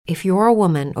If you're a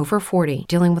woman over 40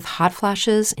 dealing with hot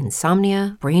flashes,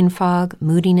 insomnia, brain fog,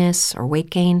 moodiness, or weight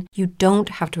gain, you don't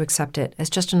have to accept it as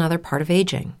just another part of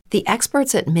aging. The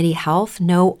experts at MIDI Health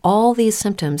know all these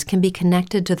symptoms can be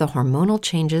connected to the hormonal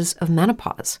changes of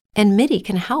menopause. And MIDI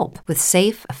can help with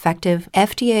safe, effective,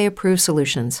 FDA-approved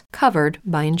solutions covered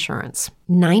by insurance.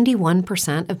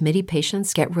 91% of MIDI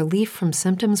patients get relief from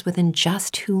symptoms within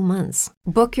just 2 months.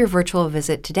 Book your virtual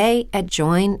visit today at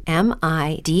joinmidi.com.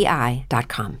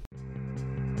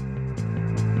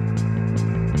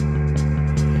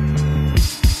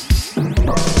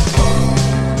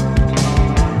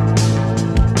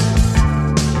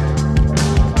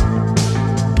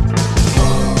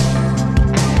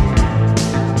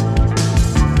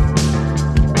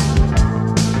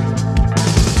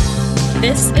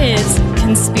 This is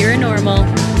Conspiranormal.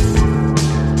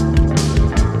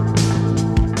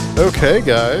 Okay,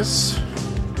 guys,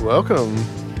 welcome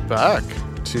back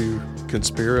to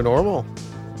Conspiranormal.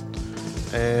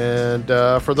 And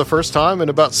for the first time in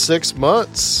about 6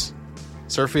 months,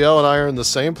 Seraphiel and I are in the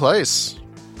same place.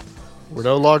 We're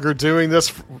no longer doing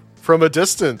this from a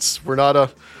distance. We're not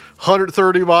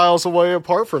 130 miles away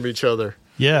apart from each other.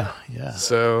 Yeah.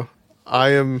 So I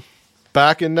am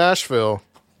back in Nashville.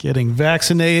 Getting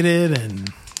vaccinated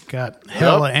and got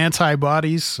hella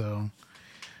antibodies, so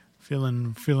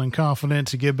feeling confident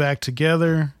to get back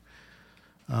together.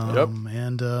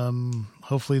 And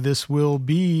hopefully this will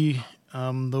be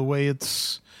the way it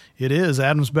is.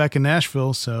 Adam's back in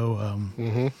Nashville, so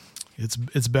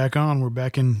it's back on. We're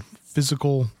back in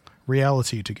physical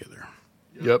reality together.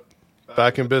 Yep,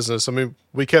 back in business. I mean,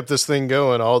 we kept this thing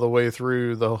going all the way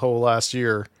through the whole last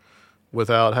year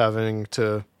without having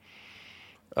to.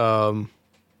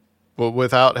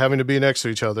 Without having to be next to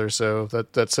each other. So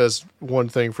that says one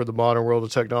thing for the modern world of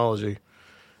technology.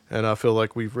 And I feel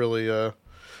like we've really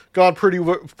gone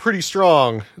pretty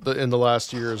strong in the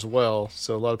last year as well.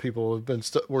 So a lot of people have been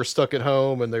were stuck at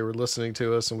home and they were listening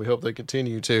to us, and we hope they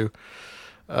continue to.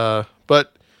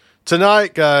 But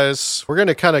tonight, guys, we're going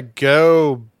to kind of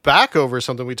go back over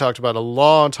something we talked about a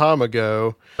long time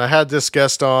ago. I had this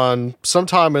guest on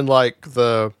sometime in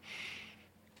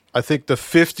I think the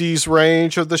 50s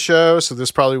range of the show. So this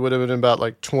probably would have been about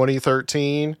like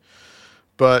 2013.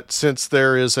 But since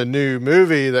there is a new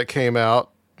movie that came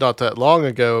out not that long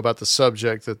ago about the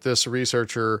subject that this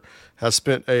researcher has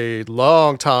spent a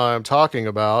long time talking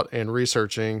about and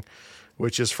researching,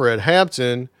 which is Fred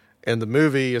Hampton, and the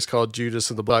movie is called Judas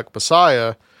and the Black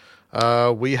Messiah,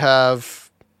 we have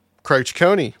Craig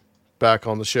Ciccone back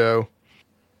on the show.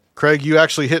 Craig, you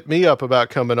actually hit me up about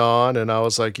coming on, and I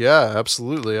was like, yeah,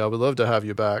 absolutely. I would love to have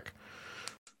you back.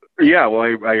 Yeah, well,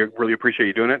 I really appreciate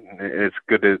you doing it. It's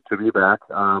good to be back.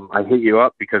 I hit you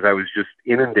up because I was just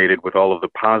inundated with all of the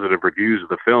positive reviews of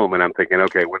the film, and I'm thinking,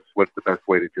 okay, what's the best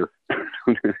way to just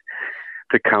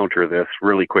to counter this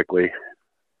really quickly?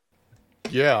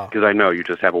 Yeah. Because I know you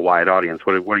just have a wide audience.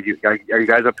 What are you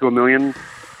guys up to 1 million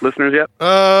listeners yet?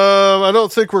 I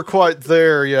don't think we're quite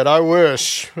there yet. I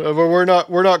wish. But we're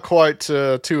not quite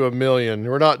to 1 million.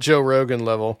 We're not Joe Rogan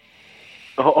level.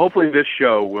 Hopefully this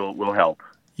show will help.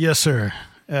 Yes, sir.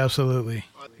 Absolutely.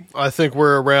 I think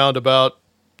we're around about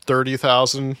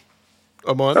 30,000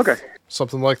 a month. Okay.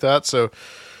 Something like that. So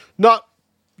not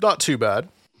too bad.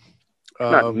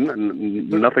 Nothing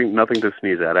to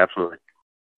sneeze at. Absolutely.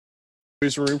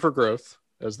 There's room for growth,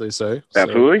 as they say.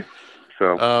 Absolutely.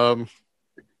 So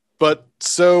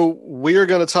So we are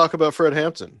going to talk about Fred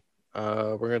Hampton.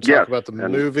 We're going to talk about the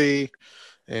movie,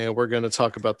 and we're going to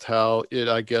talk about how it,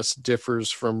 I guess,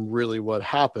 differs from really what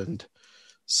happened.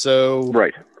 So,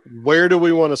 right. Where do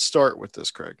we want to start with this,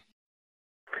 Craig?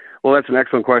 Well, that's an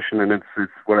excellent question, and it's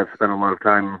what I've spent a lot of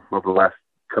time over the last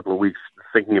couple of weeks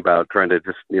thinking about, trying to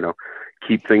just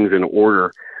keep things in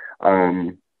order.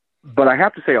 But I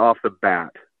have to say off the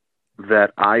bat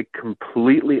that I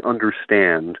completely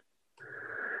understand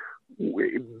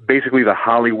basically the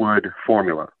Hollywood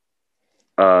formula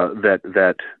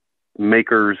that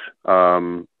makers,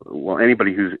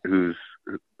 anybody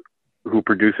who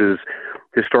produces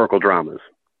historical dramas,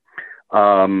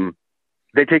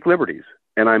 they take liberties,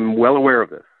 and I'm well aware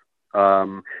of this.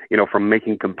 From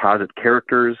making composite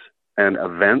characters and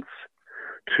events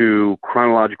to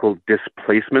chronological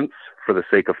displacements for the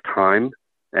sake of time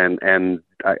and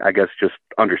I guess just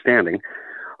understanding,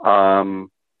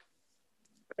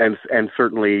 and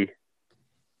certainly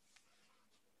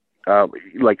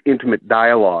like intimate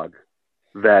dialogue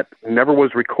that never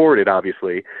was recorded,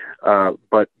 obviously,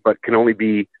 but can only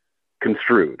be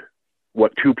construed.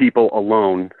 What two people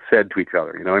alone said to each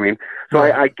other, you know what I mean? So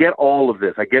I get all of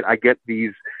this. I get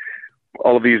these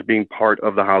all of these being part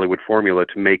of the Hollywood formula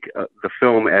to make the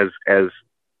film as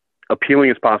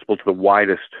appealing as possible to the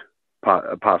widest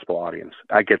possible audience.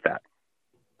 I get that.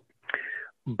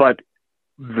 But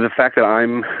the fact that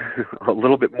I'm a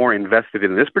little bit more invested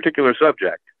in this particular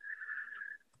subject,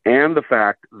 and the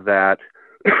fact that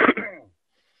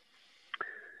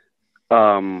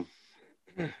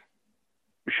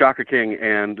Shaka King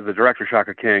and the director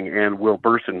Shaka King and Will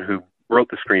Burson, who wrote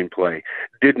the screenplay,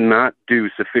 did not do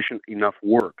sufficient enough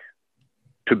work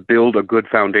to build a good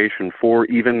foundation for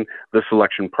even the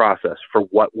selection process for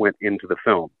what went into the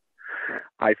film.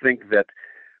 I think that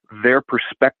their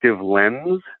perspective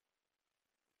lens,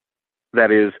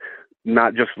 that is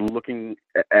not just looking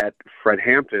at Fred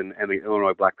Hampton and the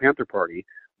Illinois Black Panther Party,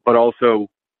 but also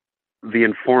the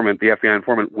informant, the FBI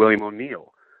informant, William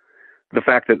O'Neill. The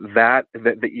fact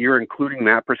that you're including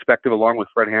that perspective along with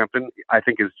Fred Hampton, I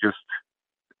think is just,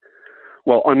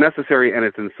 well, unnecessary, and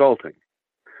it's insulting.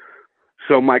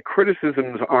 So my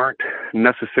criticisms aren't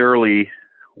necessarily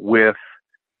with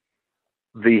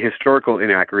the historical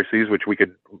inaccuracies, which we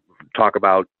could talk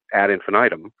about ad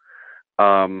infinitum.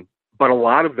 But a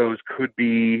lot of those could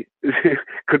be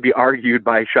argued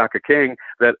by Shaka King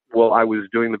that, well, I was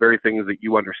doing the very things that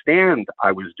you understand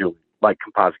I was doing, like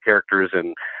composite characters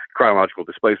and chronological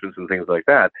displacements and things like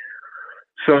that.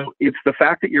 So it's the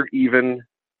fact that you're even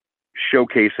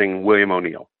showcasing William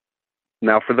O'Neill.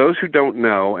 Now, for those who don't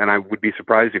know, and I would be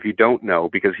surprised if you don't know,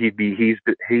 because he's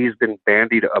been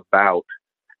bandied about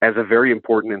as a very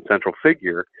important and central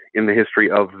figure in the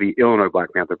history of the Illinois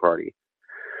Black Panther Party,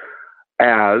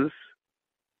 as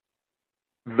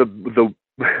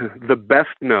the best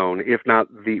known, if not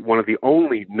one of the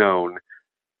only known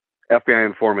FBI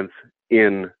informants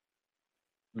in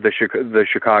the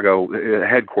Chicago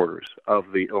headquarters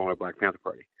of the Illinois Black Panther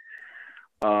Party.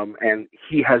 And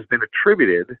he has been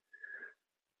attributed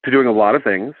to doing a lot of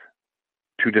things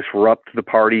to disrupt the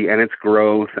party and its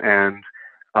growth. And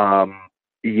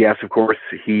yes, of course,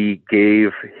 he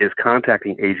gave his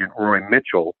contacting agent, Roy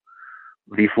Mitchell,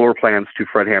 the floor plans to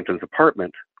Fred Hampton's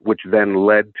apartment, which then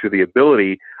led to the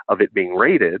ability of it being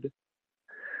raided.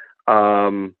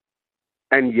 And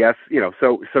yes,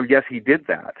 so yes, he did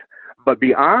that. But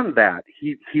beyond that,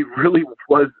 he really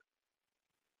was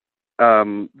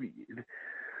an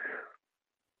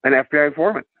FBI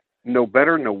informant. No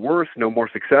better, no worse, no more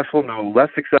successful, no less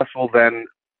successful than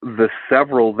the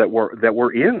several that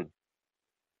were in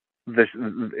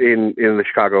the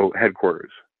Chicago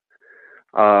headquarters.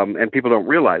 And people don't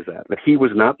realize that he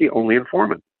was not the only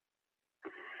informant.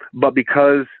 But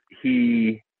because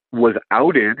he was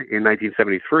outed in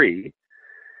 1973,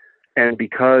 and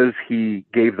because he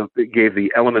gave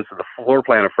the elements of the floor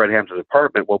plan of Fred Hampton's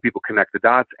apartment, well, people connect the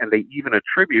dots, and they even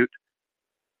attribute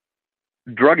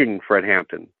drugging Fred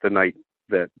Hampton the night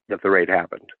that the raid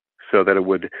happened, so that it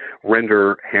would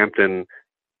render Hampton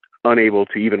unable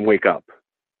to even wake up,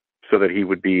 so that he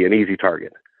would be an easy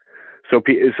target. So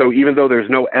even though there's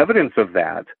no evidence of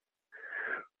that,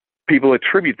 people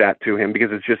attribute that to him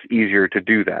because it's just easier to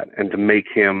do that and to make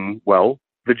him, well,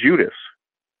 the Judas,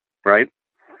 right?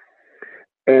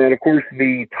 And of course,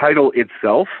 the title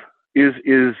itself is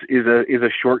a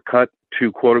shortcut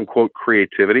to quote unquote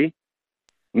creativity,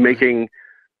 making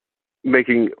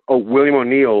William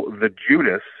O'Neill the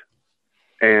Judas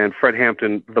and Fred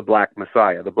Hampton the Black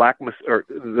Messiah. The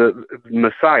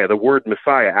Messiah. The word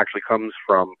Messiah actually comes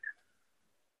from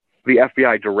the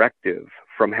FBI directive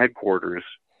from headquarters,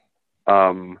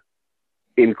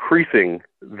 increasing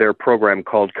their program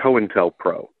called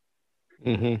COINTELPRO.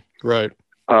 Mm-hmm. Right.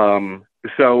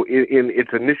 So in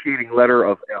its initiating letter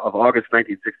of August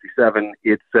 1967,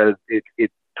 it says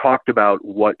it talked about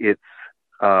what its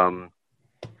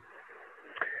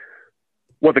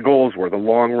what the goals were, the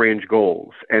long range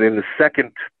goals. And in the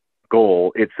second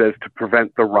goal, it says to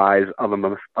prevent the rise of a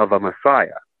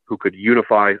Messiah who could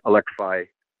unify, electrify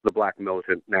the Black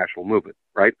militant national movement,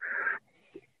 right?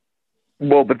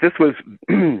 Well, but this was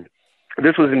in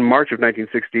March of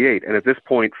 1968, and at this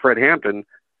point, Fred Hampton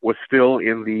was still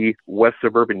in the West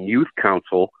Suburban Youth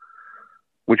Council,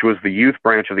 which was the youth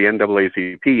branch of the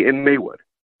NAACP in Maywood.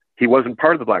 He wasn't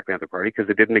part of the Black Panther Party because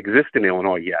it didn't exist in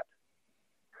Illinois yet.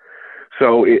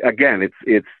 So again,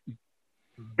 it's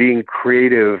being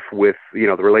creative with the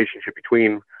relationship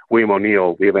between William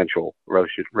O'Neill, the eventual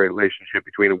relationship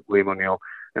between William O'Neill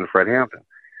and Fred Hampton.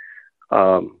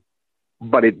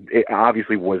 But it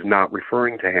obviously was not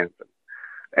referring to Hampton.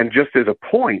 And just as a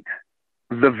point,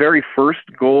 the very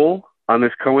first goal on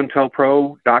this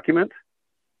COINTELPRO document,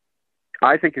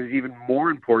 I think, is even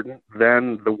more important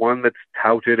than the one that's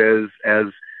touted as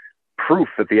proof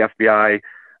that the FBI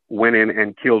went in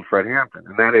and killed Fred Hampton.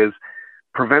 And that is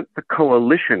prevent the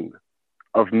coalition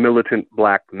of militant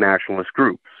black nationalist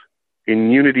groups.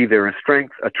 In unity there is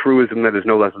strength, a truism that is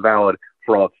no less valid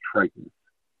for all its triteness.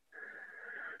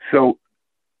 So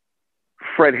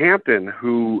Fred Hampton,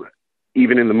 who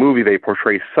even in the movie they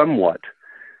portray somewhat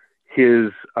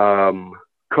his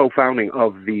co-founding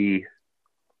of the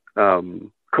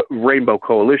Rainbow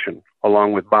Coalition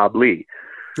along with Bob Lee.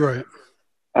 Right.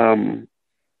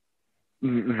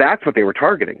 That's what they were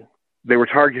targeting. They were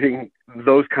targeting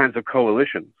those kinds of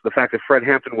coalitions. The fact that Fred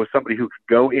Hampton was somebody who could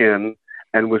go in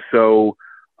and was so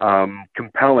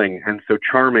compelling and so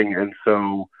charming and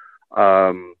so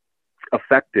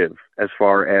effective as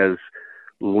far as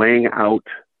laying out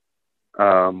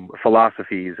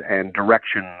philosophies and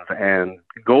directions and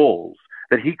goals,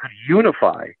 that he could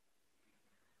unify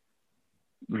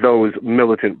those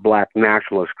militant black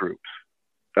nationalist groups.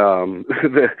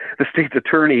 The state's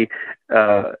attorney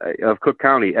of Cook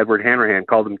County, Edward Hanrahan,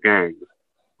 called them gangs,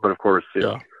 but of course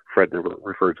Fred never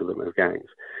referred to them as gangs.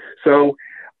 So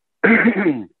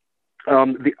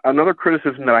another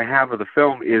criticism that I have of the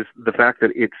film is the fact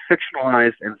that it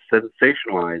fictionalized and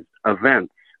sensationalized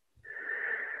events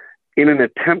in an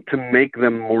attempt to make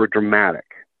them more dramatic,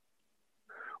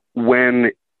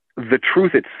 when the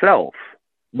truth itself,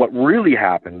 what really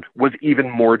happened, was even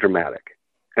more dramatic.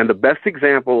 And the best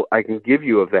example I can give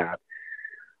you of that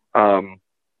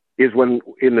is when,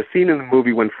 in the scene in the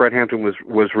movie when Fred Hampton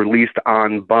was released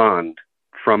on bond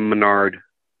from Menard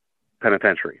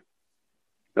Penitentiary.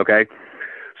 Okay,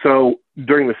 so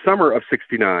during the summer of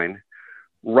 '69,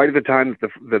 right at the time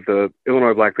that the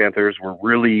Illinois Black Panthers were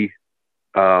really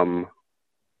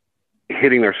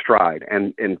hitting their stride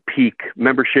and peak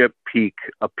membership, peak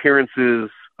appearances,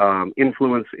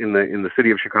 influence in the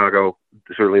city of Chicago,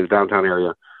 certainly the downtown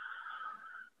area,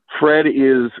 Fred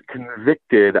is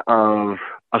convicted of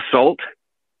assault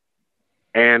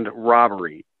and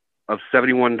robbery of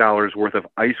 $71 worth of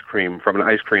ice cream from an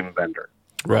ice cream vendor.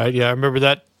 Right. Yeah, I remember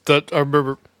that. I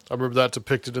remember that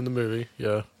depicted in the movie.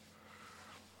 Yeah.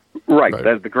 Right.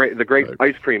 That's the great right.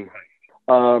 Ice cream.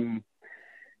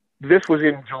 This was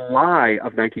in July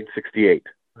of 1968.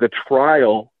 The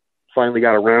trial finally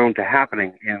got around to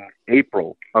happening in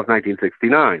April of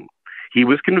 1969. He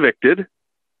was convicted,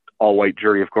 all-white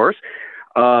jury, of course,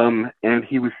 and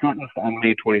he was sentenced on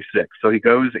May 26th. So he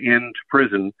goes into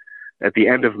prison at the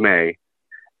end of May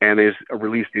and is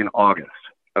released in August,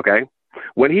 okay?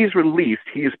 When he's released,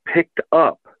 he is picked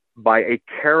up by a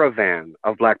caravan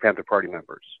of Black Panther Party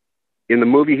members. In the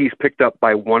movie, he's picked up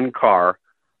by one car,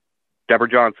 Deborah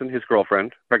Johnson, his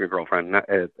girlfriend, pregnant girlfriend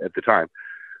at the time,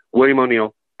 William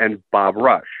O'Neill, and Bob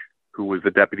Rush, who was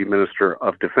the Deputy Minister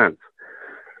of Defense.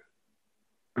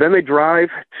 Then they drive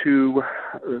to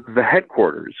the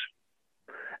headquarters,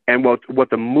 and what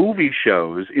the movie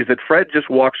shows is that Fred just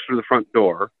walks through the front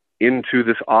door into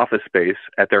this office space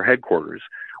at their headquarters,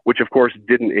 which of course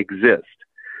didn't exist.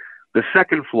 The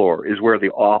second floor is where the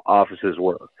offices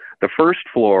were. The first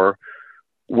floor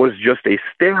was just a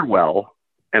stairwell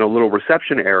and a little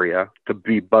reception area to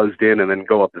be buzzed in and then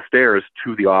go up the stairs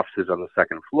to the offices on the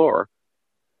second floor.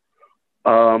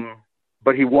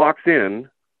 But he walks into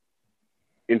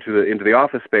the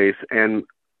office space, and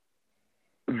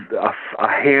a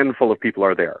handful of people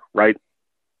are there, right?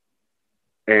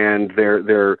 And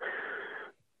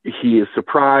he is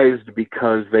surprised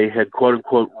because they had, quote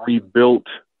unquote, rebuilt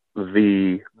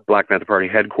the Black Panther Party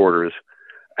headquarters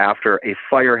after a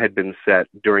fire had been set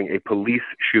during a police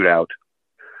shootout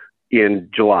in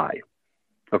July.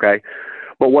 Okay.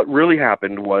 But what really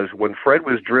happened was when Fred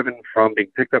was driven from being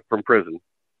picked up from prison,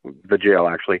 the jail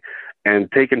actually,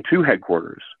 and taken to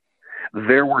headquarters,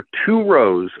 there were 2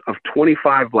 rows of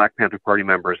 25 Black Panther Party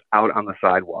members out on the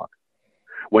sidewalk.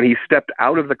 When he stepped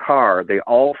out of the car, they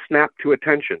all snapped to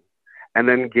attention and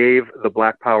then gave the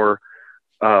Black Power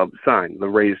sign, the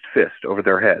raised fist over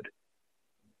their head.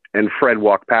 And Fred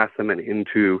walked past them and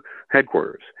into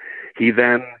headquarters. He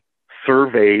then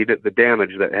surveyed the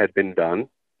damage that had been done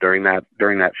during that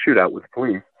shootout with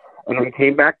police, and then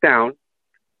came back down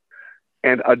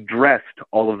and addressed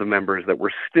all of the members that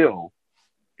were still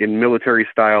in military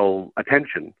style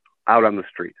attention out on the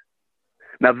street.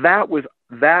 Now that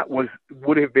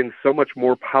would have been so much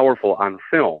more powerful on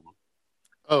film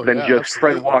than just absolutely.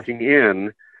 Fred walking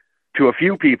in to a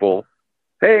few people.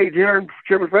 Hey,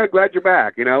 Chairman Fred, glad you're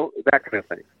back. You know, that kind of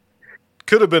thing.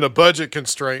 Could have been a budget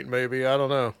constraint, maybe. I don't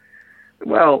know.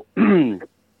 Well,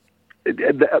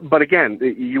 but again,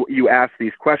 you ask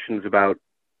these questions about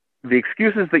the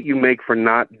excuses that you make for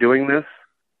not doing this.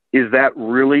 Is that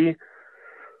really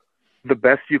the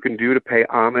best you can do to pay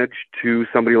homage to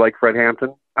somebody like Fred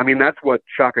Hampton? I mean, that's what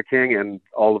Shaka King and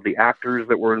all of the actors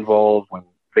that were involved, when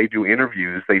they do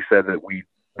interviews, they said that we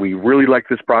really liked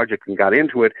this project and got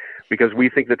into it because we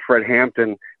think that Fred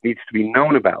Hampton needs to be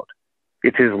known about.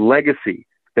 It's his legacy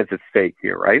that's at stake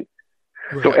here, right?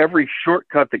 So every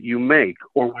shortcut that you make,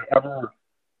 or whatever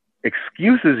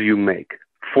excuses you make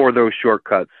for those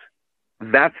shortcuts,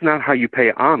 that's not how you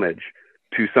pay homage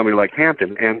to somebody like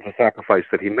Hampton and the sacrifice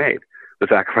that he made. The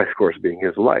sacrifice, of course, being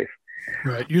his life.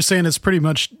 Right. You're saying it's pretty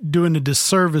much doing a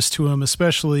disservice to him,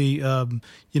 especially,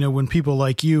 when people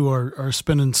like you are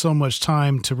spending so much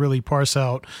time to really parse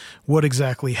out what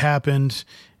exactly happened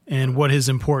and what his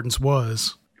importance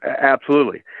was.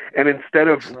 Absolutely. And instead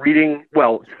of reading,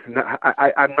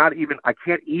 I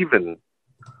can't even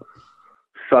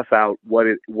suss out what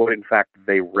in fact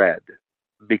they read,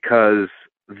 because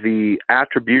the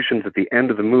attributions at the end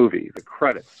of the movie, the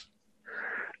credits,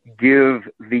 give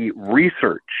the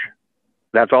research.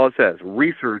 That's all it says.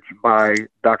 Research by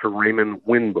Dr. Raymond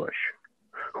Winbush,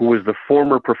 who was the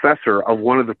former professor of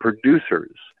one of the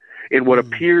producers in what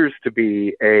appears to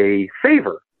be a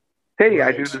favor. Hey,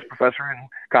 right. I knew this professor in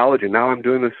college, and now I'm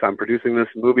producing this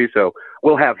movie, so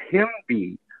we'll have him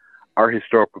be our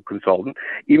historical consultant,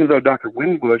 even though Dr.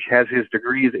 Winbush has his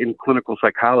degrees in clinical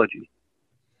psychology.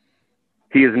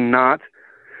 He is not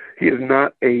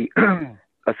a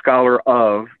a scholar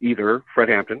of either Fred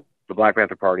Hampton, the Black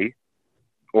Panther Party,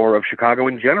 or of Chicago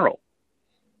in general,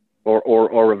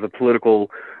 or of the political,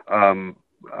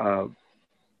 the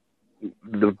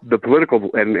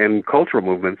political and cultural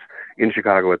movements in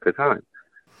Chicago at the time.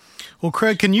 Well,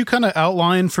 Craig, can you kind of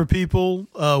outline for people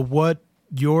what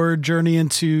your journey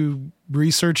into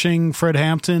researching Fred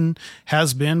Hampton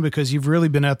has been, because you've really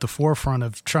been at the forefront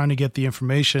of trying to get the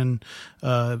information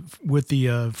with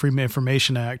the Freedom of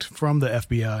Information Act from the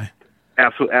FBI.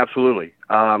 Absolutely.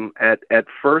 At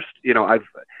first, I've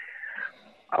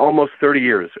almost 30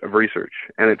 years of research,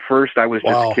 and at first I was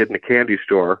just a kid in a candy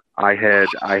store. I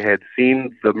had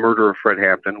seen The Murder of Fred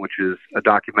Hampton, which is a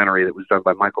documentary that was done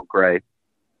by Michael Gray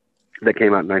that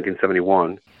came out in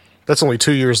 1971. That's only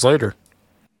 2 years later.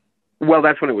 Well,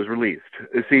 that's when it was released.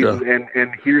 See, yeah.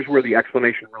 And here's where the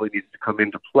explanation really needs to come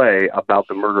into play about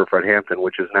The Murder of Fred Hampton,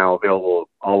 which is now available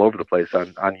all over the place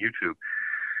on YouTube,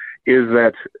 is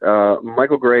that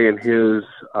Michael Gray and his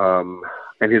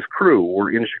crew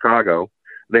were in Chicago.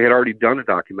 They had already done a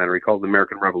documentary called The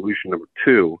American Revolution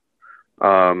 #2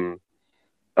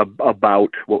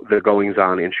 about the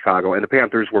goings-on in Chicago, and the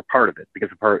Panthers were part of it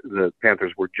because the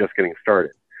Panthers were just getting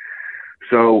started.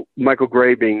 So Michael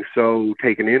Gray, being so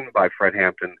taken in by Fred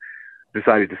Hampton,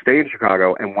 decided to stay in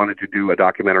Chicago and wanted to do a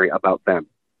documentary about them,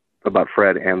 about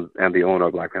Fred and the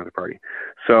Illinois Black Panther Party.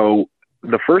 So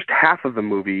the first half of the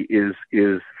movie is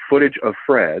footage of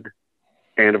Fred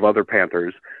and of other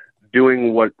Panthers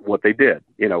doing what they did.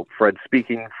 Fred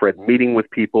speaking, Fred meeting with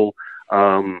people,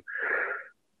 outdoor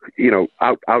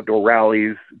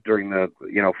rallies during the,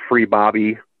 Free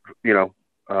Bobby,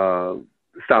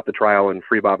 Stop the Trial, and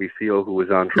Free Bobby Seale, who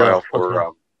was on trial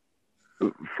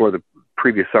for the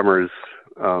previous summer's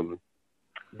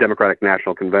Democratic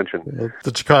National Convention.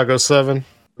 The Chicago 7.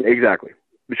 Exactly.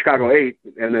 The Chicago 8,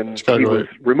 and then he was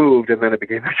removed, and then it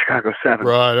became the Chicago 7.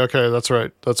 Right, okay, that's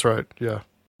right, yeah.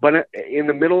 But in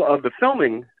the middle of the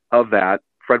filming of that,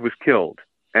 Fred was killed.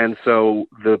 And so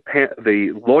the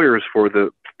lawyers for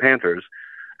the Panthers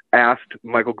asked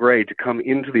Michael Gray to come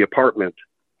into the apartment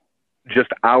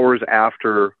just hours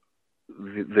after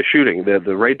the shooting, the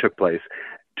raid took place,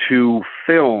 to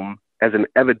film as an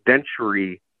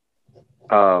evidentiary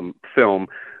film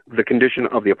the condition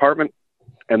of the apartment,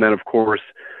 and then, of course,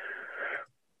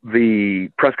 the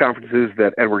press conferences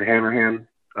that Edward Hanrahan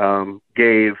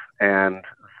gave, and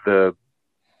the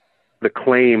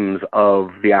claims of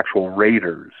the actual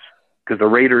raiders, because the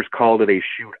raiders called it a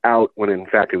shootout when in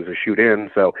fact it was a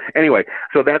shoot-in. So anyway,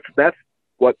 so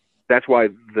that's why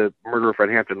The Murder of Fred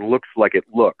Hampton looks like it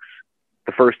looks.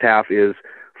 The first half is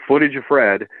footage of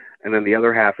Fred, and then the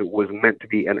other half, it was meant to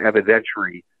be an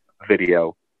evidentiary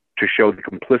video to show the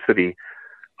complicity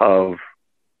of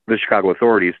the Chicago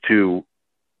authorities to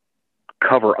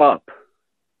cover up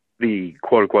the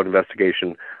quote-unquote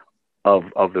investigation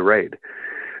of the raid.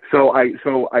 So I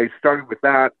started with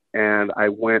that, and I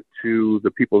went to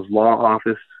the People's Law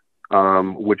Office,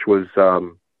 which was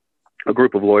a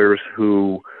group of lawyers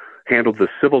who handled the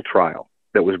civil trial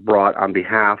that was brought on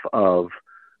behalf of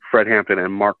Fred Hampton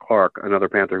and Mark Clark, another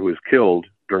Panther who was killed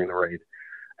during the raid,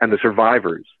 and the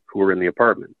survivors who were in the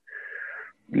apartment.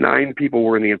 9 people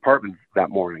were in the apartment that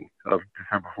morning of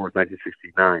December 4th,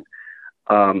 1969.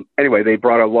 Anyway, they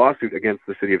brought a lawsuit against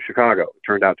the city of Chicago. It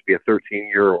turned out to be a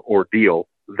 13-year ordeal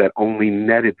that only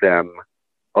netted them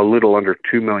a little under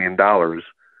 $2 million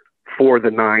for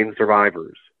the 9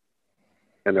 survivors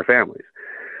and their families.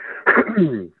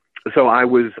 So I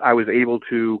was able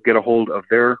to get a hold of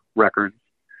their records,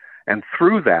 and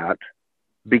through that,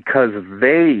 because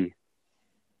they,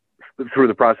 through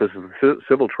the process of the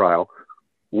civil trial,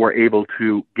 were able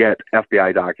to get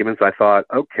FBI documents, I thought,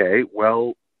 okay,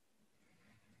 well,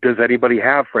 does anybody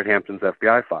have Fred Hampton's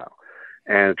FBI file?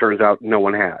 And it turns out no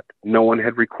one had. No one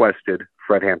had requested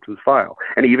Fred Hampton's file.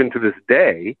 And even to this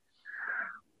day,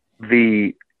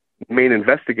 the main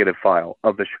investigative file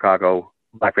of the Chicago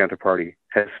Black Panther Party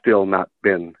has still not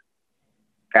been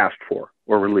asked for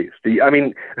or released. I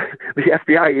mean, the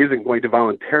FBI isn't going to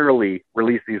voluntarily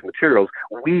release these materials.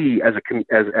 We, as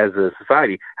a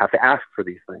society, have to ask for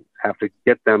these things, have to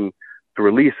get them to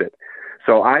release it.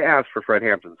 So I asked for Fred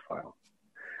Hampton's file.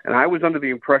 And I was under the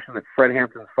impression that Fred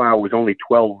Hampton's file was only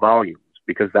 12 volumes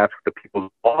because that's what the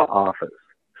People's Law Office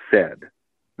said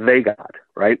they got,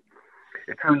 right?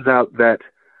 It turns out that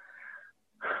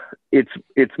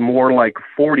it's more like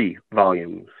 40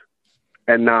 volumes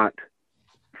and not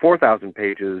 4,000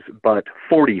 pages, but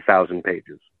 40,000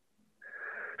 pages.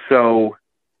 So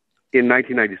in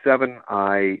 1997,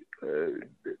 I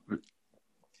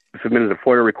submitted a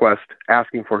FOIA request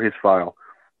asking for his file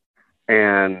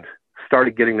and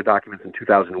started getting the documents in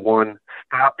 2001,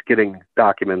 stopped getting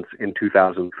documents in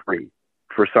 2003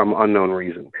 for some unknown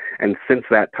reason. And since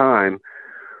that time,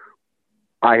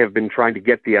 I have been trying to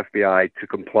get the FBI to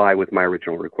comply with my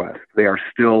original request. They are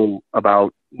still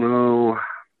about,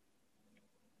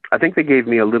 I think they gave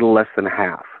me a little less than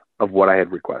half of what I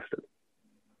had requested.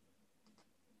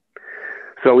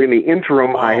 So in the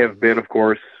interim, I have been, of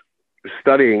course,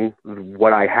 studying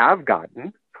what I have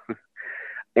gotten,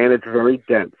 and it's very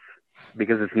dense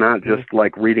because it's not just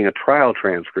like reading a trial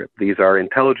transcript. These are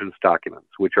intelligence documents,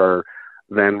 which are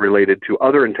then related to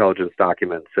other intelligence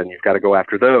documents, and you've got to go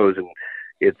after those, and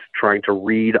it's trying to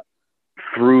read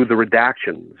through the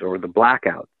redactions or the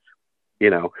blackouts,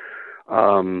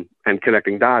 and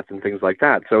connecting dots and things like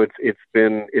that. So it's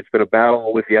been a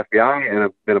battle with the FBI, and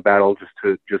it's been a battle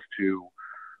just to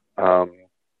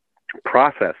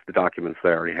process the documents they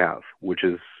already have, which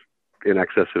is in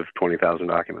excess of 20,000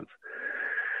 documents.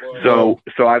 So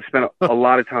I've spent a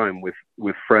lot of time with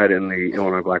Fred and the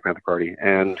Illinois Black Panther Party,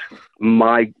 and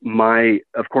my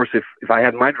of course, if I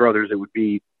had my druthers, it would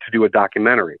be to do a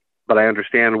documentary. But I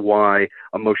understand why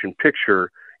a motion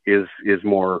picture is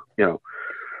more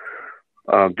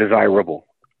desirable.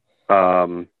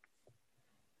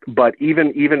 But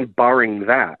even barring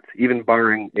that, even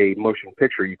barring a motion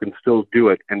picture, you can still do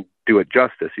it and do it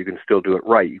justice. You can still do it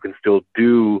right. You can still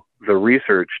do the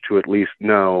research to at least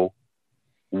know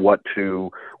what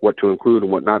to include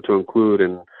and what not to include.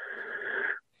 And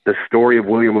the story of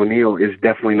William O'Neal is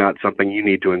definitely not something you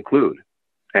need to include.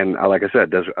 And like I said,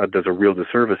 does a real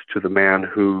disservice to the man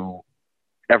who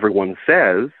everyone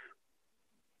says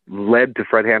led to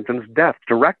Fred Hampton's death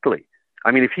directly.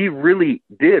 I mean, if he really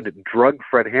did drug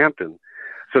Fred Hampton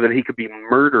so that he could be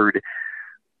murdered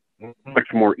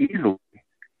much more easily,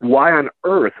 why on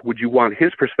earth would you want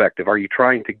his perspective? Are you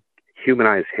trying to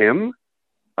humanize him?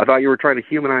 I thought you were trying to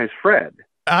humanize Fred.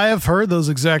 I have heard those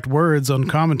exact words on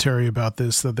commentary about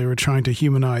this, that they were trying to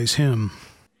humanize him.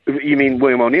 You mean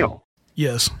William O'Neal?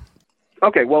 Yes.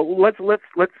 Okay, well, let's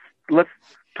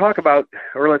talk about,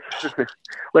 or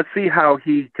let's see how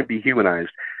he can be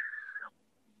humanized.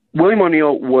 William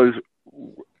O'Neal was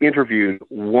interviewed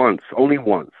only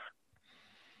once,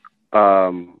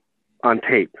 on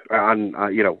tape,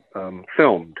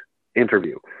 filmed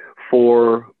interview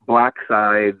for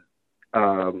Blackside's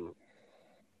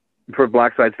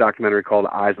documentary called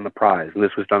Eyes on the Prize, and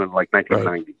this was done in like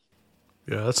 1990. Right.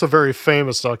 Yeah, that's a very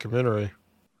famous documentary.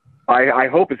 I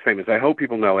hope it's famous. I hope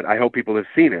people know it. I hope people have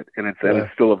seen it, and it's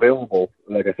still available,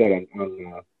 like I said,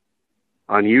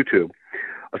 on YouTube.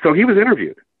 So he was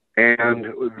interviewed, and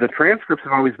the transcripts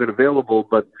have always been available,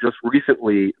 but just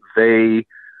recently they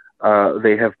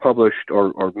have published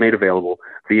or made available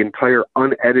the entire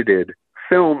unedited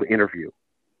film interview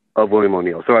of William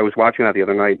O'Neal. So I was watching that the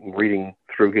other night and reading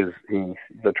through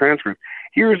the transcript.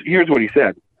 Here's what he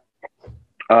said,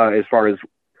 as far as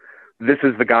this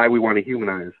is the guy we want to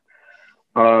humanize.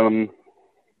 I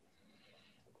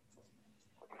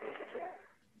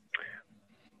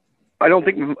don't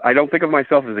think of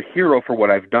myself as a hero for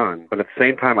what I've done, but at the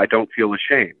same time, I don't feel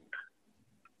ashamed.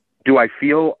 Do I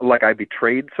feel like I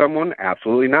betrayed someone?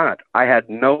 Absolutely not. I had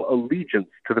no allegiance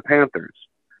to the Panthers.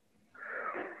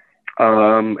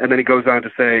 And then he goes on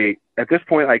to say, at this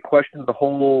point, I questioned the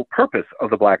whole purpose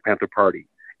of the Black Panther Party.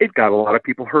 It got a lot of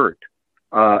people hurt,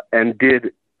 and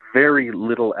did very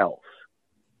little else.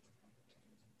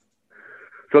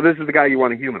 So this is the guy you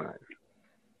want to humanize,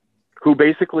 who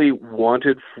basically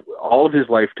wanted all of his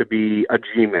life to be a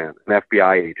G-man, an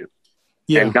FBI agent,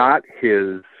 and got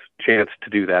his chance to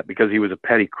do that because he was a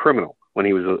petty criminal when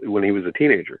he was a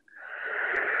teenager.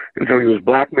 And so he was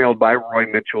blackmailed by Roy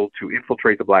Mitchell to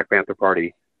infiltrate the Black Panther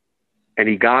Party, and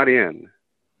he got in,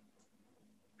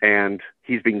 and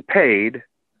he's being paid,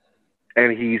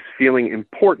 and he's feeling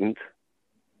important,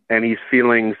 and he's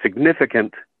feeling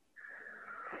significant,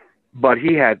 but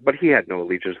he had no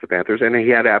allegiance to the Panthers, and he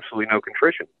had absolutely no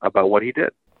contrition about what he did.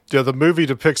 Yeah, the movie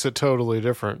depicts it totally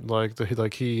different. Like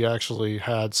he actually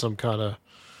had some kind of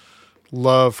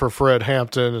love for Fred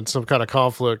Hampton and some kind of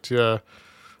conflict. Yeah,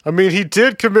 I mean, he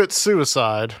did commit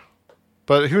suicide,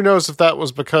 but who knows if that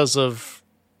was because of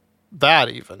that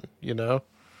even, you know?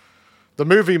 The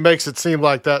movie makes it seem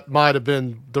like that might have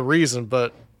been the reason,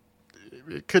 but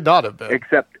it could not have been.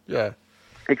 Except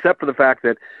for the fact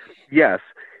that, yes,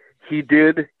 he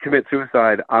did commit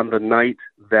suicide on the night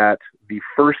that the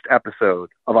first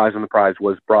episode of Eyes on the Prize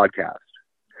was broadcast.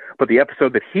 But the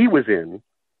episode that he was in,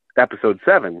 episode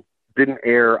 7, didn't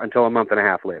air until a month and a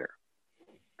half later.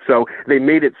 So they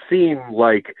made it seem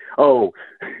like, oh,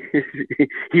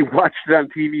 he watched it on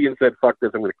TV and said, fuck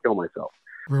this, I'm going to kill myself.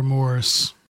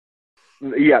 Remorse.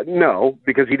 Yeah, no,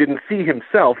 because he didn't see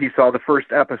himself. He saw the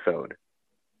first episode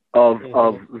of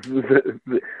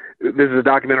this is a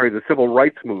documentary of the civil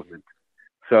rights movement.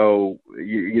 So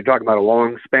you're talking about a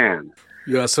long span.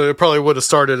 Yeah, so it probably would have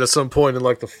started at some point in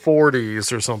like the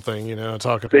 40s or something, you know,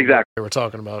 exactly they were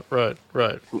talking about. Right.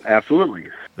 Absolutely.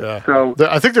 Yeah. So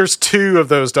I think there's 2 of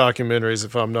those documentaries,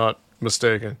 if I'm not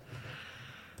mistaken.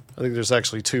 I think there's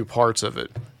actually 2 parts of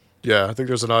it. Yeah, I think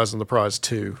there's an Eyes on the Prize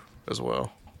 2 as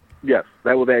well. Yes,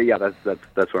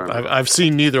 that's where I've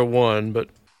seen neither one, but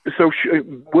so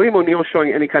William O'Neill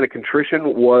showing any kind of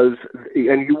contrition was,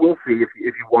 and you will see if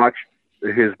you watch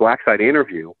his Black Side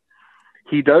interview,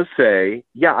 he does say,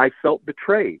 yeah, I felt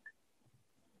betrayed.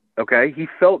 Okay, he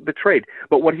felt betrayed,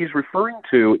 but what he's referring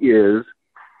to is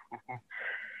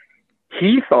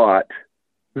he thought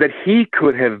that he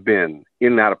could have been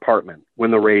in that apartment when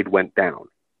the raid went down,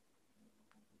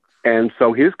 and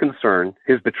so his concern,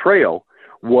 his betrayal,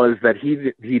 was that he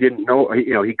didn't know,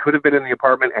 you know, he could have been in the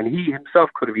apartment and he himself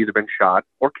could have either been shot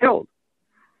or killed.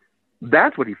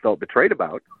 That's what he felt betrayed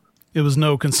about. It was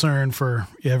no concern for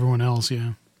everyone else,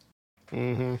 yeah.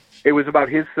 Mm-hmm. It was about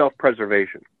his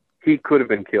self-preservation. He could have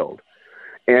been killed.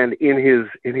 And in his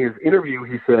interview,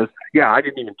 he says, yeah, I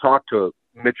didn't even talk to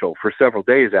Mitchell for several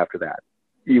days after that.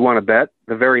 You want to bet?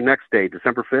 The very next day,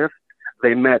 December 5th,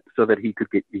 they met so that he could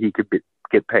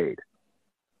get paid.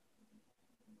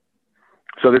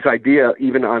 So this idea,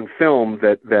 even on film,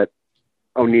 that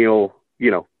O'Neill,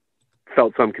 you know,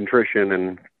 felt some contrition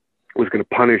and was going to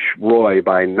punish Roy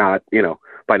by not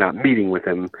meeting with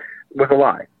him was a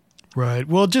lie. Right.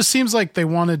 Well, it just seems like they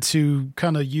wanted to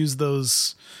kind of use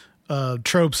those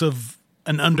tropes of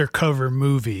an undercover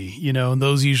movie, you know, and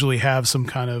those usually have some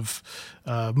kind of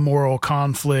moral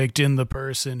conflict in the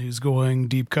person who's going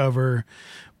deep cover.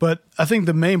 But I think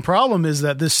the main problem is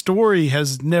that this story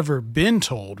has never been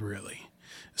told, really,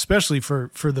 especially for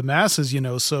the masses, you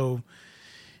know. So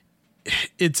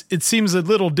it seems a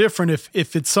little different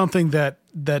if it's something that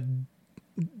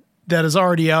is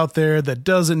already out there, that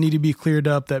doesn't need to be cleared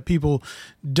up, that people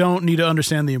don't need to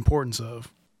understand the importance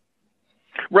of.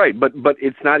 Right, but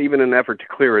it's not even an effort to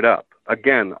clear it up.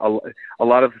 Again, a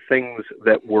lot of the things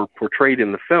that were portrayed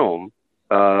in the film,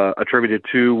 attributed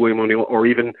to William O'Neill, or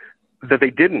even that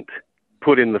they didn't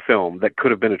put in the film that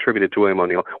could have been attributed to William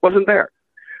O'Neill, wasn't there.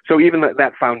 So even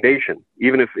that foundation,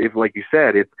 even if like you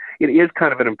said, it is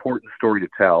kind of an important story to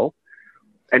tell.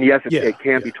 And yes, it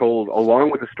can be told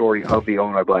along with the story of the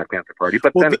Illinois Black Panther Party.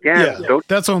 But then again,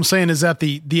 that's what I'm saying, is that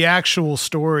the actual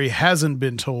story hasn't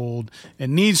been told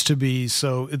and needs to be.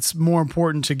 So it's more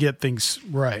important to get things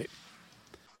right.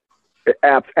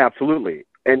 Absolutely.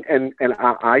 And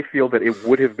I feel that it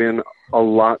would have been a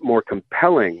lot more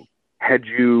compelling had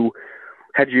you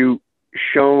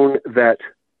shown that,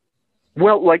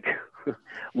 well, like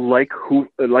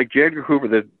J. Edgar Hoover,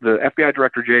 the FBI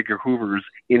director J. Edgar Hoover's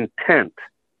intent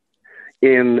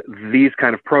in these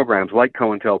kind of programs, like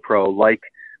COINTELPRO,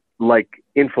 like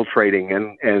infiltrating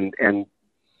and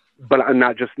but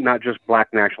not just black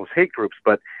nationalist hate groups,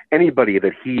 but anybody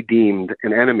that he deemed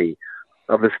an enemy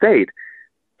of the state.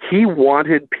 He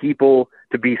wanted people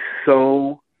to be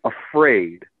so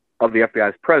afraid of the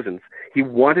FBI's presence. He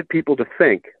wanted people to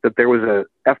think that there was a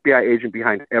FBI agent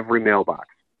behind every mailbox.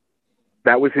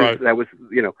 That was his. Right. That was,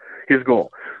 his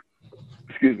goal.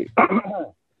 Excuse me.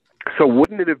 So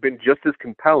wouldn't it have been just as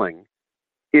compelling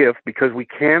if, because we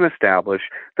can establish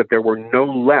that there were no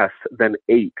less than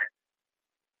 8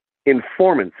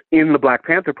 informants in the Black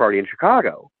Panther Party in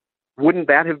Chicago, wouldn't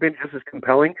that have been just as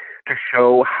compelling to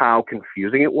show how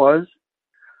confusing it was,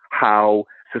 how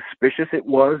suspicious it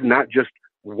was, not just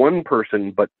one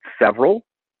person, but several?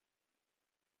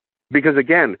 Because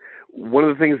again, one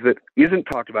of the things that isn't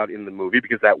talked about in the movie,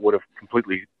 because that would have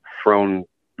completely thrown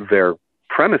their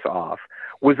premise off,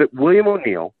 was that William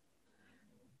O'Neill,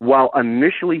 while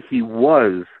initially he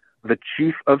was the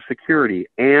chief of security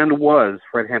and was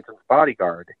Fred Hampton's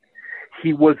bodyguard,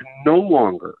 he was no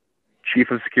longer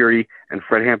chief of security and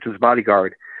Fred Hampton's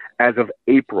bodyguard as of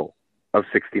April of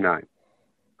 '69.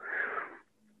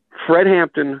 Fred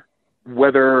Hampton,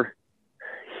 whether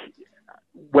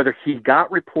he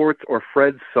got reports or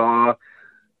Fred saw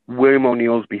William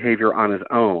O'Neill's behavior on his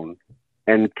own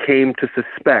and came to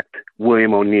suspect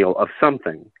William O'Neill of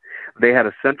something, they had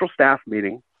a central staff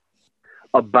meeting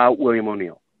about William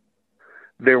O'Neill.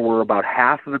 There were about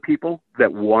half of the people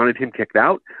that wanted him kicked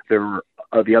out. There were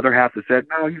the other half that said,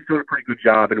 no, he's doing a pretty good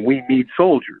job and we need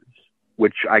soldiers,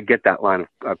 which I get that line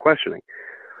of questioning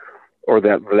or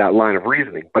that line of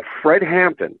reasoning. But Fred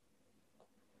Hampton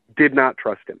did not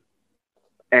trust him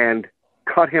and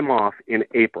cut him off in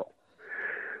April.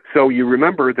 So you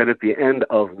remember that at the end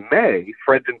of May,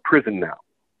 Fred's in prison now.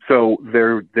 So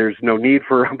there's no need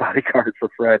for a bodyguard for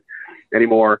Fred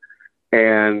anymore.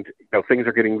 And things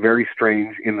are getting very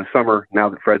strange in the summer now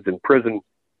that Fred's in prison.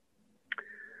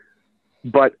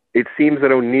 But it seems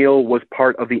that O'Neill was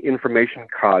part of the information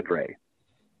cadre,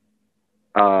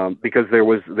 because there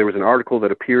was an article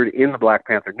that appeared in the Black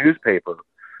Panther newspaper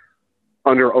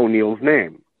under O'Neill's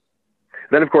name.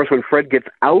 Then, of course, when Fred gets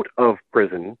out of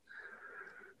prison,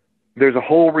 there's a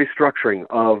whole restructuring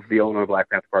of the Illinois Black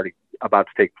Panther Party about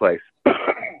to take place.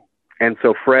 And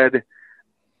so Fred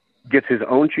gets his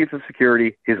own chief of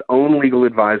security, his own legal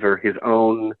advisor, his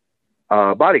own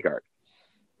bodyguard.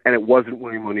 And it wasn't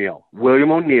William O'Neill.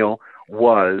 William O'Neill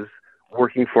was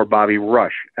working for Bobby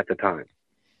Rush at the time.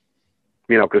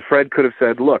 Because Fred could have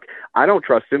said, look, I don't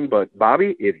trust him, but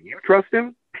Bobby, if you trust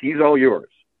him, he's all yours.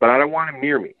 But I don't want him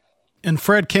near me. And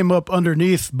Fred came up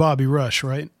underneath Bobby Rush,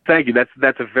 right? Thank you.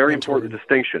 That's a very important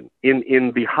distinction.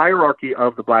 In the hierarchy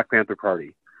of the Black Panther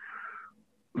Party,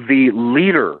 the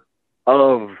leader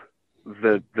of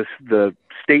the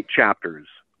state chapters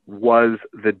was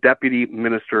the Deputy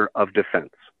Minister of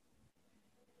Defense.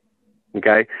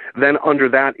 Okay? Then under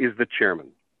that is the chairman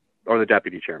or the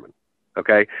deputy chairman.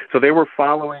 Okay? So they were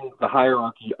following the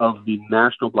hierarchy of the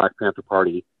National Black Panther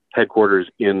Party headquarters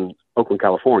in Oakland,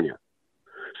 California.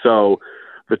 So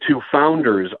the two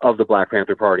founders of the Black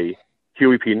Panther Party,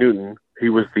 Huey P. Newton, he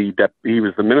was the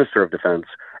Minister of Defense,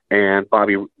 and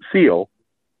Bobby Seale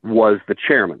was the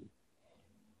chairman.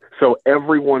 So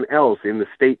everyone else in the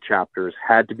state chapters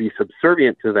had to be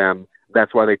subservient to them.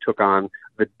 That's why they took on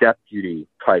the deputy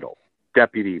title,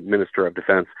 Deputy Minister of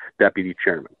Defense, Deputy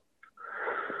Chairman.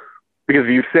 Because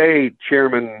if you say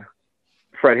Chairman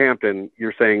Fred Hampton,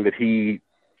 you're saying that he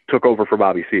took over for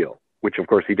Bobby Seale, which of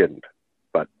course he didn't.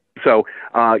 But so,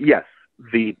 yes,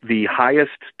 the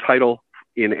highest title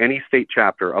in any state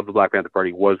chapter of the Black Panther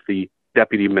Party was the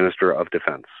Deputy Minister of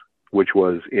Defense, which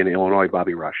was in Illinois,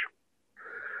 Bobby Rush.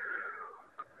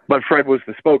 But Fred was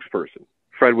the spokesperson.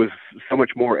 Fred was so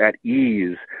much more at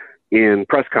ease in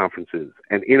press conferences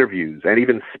and interviews and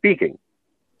even speaking.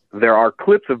 There are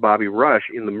clips of Bobby Rush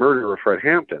in the murder of Fred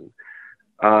Hampton,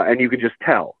 and you can just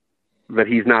tell that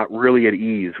he's not really at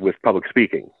ease with public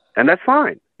speaking. And that's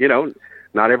fine.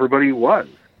 Not everybody was.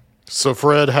 So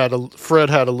Fred had a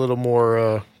little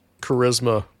more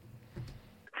charisma.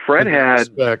 Fred had,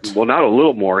 well, not a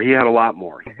little more. He had a lot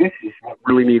more. This is what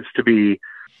really needs to be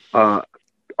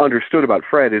understood about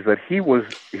Fred, is that he was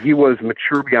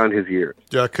mature beyond his years.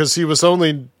 Yeah, because he was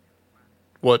only,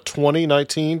 20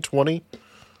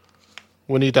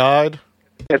 when he died?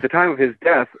 At the time of his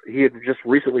death, he had just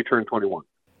recently turned 21.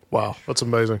 Wow, that's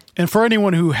amazing. And for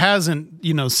anyone who hasn't,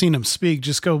 seen him speak,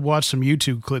 just go watch some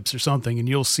YouTube clips or something, and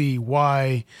you'll see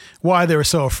why they were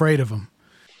so afraid of him.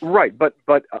 Right, but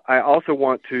I also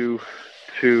want to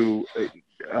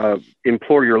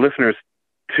implore your listeners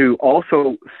to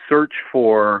also search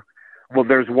for. Well,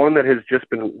 there's one that has just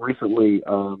been recently,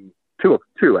 two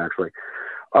actually.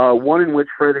 One in which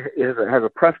Fred has a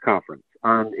press conference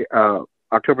on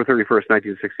October 31st,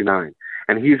 1969,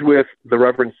 and he's with the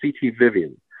Reverend C.T.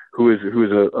 Vivian, who is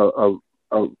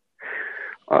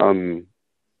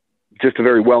just a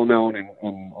very well-known and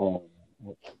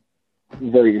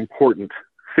very important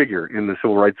figure in the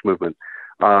civil rights movement.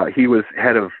 He was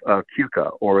head of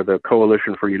CUCA, or the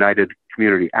Coalition for United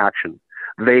Community Action,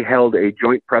 they held a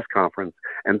joint press conference,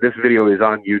 and this video is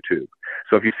on YouTube.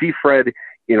 So if you see Fred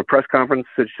in a press conference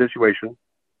situation,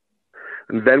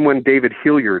 and then when David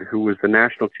Hilliard, who was the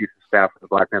national chief of staff of the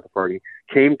Black Panther Party,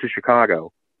 came to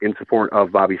Chicago in support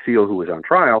of Bobby Seale, who was on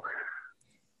trial,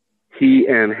 he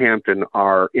and Hampton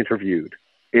are interviewed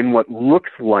in what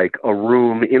looks like a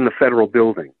room in the federal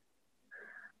building.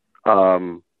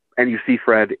 And you see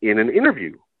Fred in an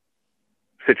interview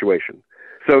situation.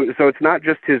 So it's not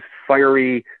just his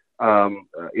fiery,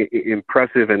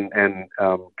 impressive and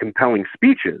compelling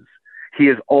speeches. He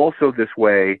is also this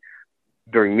way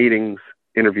during meetings,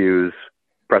 interviews,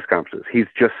 press conferences. He's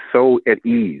just so at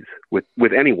ease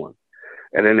with anyone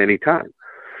and at any time.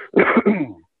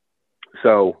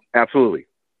 So absolutely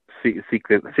seek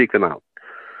them out.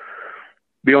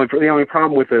 The only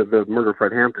problem with the murder of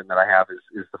Fred Hampton that I have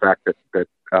is the fact that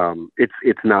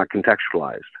it's not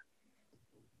contextualized.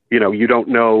 You know, you don't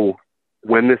know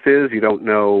when this is, you don't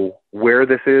know where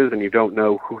this is, and you don't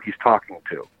know who he's talking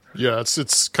to. Yeah,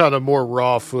 it's kind of more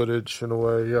raw footage in a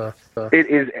way. Yeah, it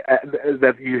is.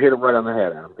 That you hit it right on the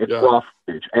head, Adam. It's Yeah. raw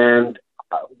footage. And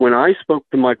when I spoke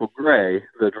to Michael Gray,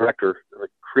 the director, the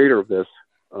creator of this,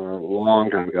 a long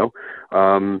time ago,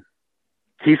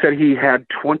 he said he had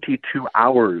 22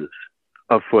 hours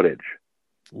of footage.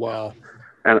 Wow.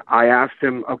 And I asked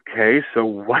him, okay, so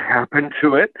what happened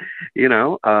to it? You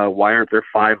know, why aren't there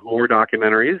 5 more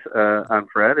documentaries on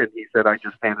Fred? And he said, I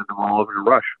just handed them all over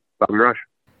to Bobby Rush.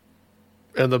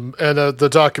 And the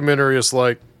documentary is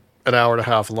like an hour and a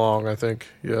half long, I think.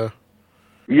 Yeah.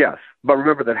 Yes, but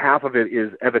remember that half of it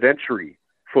is evidentiary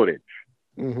footage.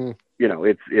 Mm-hmm. You know,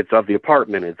 it's of the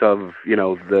apartment. It's of, you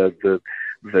know, the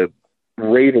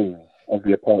rating of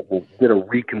the apartment. Did a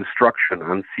reconstruction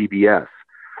on CBS.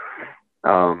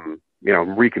 You know,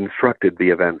 reconstructed the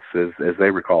events as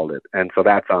they recalled it, and so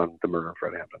that's on the murder of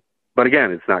Fred Hampton. But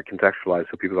again, it's not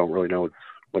contextualized, so people don't really know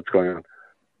what's going on.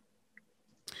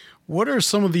 What are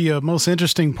some of the most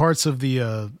interesting parts of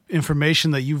the information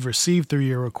that you've received through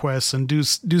your requests, and do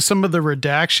some of the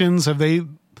redactions,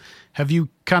 have you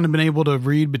kind of been able to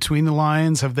read between the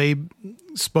lines? Have they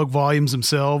spoke volumes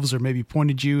themselves, or maybe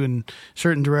pointed you in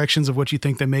certain directions of what you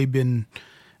think they may have been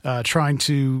trying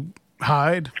to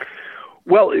hide?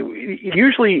 Well,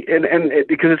 usually, and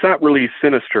because it's not really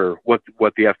sinister what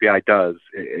the FBI does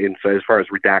as far as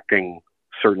redacting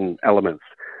certain elements.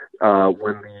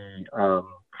 When the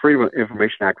Freedom of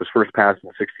Information Act was first passed in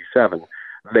 '67,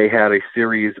 they had a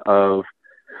series of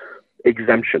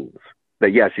exemptions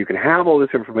that, yes, you can have all this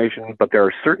information, but there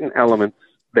are certain elements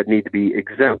that need to be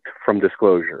exempt from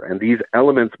disclosure. And these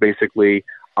elements basically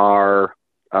are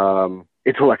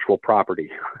intellectual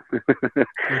property.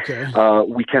 Okay.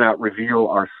 We cannot reveal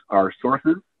our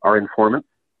sources, our informants,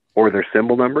 or their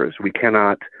symbol numbers. We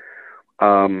cannot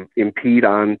impede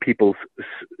on people's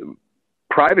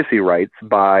privacy rights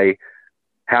by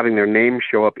having their name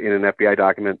show up in an FBI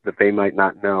document that they might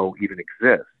not know even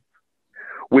exists,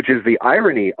 which is the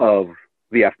irony of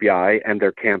the FBI and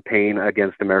their campaign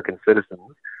against American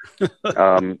citizens,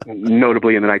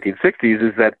 notably in the 1960s,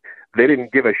 is that they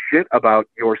didn't give a shit about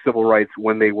your civil rights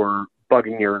when they were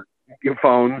bugging your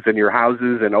phones and your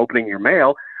houses and opening your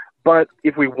mail. But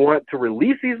if we want to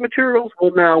release these materials,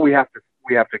 well, now we have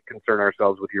to concern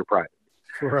ourselves with your privacy.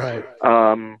 Right.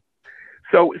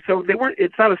 So they weren't.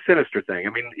 It's not a sinister thing. I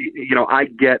mean, you know, I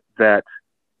get that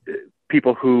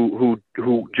people who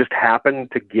just happen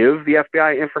to give the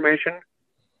FBI information,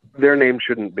 their name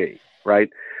shouldn't be, right?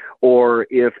 Or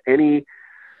if any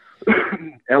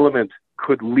element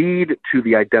could lead to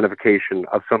the identification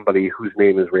of somebody whose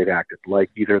name is redacted, like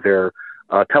either their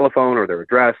telephone or their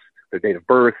address, their date of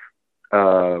birth,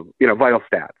 you know, vital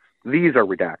stats. These are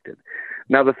redacted.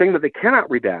 Now, the thing that they cannot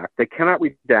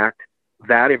redact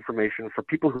that information for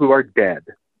people who are dead.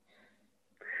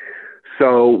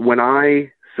 So when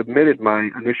I submitted my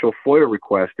initial FOIA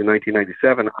request in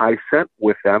 1997, I sent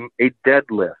with them a dead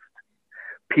list.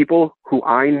 People who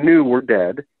I knew were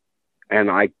dead, and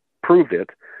I proved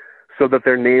it, so that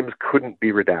their names couldn't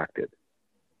be redacted.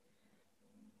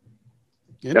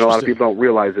 And a lot of people don't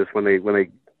realize this when they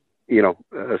you know,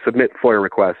 submit FOIA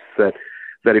requests, that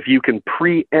if you can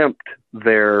preempt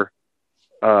their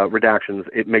redactions,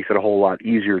 it makes it a whole lot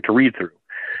easier to read through.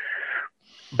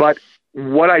 But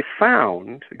what I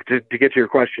found, to get to your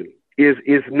question, is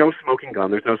no smoking gun.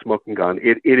 There's no smoking gun.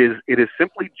 It is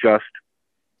simply just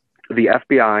the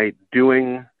FBI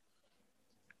doing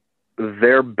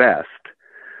their best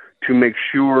to make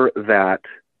sure that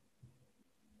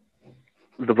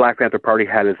the Black Panther Party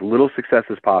had as little success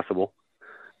as possible,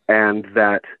 and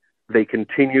that they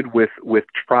continued with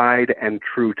tried and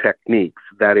true techniques.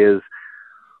 That is,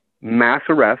 mass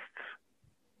arrests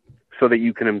so that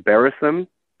you can embarrass them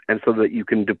and so that you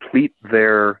can deplete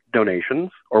their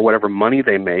donations or whatever money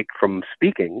they make from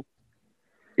speaking.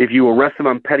 If you arrest them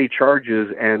on petty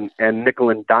charges and nickel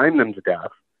and dime them to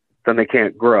death, then they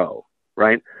can't grow,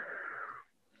 right?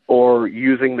 Or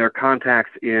using their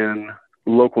contacts in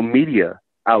local media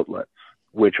outlets,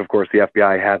 which of course the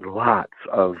FBI had lots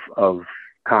of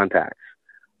contacts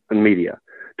in media,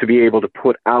 to be able to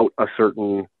put out a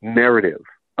certain narrative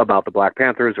about the Black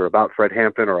Panthers or about Fred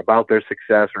Hampton or about their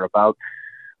success or about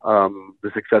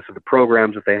the success of the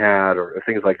programs that they had or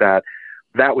things like that.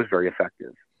 That was very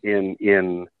effective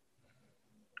in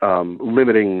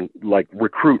limiting like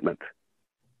recruitment.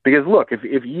 Because look,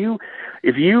 if you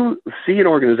see an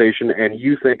organization and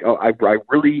you think, oh, I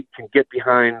really can get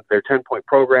behind their 10-point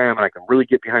program and I can really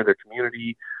get behind their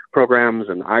community programs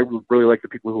and I really like the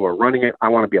people who are running it, I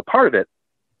want to be a part of it.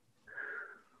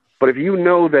 But if you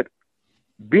know that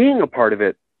being a part of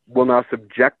it will now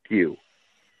subject you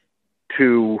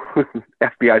to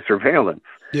FBI surveillance,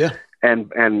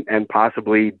 and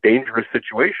possibly dangerous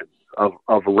situations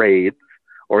of raids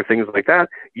or things like that,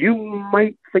 you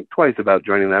might think twice about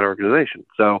joining that organization.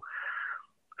 So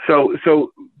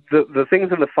the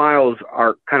things in the files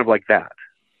are kind of like that.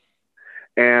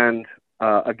 And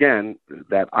again,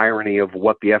 that irony of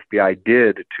what the FBI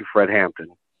did to Fred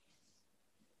Hampton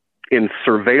in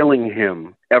surveilling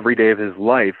him every day of his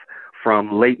life from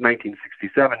late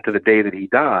 1967 to the day that he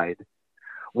died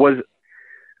was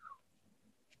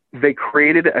they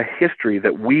created a history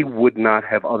that we would not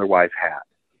have otherwise had.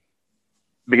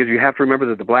 Because you have to remember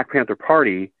that the Black Panther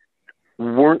Party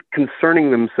weren't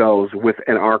concerning themselves with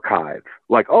an archive.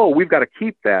 Like, oh, we've got to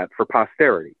keep that for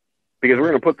posterity because we're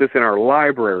going to put this in our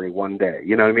library one day.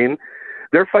 You know what I mean?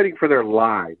 They're fighting for their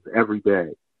lives every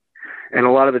day. And a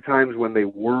lot of the times when they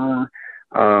were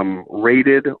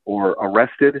raided or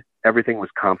arrested, everything was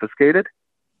confiscated.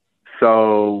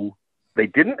 So they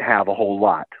didn't have a whole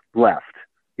lot left,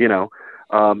 you know.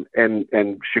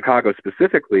 And Chicago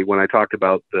specifically, when I talked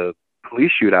about the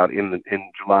police shootout in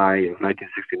July of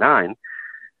 1969,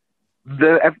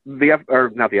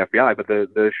 not the FBI, but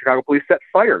the Chicago police set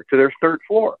fire to their third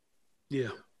floor.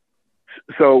 Yeah.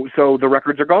 So the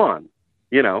records are gone,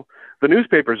 you know, the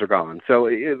newspapers are gone. So,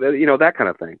 you know, that kind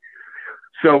of thing.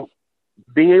 So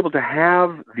being able to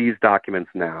have these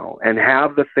documents now and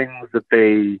have the things that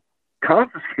they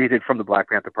confiscated from the Black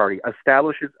Panther Party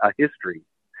establishes a history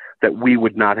that we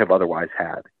would not have otherwise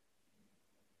had.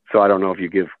 So I don't know if you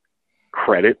give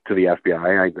credit to the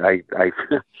FBI.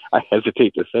 I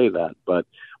hesitate to say that, but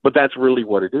that's really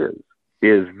what it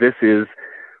is this is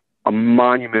a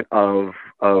monument of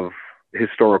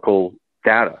historical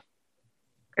data.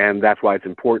 And that's why it's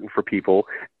important for people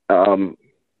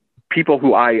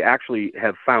who I actually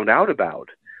have found out about.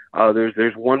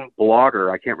 There's one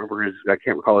blogger, I can't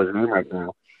recall his name right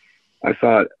now. I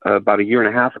saw it about a year and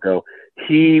a half ago.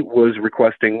 He was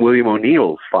requesting William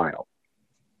O'Neill's file.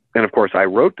 And of course I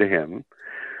wrote to him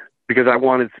because I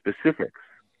wanted specifics.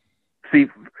 See,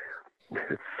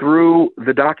 through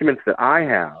the documents that I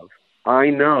have,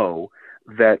 I know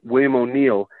that William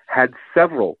O'Neill had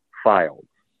several files,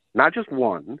 not just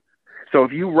one. So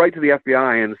if you write to the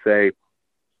FBI and say,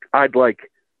 I'd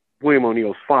like William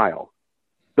O'Neill's file,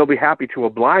 they'll be happy to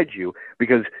oblige you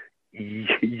because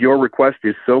your request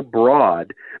is so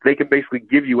broad, they can basically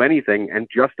give you anything and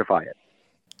justify it.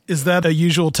 Is that a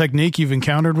usual technique you've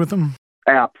encountered with them?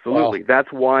 Absolutely. Wow.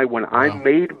 That's why when I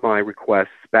made my requests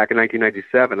back in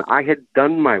 1997, I had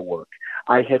done my work.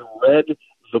 I had read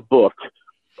the book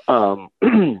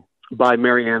by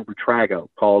Marianne Butrago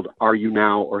called Are You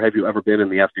Now or Have You Ever Been in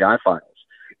the FBI Files?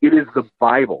 It is the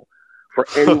Bible for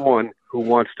anyone who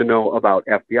wants to know about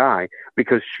FBI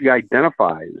because she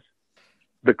identifies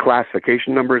the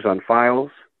classification numbers on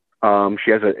files.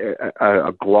 She has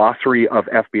a glossary of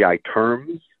FBI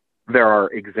terms. There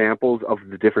are examples of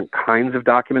the different kinds of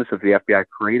documents that the FBI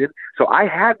created. So I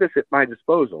had this at my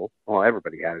disposal. Well,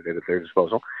 everybody had it at their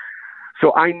disposal.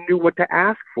 So I knew what to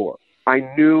ask for. I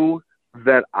knew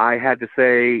that I had to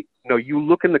say, no, you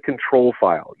look in the control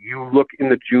file. You look in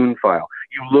the June file.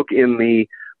 You look in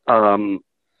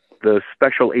the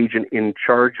special agent in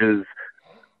charge's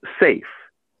safe.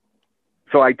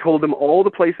 So I told them all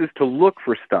the places to look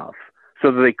for stuff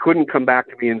so that they couldn't come back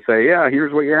to me and say, yeah,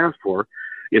 here's what you asked for.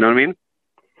 You know what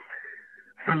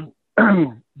I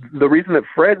mean? The reason that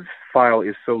Fred's file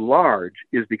is so large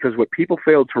is because what people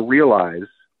failed to realize,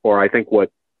 or I think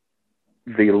what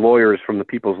the lawyers from the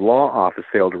People's Law Office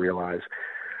failed to realize,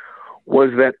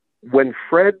 was that when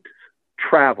Fred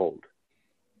traveled,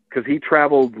 because he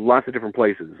traveled lots of different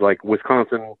places, like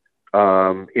Wisconsin,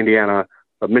 Indiana,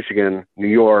 Michigan, New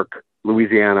York,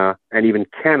 Louisiana, and even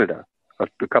Canada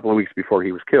a couple of weeks before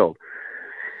he was killed.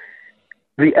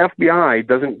 The FBI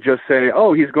doesn't just say,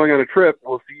 "Oh, he's going on a trip.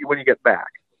 We'll see you when you get back."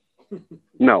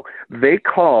 No, they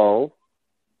call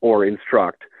or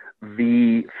instruct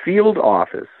the field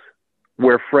office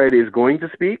where Fred is going to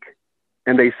speak,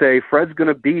 and they say, "Fred's going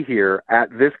to be here at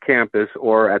this campus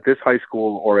or at this high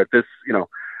school or at this,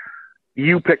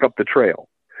 you pick up the trail."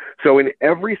 So in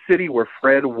every city where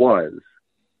Fred was,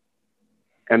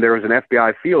 and there is an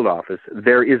FBI field office,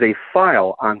 there is a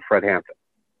file on Fred Hampton.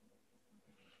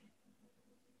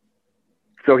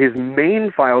 So his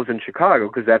main file's in Chicago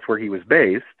because that's where he was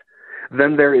based.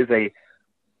 Then there is a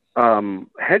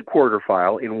headquarter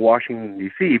file in Washington,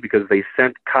 D.C. because they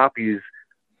sent copies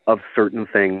of certain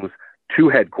things to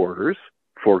headquarters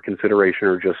for consideration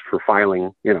or just for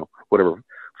filing, whatever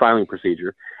filing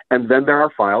procedure. And then there are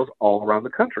files all around the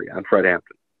country on Fred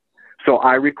Hampton. So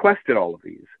I requested all of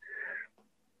these.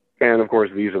 And of course,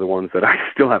 these are the ones that I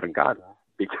still haven't gotten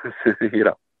because,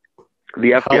 the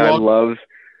FBI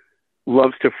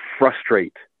loves to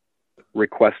frustrate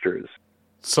requesters.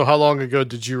 So how long ago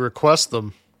did you request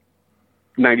them?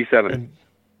 97.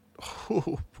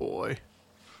 Oh boy.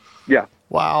 Yeah.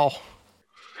 Wow.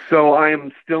 So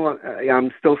I'm still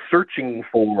searching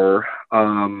for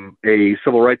a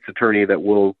civil rights attorney that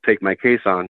will take my case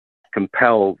on,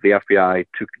 compel the FBI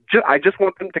to. I just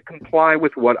want them to comply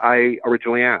with what I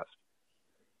originally asked.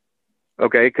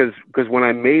 Okay, because when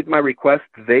I made my request,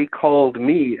 they called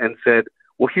me and said,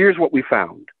 "Well, here's what we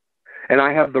found," and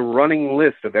I have the running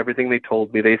list of everything they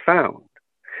told me they found.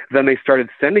 Then they started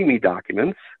sending me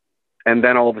documents, and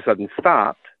then all of a sudden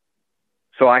stopped.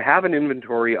 So I have an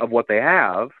inventory of what they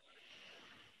have.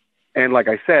 And like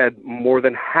I said, more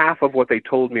than half of what they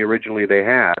told me originally they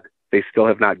had, they still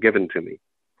have not given to me,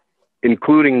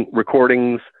 including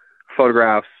recordings,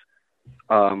 photographs,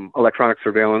 electronic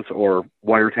surveillance or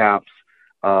wiretaps,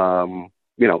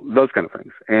 those kind of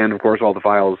things. And of course, all the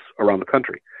files around the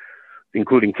country,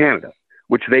 including Canada,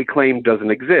 which they claim doesn't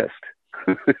exist.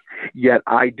 Yet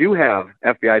I do have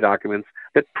FBI documents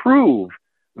that prove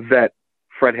that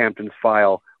Fred Hampton's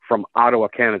file from Ottawa,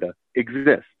 Canada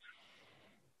exists.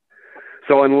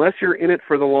 So unless you're in it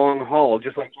for the long haul,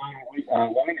 just like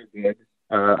Weiner did,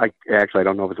 I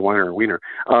don't know if it's Weiner or Wiener,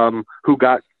 who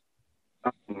got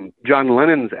John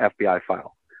Lennon's FBI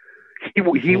file.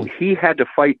 He had to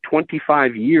fight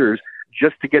 25 years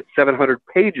just to get 700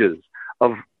 pages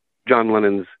of John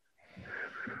Lennon's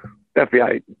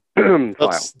FBI file.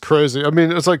 That's crazy. I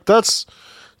mean, it's like to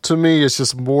me, it's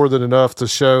just more than enough to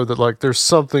show that like there's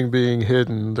something being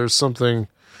hidden. There's some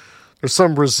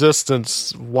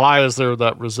resistance. Why is there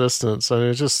that resistance? I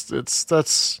mean,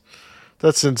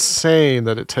 that's insane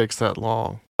that it takes that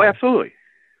long. Oh, absolutely.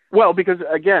 Well, because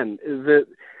again, the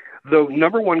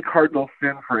number one cardinal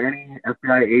sin for any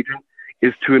FBI agent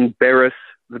is to embarrass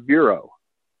the Bureau.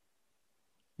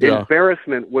 Yeah.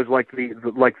 Embarrassment was like the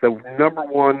number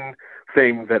one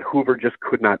thing that Hoover just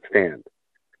could not stand.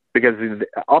 Because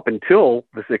up until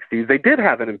the 60s, they did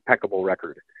have an impeccable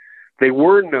record. They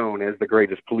were known as the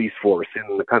greatest police force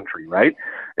in the country, right?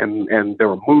 And there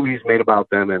were movies made about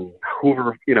them, and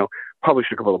Hoover,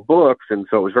 published a couple of books, and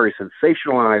so it was very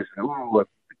sensationalized. Ooh,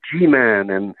 G-Man,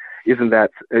 and isn't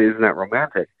that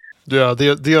romantic? Yeah,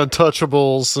 the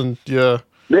Untouchables, and yeah,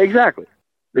 exactly.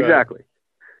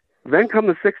 Then come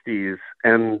the 60s,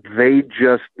 and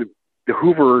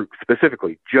Hoover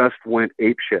specifically just went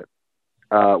apeshit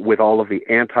with all of the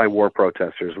anti-war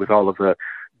protesters, with all of the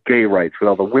gay rights, with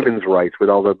all the women's rights, with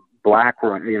all the black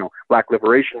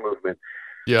liberation movement.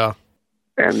 Yeah.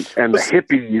 And the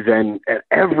hippies and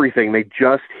everything.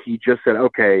 He just said,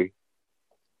 okay,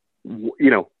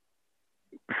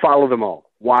 follow them all,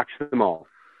 watch them all.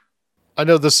 I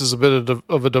know this is a bit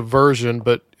of a diversion,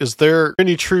 but is there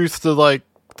any truth to like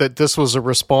that this was a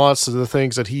response to the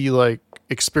things that he like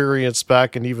experienced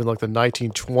back in even like the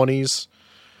 1920s?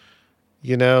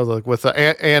 Like with the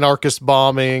anarchist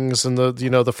bombings and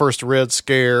the first Red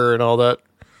Scare and all that.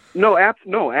 No,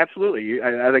 absolutely.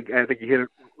 I think you hit it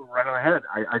right on the head.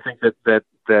 I think that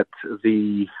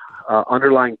the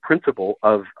underlying principle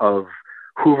of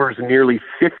Hoover's nearly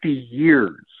 50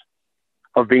 years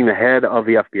of being the head of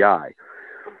the FBI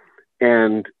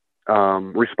and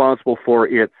responsible for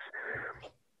its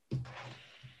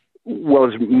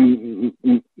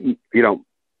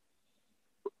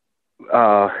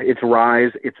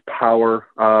rise, its power,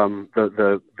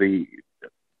 the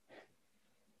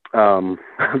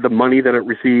money that it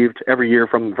received every year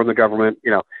from the government.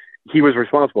 He was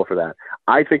responsible for that.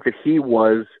 I think that he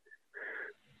was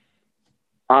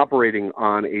operating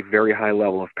on a very high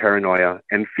level of paranoia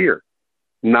and fear,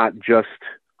 not just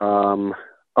of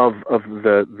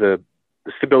the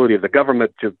the stability of the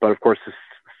government, but of course the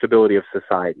stability of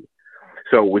society.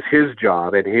 So it was his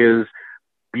job and his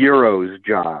bureau's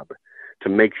job to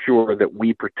make sure that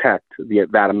we protect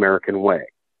that American way.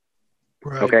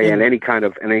 Right. Okay, and any kind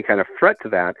of threat to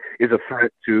that is a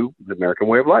threat to the American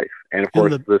way of life, and of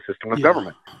course the system of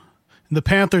government. The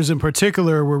Panthers in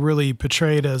particular were really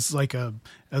portrayed as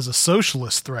as a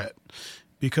socialist threat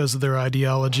because of their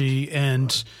ideology,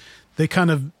 and they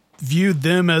kind of viewed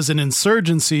them as an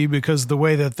insurgency because the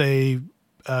way that they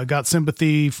got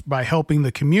sympathy by helping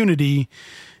the community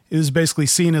is basically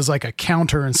seen as like a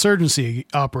counterinsurgency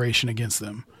operation against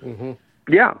them. Mm-hmm.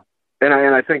 Yeah. And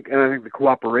I think the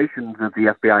cooperation that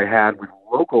the FBI had with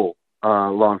local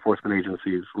law enforcement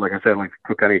agencies, like I said, like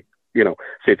Cook County,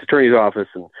 State's Attorney's Office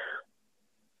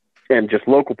and just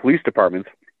local police departments,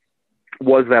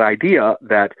 was that idea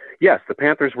that yes, the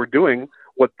Panthers were doing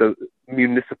what the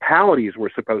municipalities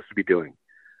were supposed to be doing.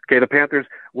 Okay, the Panthers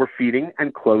were feeding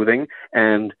and clothing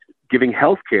and giving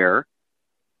health care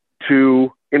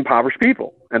to impoverished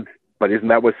people, but isn't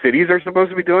that what cities are supposed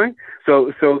to be doing?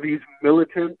 So these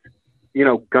militant,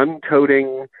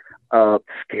 gun-toting,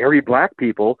 scary black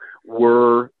people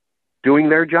were doing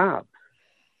their job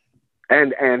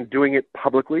and doing it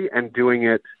publicly and doing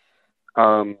it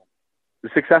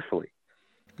successfully.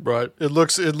 Right. It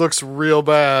looks real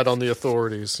bad on the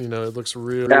authorities. It looks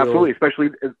real. Absolutely, especially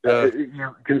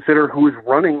you consider who was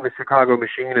running the Chicago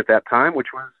machine at that time, which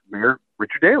was Mayor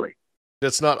Richard Daley.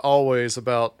 It's not always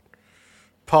about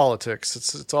politics.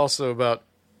 It's also about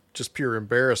just pure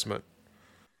embarrassment.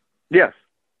 Yes.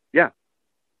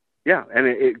 Yeah.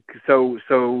 And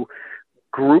so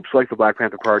groups like the Black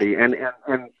Panther Party and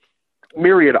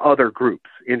myriad other groups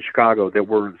in Chicago that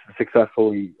were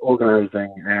successfully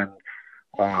organizing and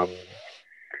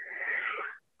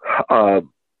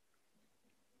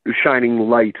shining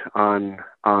light on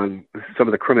some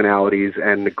of the criminalities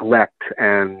and neglect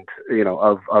and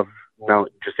of not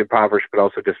just impoverished but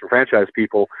also disenfranchised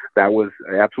people, that was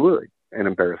absolutely an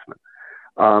embarrassment.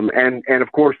 And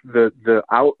of course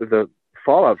the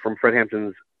fallout from Fred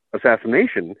Hampton's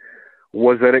assassination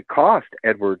was that it cost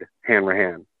Edward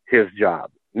Hanrahan his job,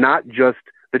 not just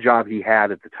the job he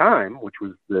had at the time, which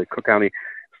was the Cook County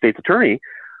State's Attorney,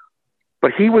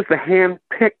 but he was the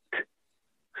hand-picked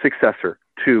successor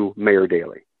to Mayor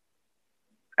Daley.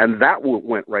 And that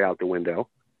went right out the window.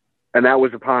 And that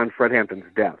was upon Fred Hampton's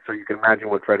death. So you can imagine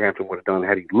what Fred Hampton would have done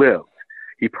had he lived.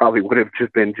 He probably would have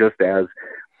just been just as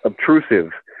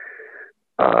obtrusive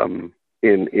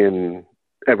in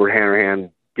Edward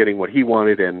Hanrahan getting what he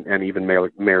wanted and even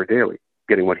Mayor Daley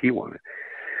getting what he wanted.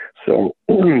 So,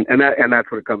 and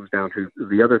that's what it comes down to.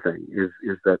 The other thing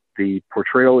is that the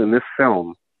portrayal in this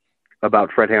film about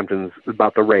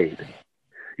about the raid.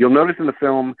 You'll notice in the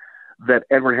film that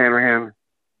Edward Hanrahan,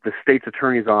 the state's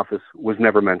attorney's office, was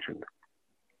never mentioned.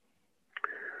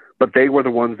 But they were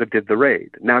the ones that did the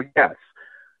raid. Now, yes,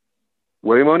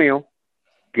 William O'Neill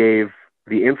gave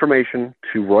the information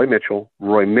to Roy Mitchell.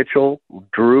 Roy Mitchell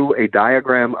drew a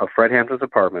diagram of Fred Hampton's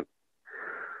apartment.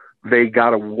 They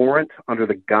got a warrant under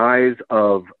the guise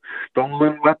of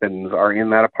stolen weapons are in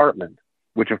that apartment,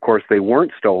 which of course they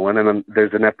weren't stolen. And then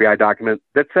there's an FBI document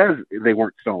that says they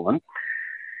weren't stolen.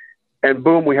 And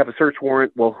boom, we have a search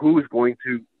warrant. Well, who's going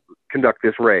to conduct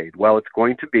this raid? Well, it's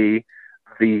going to be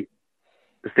the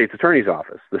state's attorney's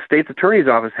office. The state's attorney's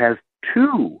office has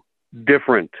two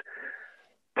different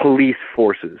police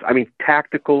forces.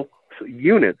 Tactical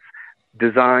units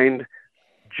designed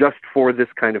just for this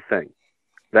kind of thing.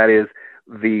 That is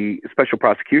the Special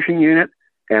Prosecution Unit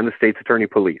and the State's Attorney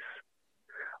Police.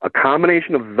 A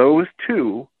combination of those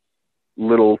two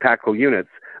little tactical units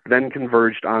then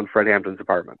converged on Fred Hampton's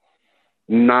apartment.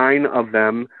 9 of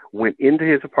them went into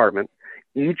his apartment,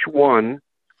 each one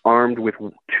armed with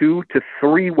 2 to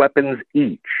 3 weapons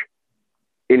each,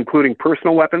 including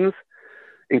personal weapons,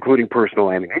 including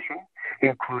personal ammunition,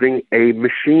 including a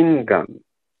machine gun.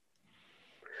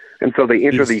 And so they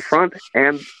enter the front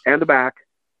and the back,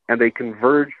 and they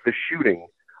converge the shooting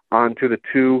onto the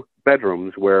 2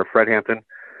 bedrooms where Fred Hampton,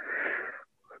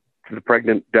 the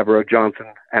pregnant Deborah Johnson,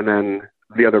 and then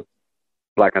the other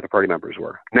Black Panther Party members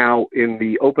were. Now, in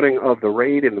the opening of the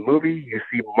raid in the movie, you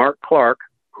see Mark Clark,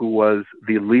 who was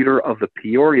the leader of the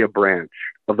Peoria branch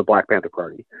of the Black Panther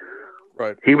Party.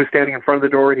 Right. He was standing in front of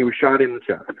the door and he was shot in the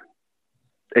chest.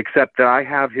 Except that I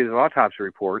have his autopsy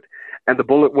report, and the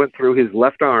bullet went through his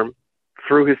left arm,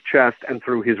 through his chest, and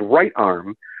through his right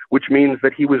arm, which means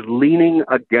that he was leaning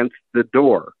against the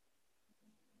door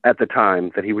at the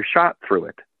time that he was shot through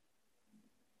it.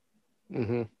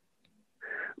 Mm-hmm.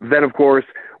 Then, of course,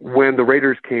 when the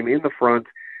raiders came in the front,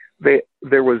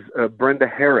 there was Brenda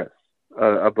Harris,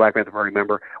 a Black Panther Party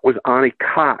member, was on a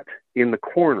cot in the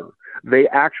corner. They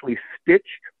actually stitched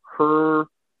her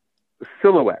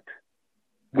silhouette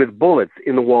with bullets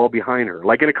in the wall behind her,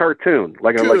 like in a cartoon,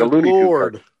 like a Looney Tunes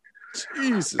cartoon.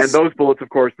 Jesus. And those bullets, of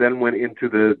course, then went into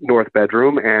the north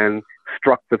bedroom and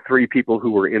struck the 3 people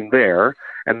who were in there.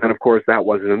 And then, of course, that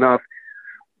wasn't enough.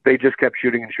 They just kept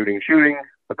shooting and shooting and shooting.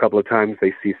 A couple of times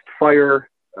they ceased fire,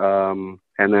 and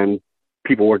then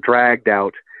people were dragged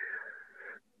out.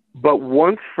 But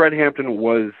once Fred Hampton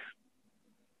was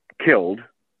killed,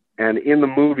 and in the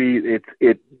movie,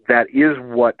 that is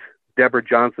what Deborah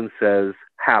Johnson says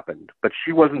happened. But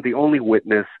she wasn't the only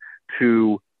witness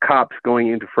to cops going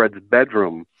into Fred's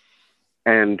bedroom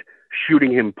and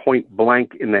shooting him point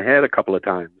blank in the head a couple of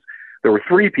times. There were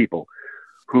 3 people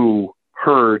who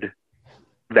heard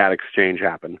that exchange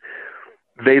happen.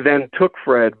 They then took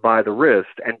Fred by the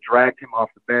wrist and dragged him off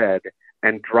the bed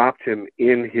and dropped him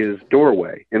in his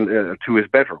doorway to his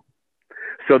bedroom,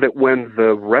 so that when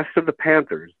the rest of the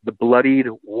Panthers, the bloodied,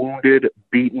 wounded,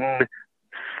 beaten,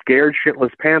 scared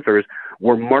shitless Panthers,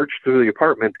 were marched through the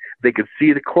apartment, they could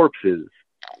see the corpses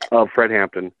of Fred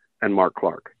Hampton and Mark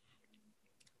Clark.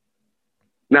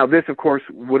 Now, this, of course,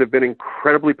 would have been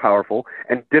incredibly powerful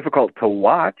and difficult to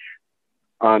watch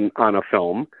on a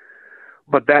film,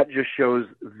 but that just shows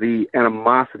the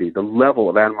animosity, the level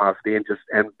of animosity, and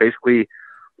basically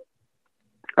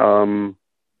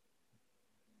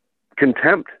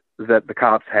contempt that the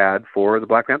cops had for the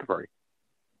Black Panther Party.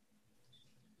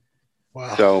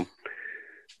 Wow. So,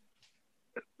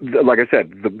 like I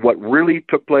said, what really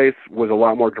took place was a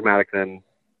lot more dramatic than,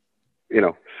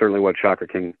 certainly what Chakra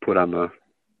King put on the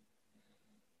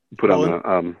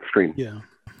screen. Yeah.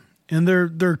 And they're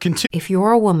If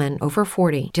you're a woman over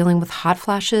 40 dealing with hot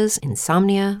flashes,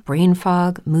 insomnia, brain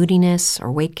fog, moodiness,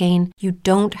 or weight gain, you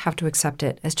don't have to accept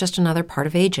it as just another part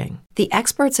of aging. The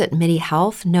experts at MIDI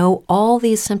Health know all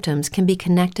these symptoms can be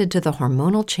connected to the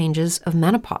hormonal changes of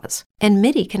menopause. And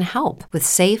MIDI can help with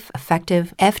safe,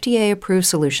 effective, FDA-approved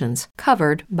solutions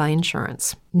covered by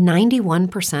insurance.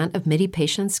 91% of MIDI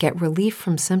patients get relief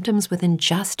from symptoms within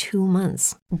just 2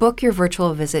 months. Book your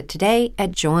virtual visit today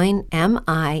at joinmidi.com.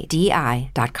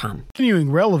 continuing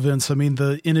relevance. I mean,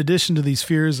 in addition to these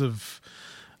fears of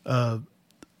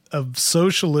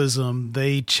socialism,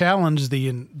 they challenge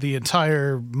the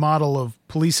entire model of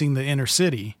policing the inner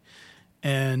city,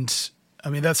 and I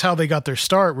mean that's how they got their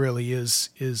start. Really,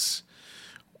 is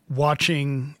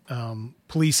watching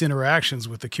police interactions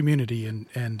with the community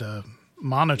and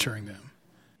monitoring them.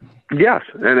 Yes,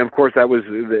 and of course that was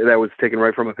taken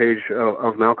right from a page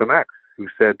of Malcolm X, who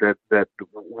said that that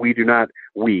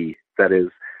is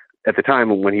at the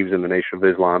time when he was in the Nation of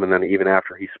Islam, and then even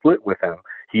after he split with them,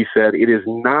 he said it is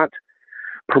not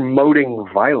promoting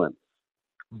violence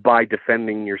by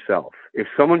defending yourself. If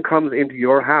someone comes into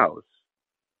your house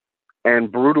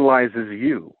and brutalizes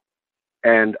you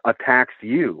and attacks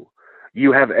you,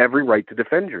 you have every right to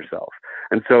defend yourself.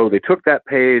 And so they took that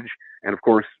page, and of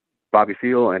course, Bobby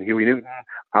Seale and Huey Newton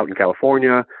out in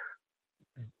California.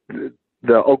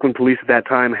 The Oakland police at that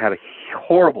time had a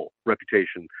horrible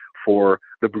reputation for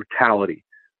the brutality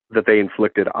that they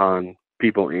inflicted on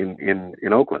people in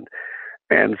Oakland.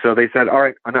 And so they said, all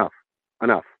right, enough.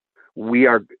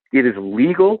 It is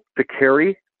legal to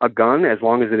carry a gun as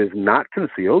long as it is not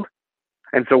concealed.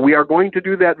 And so we are going to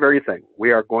do that very thing.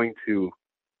 We are going to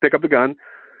pick up the gun.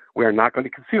 We are not going to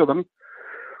conceal them.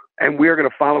 And we are going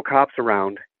to follow cops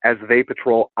around as they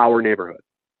patrol our neighborhood.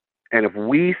 And if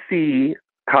we see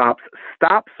cops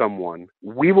stop someone,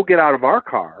 we will get out of our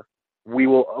car. We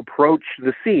will approach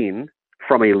the scene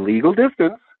from a legal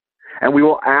distance, and we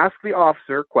will ask the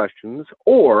officer questions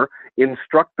or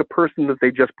instruct the person that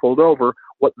they just pulled over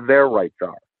what their rights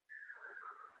are.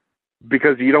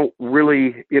 Because you don't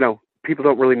really, people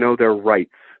don't really know their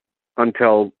rights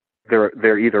until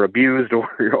they're either abused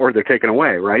or they're taken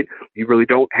away, right? You really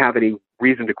don't have any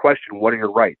reason to question what are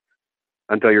your rights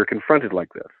until you're confronted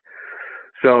like this.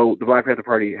 So the Black Panther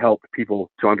Party helped people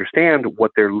to understand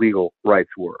what their legal rights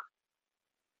were.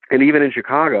 And even in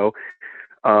Chicago,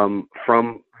 from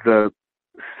the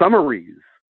summaries,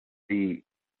 the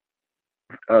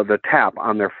tap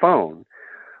on their phone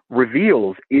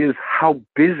reveals is how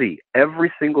busy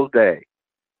every single day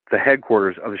the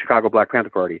headquarters of the Chicago Black Panther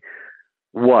Party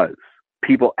was.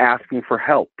 People asking for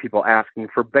help, people asking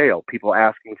for bail, people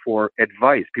asking for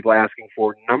advice, people asking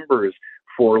for numbers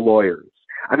for lawyers.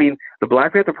 I mean, the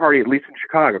Black Panther Party, at least in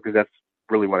Chicago, because that's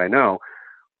really what I know,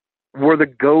 were the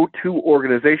go-to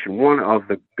organization, one of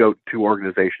the go-to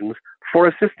organizations for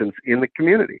assistance in the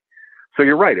community. So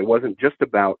you're right. It wasn't just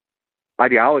about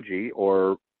ideology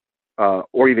or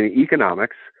even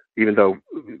economics, even though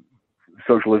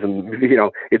socialism,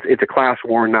 it's a class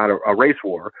war, not a race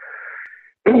war.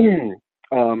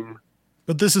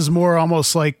 But this is more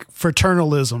almost like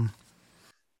fraternalism.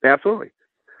 Absolutely.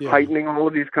 Yeah. Heightening all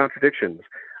of these contradictions,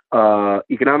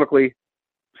 economically,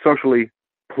 socially,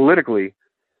 politically,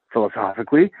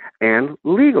 philosophically, and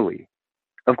legally.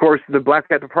 Of course, the Black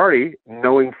Panther Party,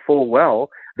 knowing full well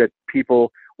that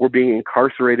people were being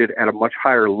incarcerated at a much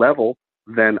higher level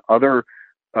than other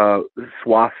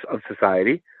swaths of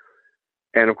society,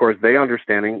 and of course, they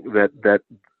understanding that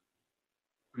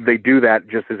they do that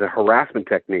just as a harassment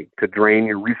technique to drain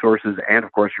your resources and,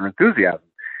 of course, your enthusiasm.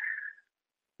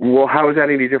 Well, how is that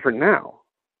any different now?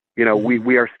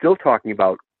 We are still talking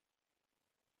about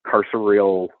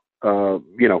carceral,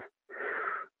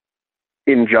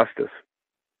 injustice,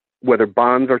 whether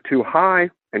bonds are too high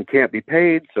and can't be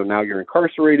paid. So now you're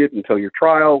incarcerated until your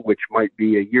trial, which might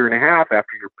be a year and a half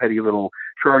after your petty little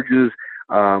charges.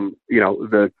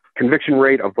 The conviction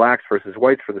rate of blacks versus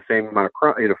whites for the same amount of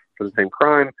crime, for the same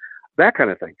crime, that kind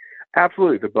of thing.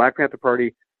 Absolutely. The Black Panther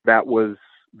Party,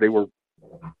 they were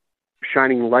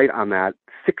shining light on that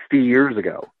 60 years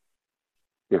ago,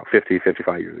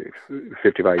 55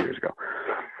 years ago.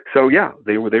 So yeah,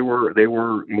 they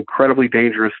were incredibly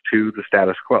dangerous to the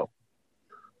status quo.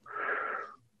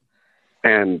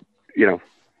 And,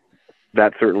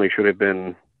 that certainly should have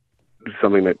been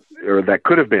something that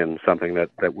could have been something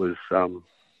that was,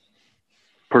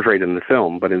 portrayed in the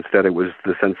film, but instead it was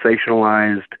the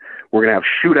sensationalized, we're going to have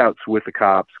shootouts with the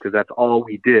cops because that's all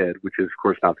we did, which is of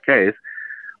course not the case.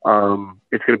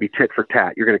 It's going to be tit for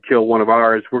tat. You're going to kill one of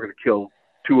ours, we're going to kill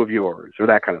two of yours, or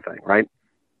that kind of thing, right?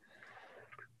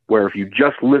 Where if you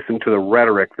just listen to the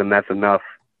rhetoric, then that's enough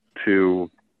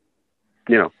to,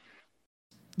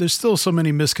 There's still so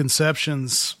many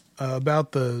misconceptions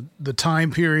about the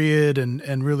time period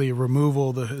and really removal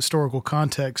of the historical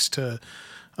context to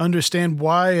understand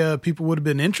why people would have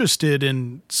been interested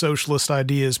in socialist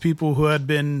ideas, people who had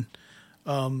been,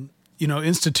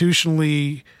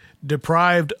 institutionally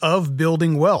deprived of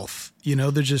building wealth.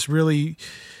 They're just really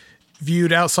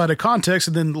viewed outside of context.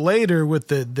 And then later with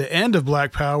the end of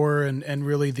Black Power and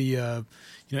really the,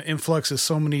 influx of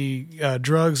so many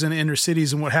drugs in inner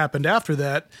cities and what happened after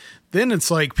that, then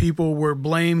it's like people were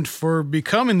blamed for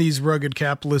becoming these rugged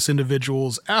capitalist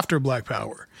individuals after Black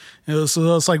Power.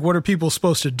 So it's like, what are people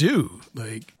supposed to do?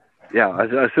 Yeah,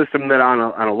 a system that on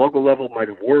a local level might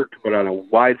have worked, but on a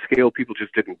wide scale, people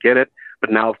just didn't get it.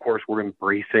 But now, of course, we're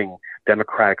embracing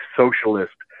democratic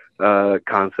socialist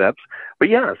concepts. But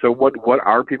yeah, so what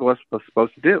are people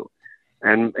supposed to do?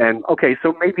 And okay,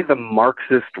 so maybe the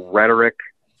Marxist rhetoric,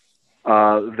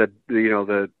 the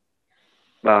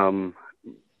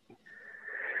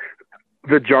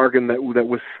jargon that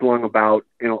was slung about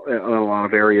in a lot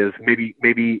of areas,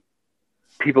 maybe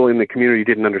people in the community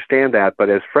didn't understand that, but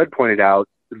as Fred pointed out,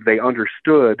 they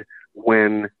understood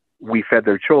when we fed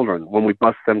their children, when we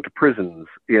bused them to prisons,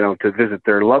 to visit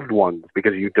their loved ones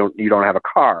because you don't have a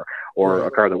car or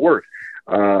a car that works.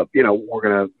 We're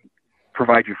going to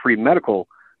provide you free medical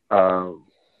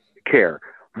care.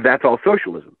 That's all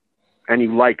socialism. And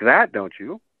you like that, don't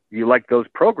you? You like those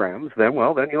programs, then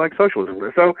you like socialism.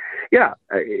 So yeah,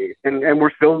 and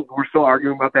we're still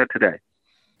arguing about that today.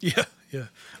 Yeah.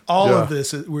 All of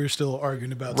this we're still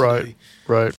arguing about today.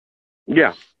 Right.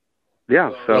 Yeah.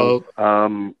 So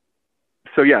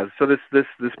so this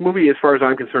movie, as far as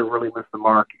I'm concerned, really missed the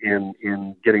mark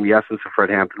in getting the essence of Fred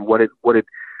Hampton. What it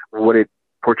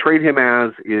portrayed him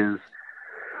as is,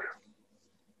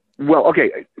 well,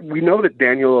 okay, we know that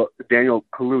Daniel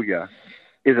Kaluuya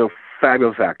is a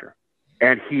fabulous actor,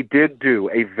 and he did do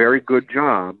a very good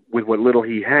job with what little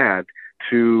he had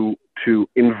to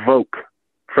invoke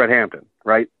Fred Hampton,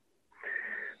 right?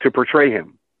 To portray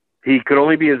him. He could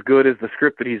only be as good as the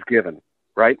script that he's given,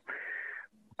 right?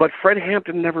 But Fred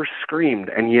Hampton never screamed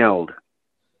and yelled.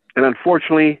 And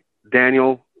unfortunately,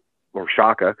 Daniel, or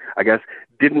Shaka, I guess,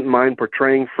 didn't mind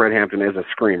portraying Fred Hampton as a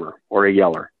screamer or a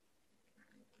yeller.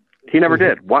 He never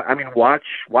did. Watch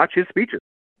his speeches.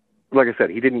 Like I said,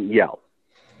 he didn't yell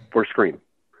or scream.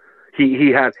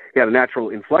 He had a natural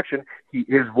inflection.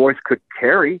 His voice could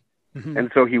carry, and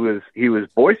so he was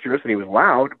boisterous and he was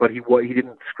loud, but he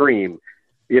didn't scream.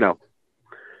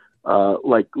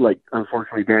 Like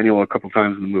unfortunately Daniel a couple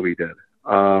times in the movie did.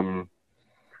 And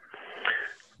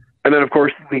then of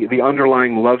course the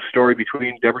underlying love story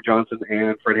between Deborah Johnson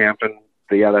and Fred Hampton.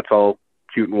 That's all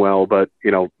cute and well, but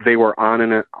they were on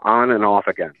and off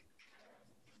again.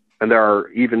 And there are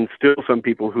even still some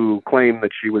people who claim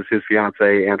that she was his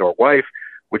fiance and or wife,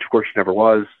 which of course she never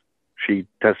was. She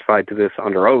testified to this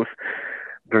under oath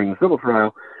during the civil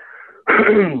trial.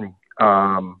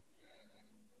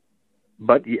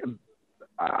 but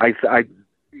I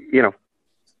you know,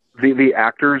 the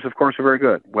actors, of course, are very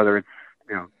good. Whether it's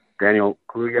Daniel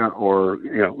Kaluuya or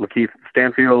Lakeith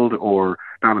Stanfield or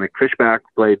Dominic Fishback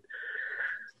played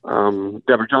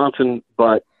Deborah Johnson,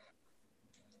 but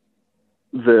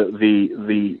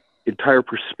the entire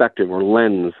perspective or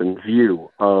lens and view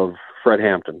of Fred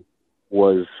Hampton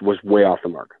was way off the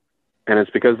mark, and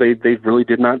it's because they really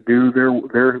did not do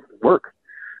their work.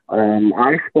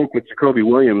 I spoke with Jacoby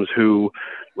Williams, who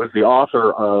was the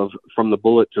author of From the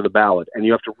Bullet to the Ballot, and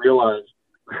you have to realize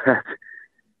that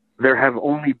there have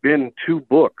only been 2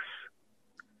 books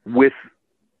with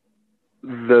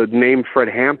the name Fred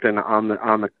Hampton on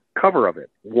the cover of it.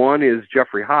 One is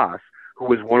Jeffrey Haas, who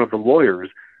was one of the lawyers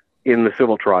in the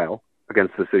civil trial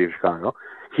against the city of Chicago.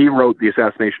 He wrote The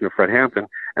Assassination of Fred Hampton.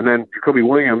 And then Jacoby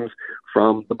Williams,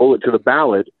 From the Bullet to the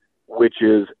Ballot, which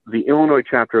is the Illinois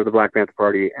chapter of the Black Panther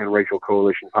Party and racial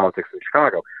coalition politics in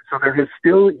Chicago. So there has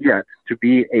still yet to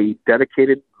be a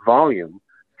dedicated volume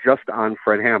just on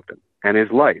Fred Hampton and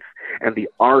his life and the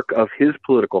arc of his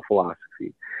political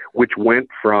philosophy, which went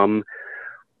from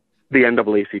the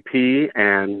NAACP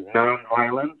and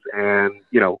nonviolence and,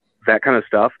 that kind of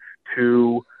stuff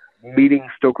to meeting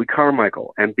Stokely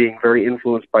Carmichael and being very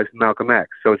influenced by Malcolm X.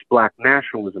 So it's Black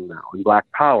nationalism now and Black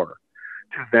power,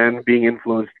 to then being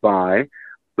influenced by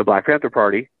the Black Panther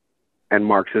Party and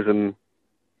Marxism,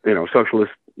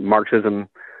 socialist Marxism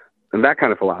and that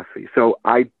kind of philosophy. So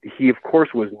he of course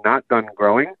was not done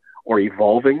growing or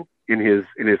evolving in his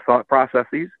thought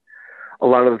processes. A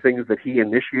lot of the things that he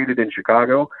initiated in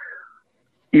Chicago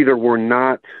either were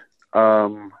not,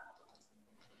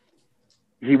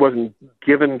 he wasn't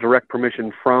given direct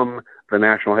permission from the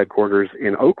national headquarters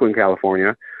in Oakland,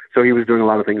 California. So he was doing a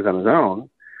lot of things on his own,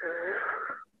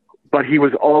 but he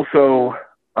was also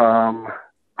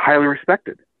highly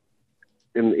respected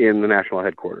in the national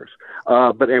headquarters.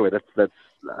 But anyway, that's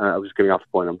I was getting off the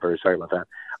point. I'm very sorry about that.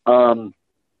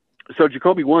 So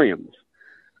Jacoby Williams,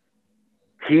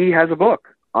 he has a book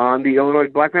on the Illinois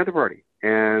Black Panther Party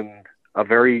and a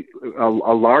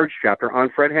large chapter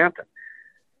on Fred Hampton.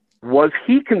 Was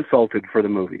he consulted for the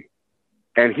movie?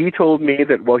 And he told me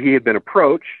that, he had been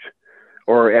approached,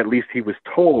 or at least he was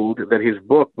told that his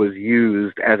book was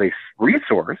used as a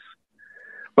resource.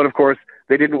 But of course,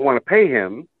 they didn't want to pay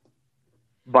him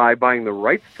by buying the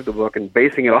rights to the book and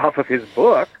basing it off of his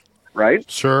book, right?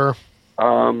 Sure.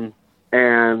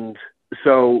 And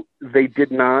so they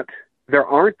did not. There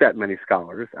aren't that many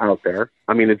scholars out there.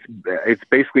 I mean, it's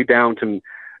basically down to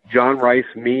John Rice,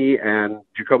 me, and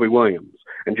Jacoby Williams.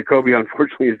 And Jacoby,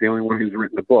 unfortunately, is the only one who's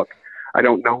written the book. I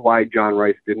don't know why John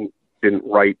Rice didn't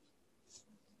write,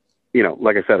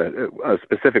 like I said, a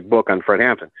specific book on Fred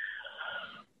Hampton.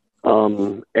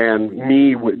 And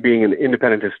me being an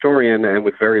independent historian and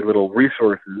with very little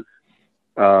resources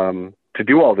to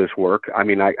do all this work. I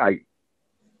mean, I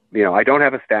don't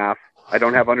have a staff. I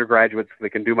don't have undergraduates that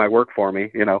can do my work for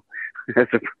me,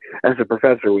 as a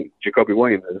professor, Jacoby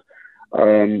Williams is.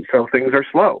 So things are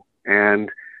slow. And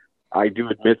I do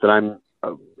admit that I'm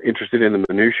interested in the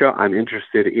minutia. I'm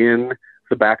interested in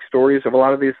the backstories of a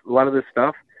lot of this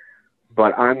stuff,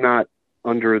 but I'm not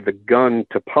under the gun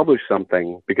to publish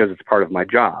something because it's part of my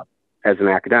job as an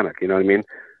academic. You know what I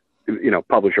mean?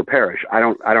 Publish or perish. I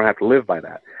don't have to live by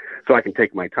that. So I can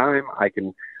take my time. I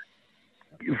can,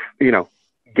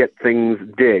 get things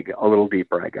dig a little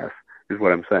deeper, I guess, is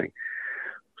what I'm saying.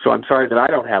 So I'm sorry that I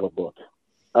don't have a book.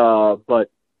 But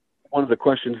one of the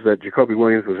questions that Jacoby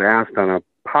Williams was asked on a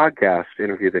podcast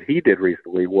interview that he did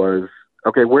recently was,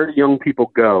 okay, where do young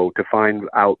people go to find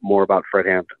out more about Fred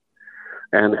Hampton?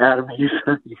 And Adam,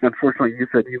 unfortunately, you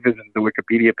said you visited the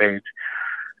Wikipedia page.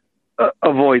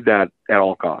 Avoid that at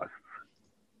all costs.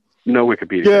 No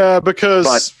Wikipedia. Yeah, because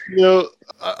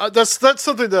that's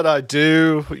something that I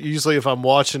do. Usually, if I'm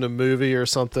watching a movie or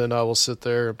something, I will sit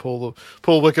there and pull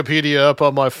Wikipedia up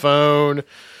on my phone.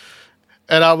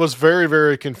 And I was very,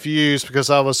 very confused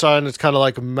because I was trying to kind of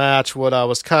like match what I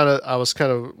was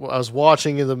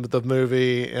watching in the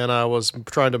movie, and I was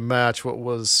trying to match what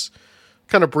was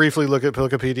kind of briefly look at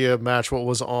Wikipedia, match what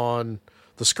was on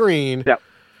the screen. Yeah.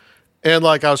 And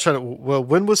like, I was trying to,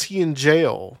 when was he in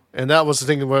jail? And that was the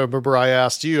thing where I remember I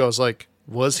asked you, I was like,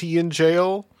 was he in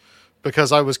jail?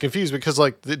 Because I was confused because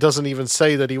like, it doesn't even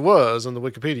say that he was on the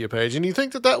Wikipedia page. And you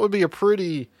think that would be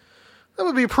pretty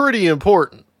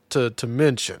important to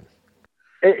mention.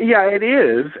 Yeah, it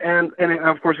is. And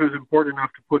of course it was important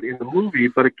enough to put in the movie,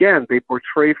 but again, they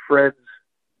portray Fred's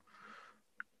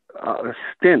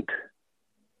stint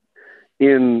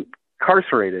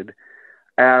incarcerated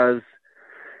as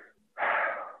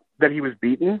that he was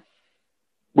beaten,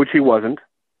 which he wasn't,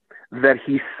 that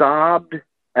he sobbed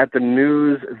at the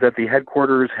news that the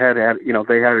headquarters had,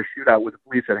 they had a shootout with the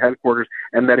police at headquarters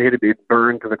and that it had been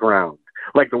burned to the ground.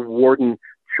 Like the warden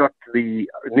chucked the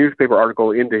newspaper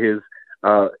article into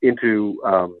the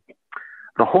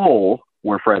hole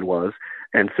where Fred was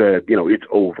and said, it's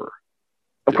over.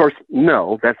 Of course,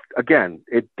 no, that's, again,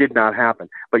 it did not happen.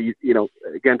 But,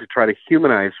 again, to try to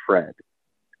humanize Fred.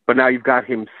 But now you've got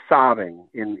him sobbing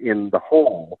in the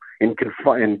hole, in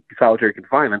solitary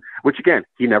confinement, which, again,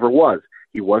 he never was.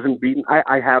 He wasn't beaten.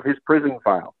 I have his prison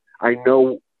file. I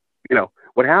know,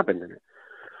 what happened in it.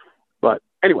 But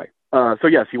anyway, so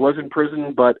yes, he was in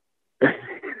prison, but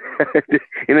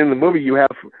and in the movie you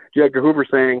have J. Edgar Hoover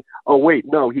saying, oh, wait,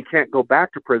 no, he can't go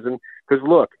back to prison because,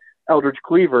 look, Eldridge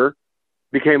Cleaver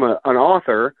became an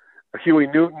author. Huey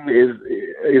Newton is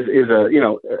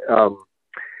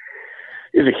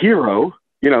a hero,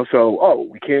 so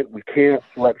we can't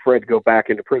let Fred go back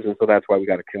into prison, so that's why we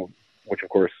got to kill him, which of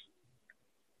course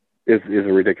is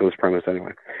a ridiculous premise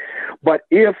anyway. But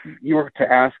if you were to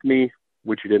ask me,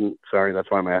 which you didn't, sorry, that's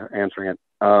why I'm answering it,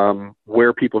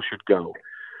 where people should go,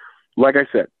 like I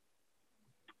said,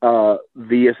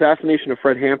 The Assassination of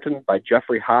Fred Hampton by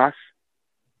Jeffrey Haas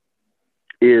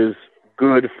is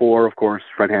good for, of course,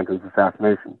 Fred Hampton's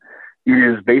assassination. It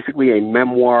is basically a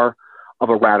memoir of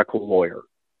a radical lawyer.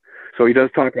 So he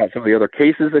does talk about some of the other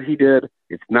cases that he did.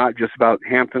 It's not just about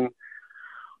Hampton.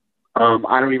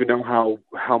 I don't even know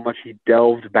how much he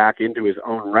delved back into his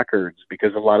own records,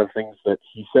 because a lot of things that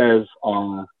he says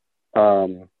are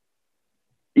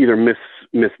either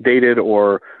misdated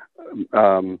or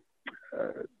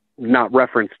not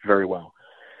referenced very well.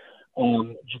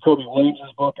 Jacoby Williams'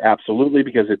 book, absolutely,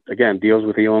 because it, again, deals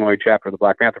with the Illinois chapter of the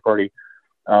Black Panther Party,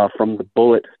 from the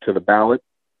bullet to the ballot.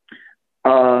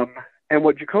 And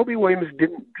what Jacoby Williams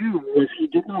didn't do was he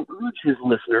did not urge his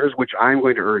listeners, which I'm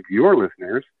going to urge your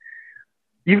listeners,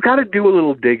 you've got to do a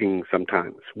little digging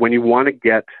sometimes when you want to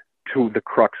get to the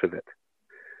crux of it.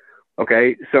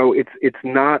 Okay? So it's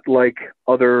not like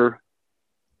other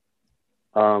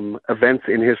events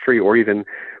in history or even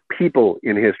people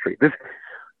in history. This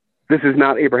is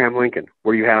not Abraham Lincoln,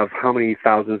 where you have how many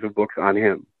thousands of books on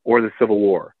him, or the Civil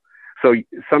War. So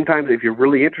sometimes if you're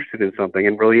really interested in something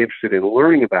and really interested in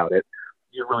learning about it,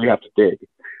 you really have to dig.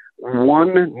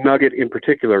 One nugget in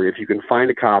particular, if you can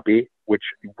find a copy, which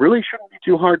really shouldn't be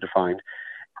too hard to find,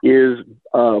 is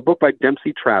a book by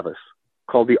Dempsey Travis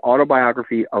called The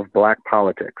Autobiography of Black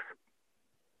Politics.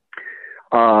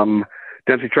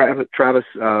 Dempsey Travis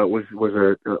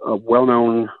was a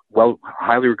well-known,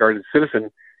 highly regarded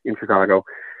citizen in Chicago,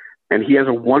 and he has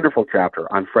a wonderful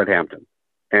chapter on Fred Hampton.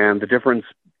 And the difference,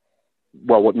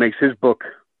 what makes his book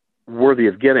worthy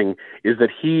of getting is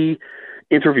that he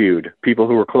interviewed people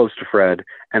who were close to Fred,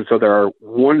 and so there are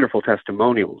wonderful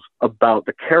testimonials about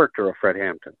the character of Fred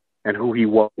Hampton and who he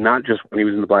was, not just when he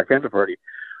was in the Black Panther Party,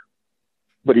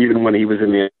 but even when he was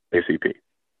in the NAACP.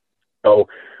 So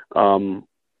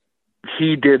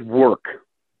he did work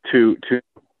to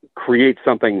create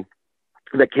something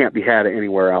that can't be had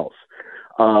anywhere else.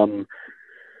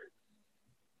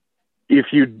 If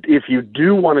you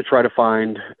do want to try to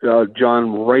find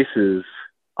John Rice's,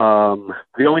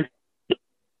 the only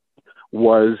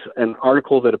was an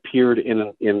article that appeared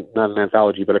in not an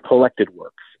anthology, but a collected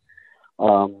works.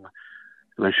 And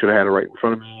I should have had it right in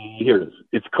front of me. Here it is.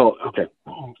 It's called, okay.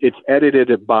 It's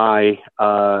edited by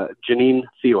Janine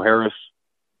Theo-Harris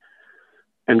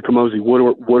and Kamosi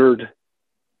Woodard.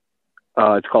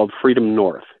 It's called Freedom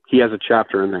North. He has a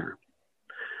chapter in there.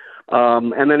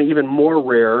 And then even more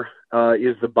rare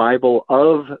is the Bible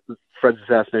of Fred's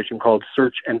assassination called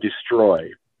Search and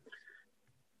Destroy,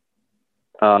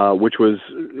 which was,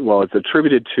 it's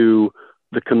attributed to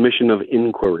the Commission of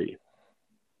Inquiry,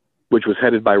 which was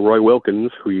headed by Roy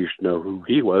Wilkins, who you should know who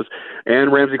he was,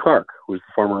 and Ramsey Clark, who was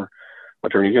the former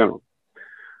Attorney General.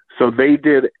 So they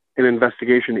did an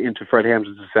investigation into Fred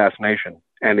Hampton's assassination,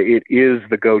 and it is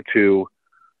the go-to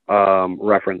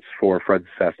reference for Fred's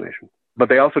assassination. But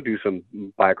they also do some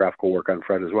biographical work on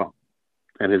Fred as well,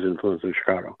 and his influence in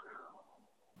Chicago.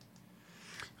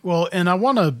 Well, and I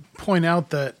want to point out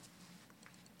that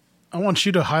I want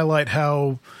you to highlight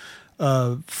how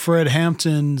Fred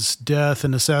Hampton's death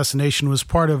and assassination was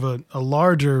part of a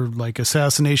larger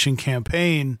assassination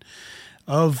campaign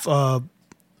of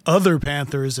other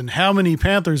Panthers, and how many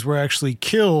Panthers were actually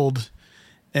killed.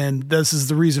 And this is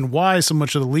the reason why so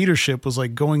much of the leadership was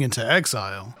going into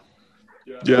exile.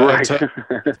 Yeah, right.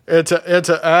 and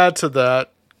to add to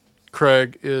that,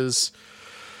 Craig, is,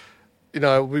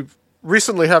 we've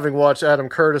recently, having watched Adam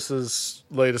Curtis's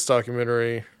latest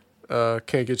documentary,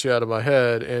 Can't Get You Out of My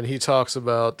Head, and he talks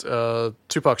about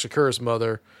Tupac Shakur's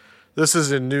mother, this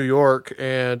is in New York,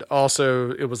 and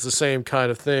also it was the same kind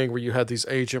of thing where you had these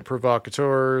agent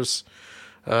provocateurs.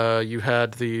 You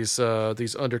had these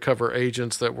undercover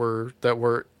agents that were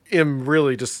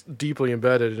really just deeply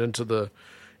embedded into the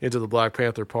Black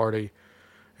Panther Party,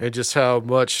 and just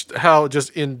how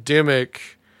just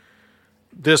endemic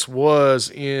this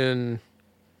was in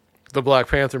the Black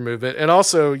Panther movement. And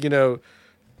also,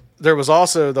 there was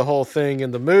also the whole thing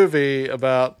in the movie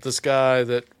about this guy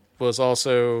that was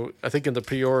also, I think in the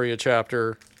Peoria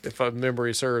chapter, if my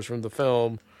memory serves from the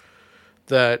film,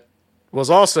 that was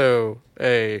also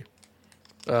a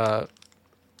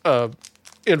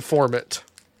informant.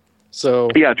 So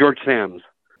yeah, George Sams.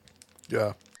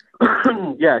 Yeah.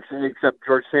 Yeah, except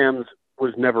George Sams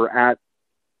was never at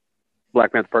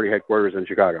Black Panther Party headquarters in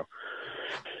Chicago.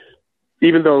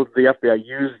 Even though the FBI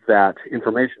used that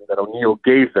information that O'Neill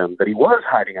gave them, that he was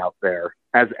hiding out there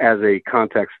as a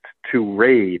context to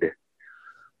raid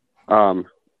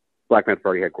Black Panther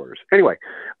Party headquarters. Anyway,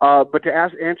 but to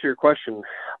answer your question,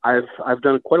 I've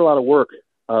done quite a lot of work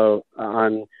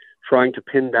on trying to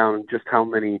pin down just how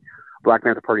many Black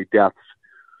Panther Party deaths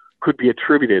could be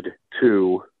attributed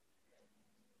to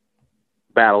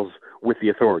battles with the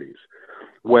authorities,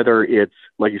 whether it's,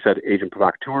 like you said, agent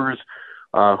provocateurs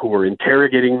who were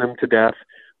interrogating them to death,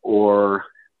 or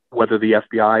whether the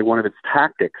FBI, one of its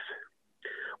tactics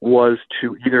was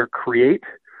to either create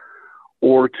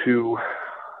or to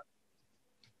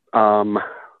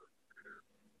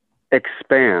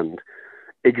expand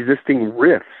existing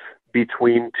rifts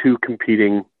between two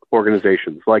competing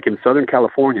organizations. Like in Southern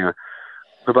California,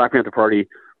 the Black Panther Party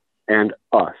and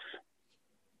us.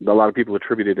 A lot of people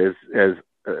attribute it as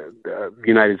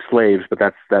United Slaves, but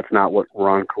that's not what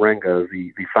Ron Karenga,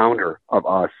 the founder of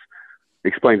us,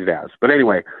 explained it as. But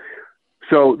anyway,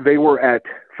 so they were at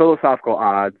philosophical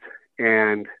odds,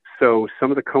 and so some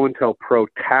of the COINTELPRO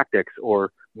tactics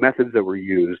or methods that were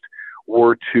used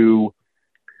were to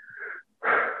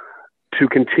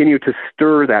continue to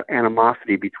stir that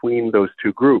animosity between those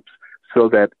two groups, so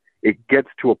that it gets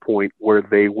to a point where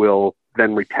they will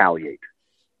then retaliate.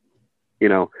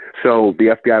 So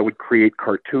the FBI would create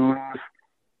cartoons,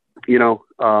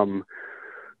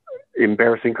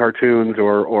 embarrassing cartoons,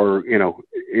 or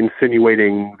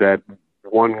insinuating that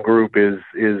one group is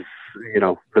the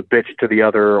bitch to the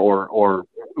other, or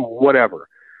whatever.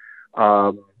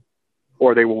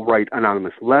 Or they will write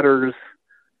anonymous letters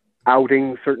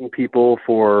outing certain people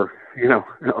for,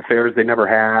 affairs they never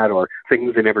had or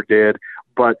things they never did.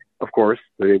 But of course,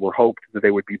 they were hoped that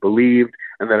they would be believed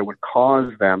and that it would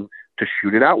cause them to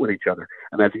shoot it out with each other.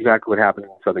 And that's exactly what happened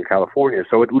in Southern California.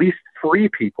 So at least three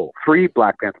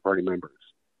Black Panther Party members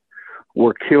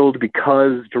were killed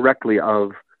because directly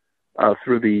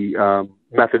through the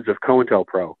methods of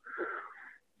COINTELPRO,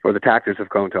 or the tactics of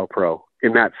COINTELPRO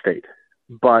in that state.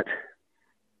 But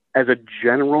as a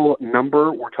general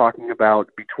number, we're talking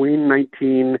about between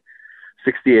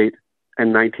 1968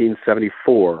 and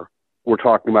 1974, we're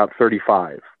talking about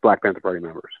 35 Black Panther Party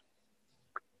members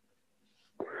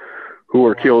who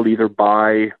were killed either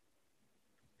by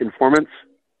informants,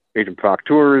 agent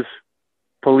provocateurs,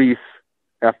 police,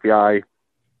 FBI.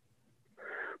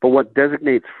 But what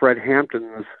designates Fred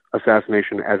Hampton's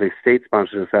assassination as a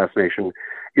state-sponsored assassination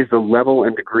is the level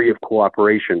and degree of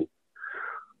cooperation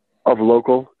of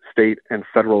local, state, and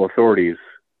federal authorities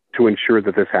to ensure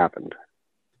that this happened.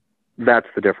 That's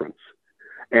the difference.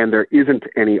 And there isn't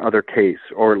any other case,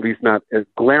 or at least not a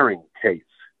glaring case,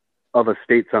 of a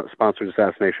state-sponsored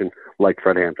assassination like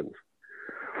Fred Hampton's.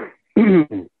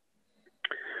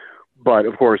 But,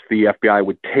 of course, the FBI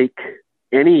would take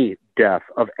any death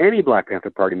of any Black Panther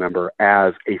Party member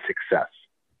as a success.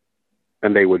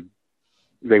 And they would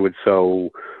so,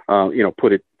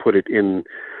 put it in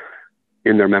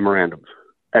their memorandums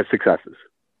as successes.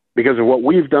 Because of what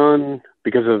we've done,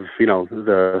 because of,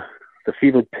 the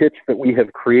fevered pitch that we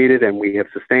have created and we have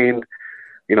sustained,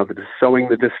 sowing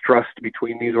the distrust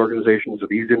between these organizations, of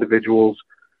these individuals,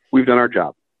 we've done our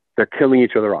job. They're killing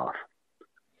each other off.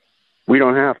 We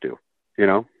don't have to,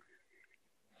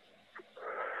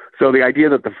 So the idea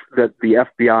that the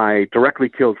FBI directly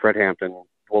killed Fred Hampton,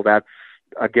 well, that's,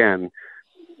 again,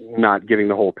 not giving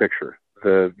the whole picture.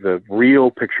 The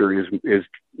real picture is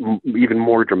even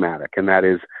more dramatic, and that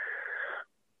is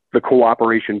the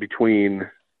cooperation between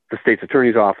the state's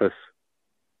attorney's office,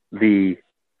 the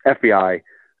FBI,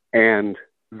 and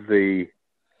the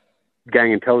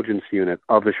gang intelligence unit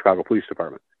of the Chicago Police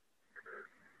Department.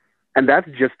 And that's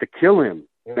just to kill him.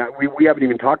 Now, we haven't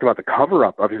even talked about the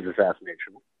cover-up of his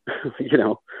assassination,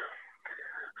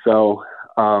 So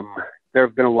there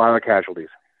have been a lot of casualties.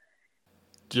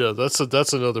 Yeah, that's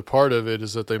another part of it,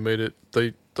 is that they made it.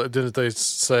 Didn't they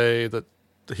say that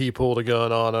he pulled a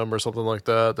gun on him or something like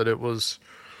that? That it was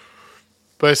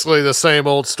basically the same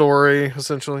old story,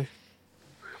 essentially.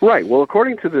 Right. Well,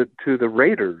 according to the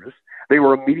raiders, they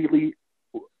were immediately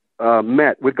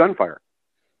met with gunfire.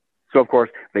 So, of course,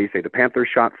 they say the Panthers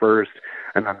shot first,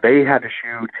 and then they had to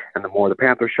shoot, and the more the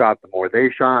Panthers shot, the more they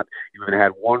shot. You even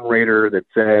had one raider that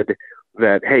said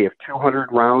that, hey, if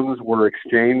 200 rounds were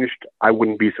exchanged, I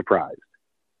wouldn't be surprised.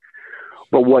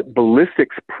 But what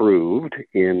ballistics proved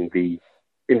in the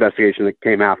investigation that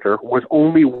came after was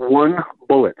only one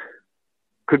bullet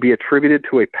could be attributed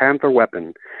to a Panther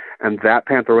weapon, and that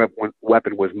Panther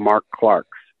weapon was Mark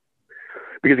Clark's.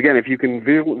 Because, again, if you can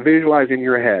visualize in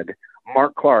your head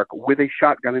Mark Clark with a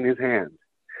shotgun in his hand,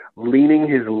 leaning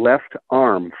his left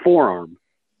arm,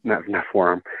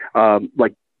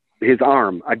 like his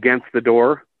arm against the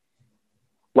door,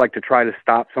 like to try to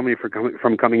stop somebody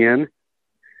from coming in.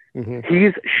 Mm-hmm.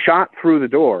 He's shot through the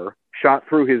door, shot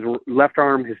through his left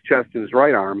arm, his chest, and his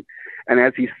right arm, and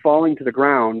as he's falling to the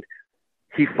ground,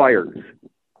 he fires.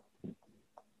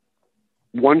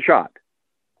 One shot,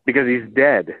 because he's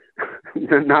dead,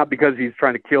 not because he's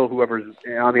trying to kill whoever's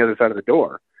on the other side of the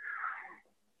door.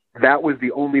 That was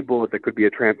the only bullet that could be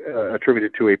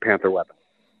attributed to a Panther weapon.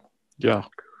 Yeah.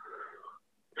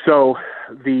 So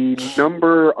the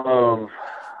number of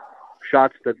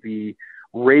shots that the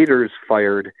Raiders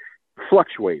fired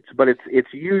fluctuates, but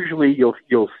it's usually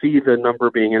you'll see the number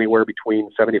being anywhere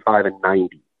between 75 and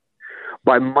 90.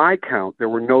 By my count, there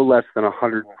were no less than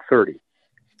 130.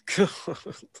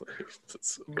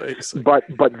 That's amazing. But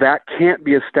that can't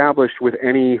be established with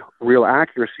any real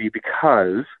accuracy,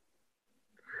 because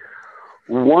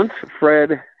once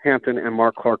Fred Hampton and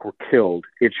Mark Clark were killed,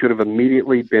 it should have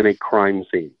immediately been a crime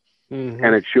scene. Mm-hmm.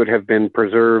 And it should have been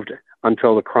preserved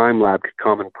until the crime lab could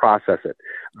come and process it.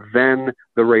 Then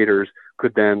the Raiders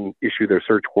could then issue their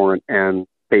search warrant and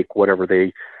take whatever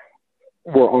they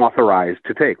were authorized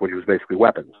to take, which was basically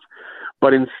weapons.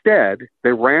 But instead,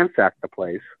 they ransacked the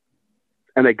place,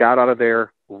 and they got out of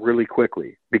there really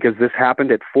quickly, because this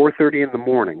happened at 4:30 in the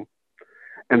morning,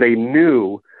 and they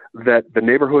knew that the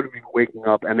neighborhood would be waking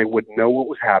up and they wouldn't know what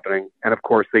was happening. And of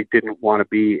course, they didn't want to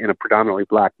be in a predominantly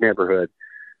black neighborhood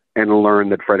and learn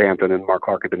that Fred Hampton and Mark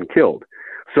Clark had been killed.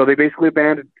 So they basically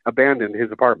abandoned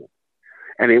his apartment.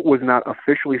 And it was not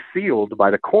officially sealed by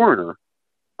the coroner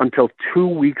until 2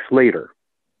 weeks later.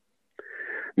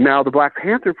 Now, the Black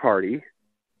Panther Party,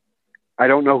 I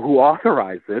don't know who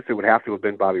authorized this. It would have to have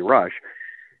been Bobby Rush.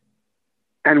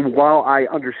 And while I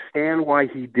understand why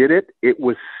he did it, it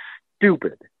was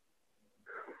stupid.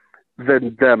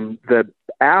 The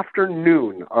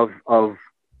afternoon of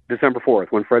December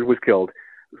 4th, when Fred was killed,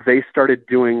 they started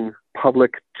doing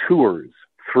public tours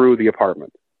through the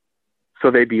apartment.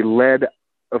 So they'd be led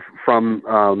from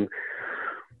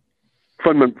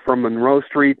Monroe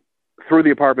Street through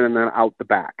the apartment and then out the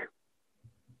back.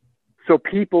 So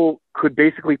people could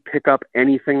basically pick up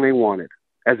anything they wanted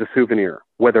as a souvenir,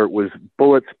 whether it was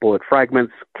bullets, bullet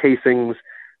fragments, casings,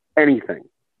 anything.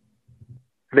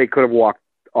 They could have walked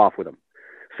off with them.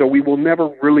 So we will never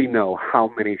really know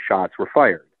how many shots were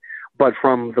fired. But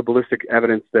from the ballistic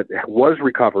evidence that was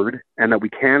recovered and that we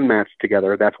can match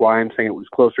together, that's why I'm saying it was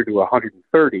closer to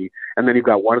 130. And then you've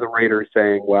got one of the Raiders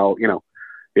saying, well, you know,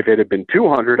 if it had been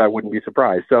 200, I wouldn't be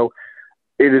surprised. So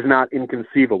it is not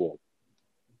inconceivable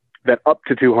that up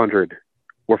to 200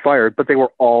 were fired, but they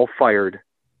were all fired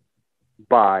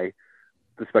by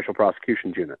the Special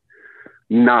Prosecutions Unit,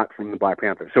 not from the Black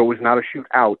Panther. So it was not a shoot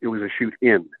out, it was a shoot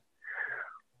in.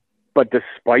 But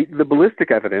despite the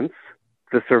ballistic evidence,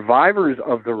 the survivors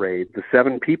of the raid, the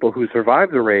 7 people who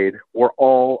survived the raid, were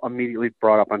all immediately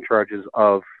brought up on charges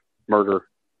of murder,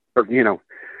 or, you know,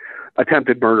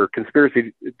 attempted murder,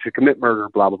 conspiracy to commit murder,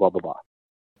 blah, blah, blah, blah, blah.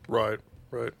 Right,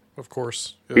 of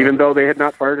course. Yeah. Even though they had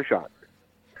not fired a shot.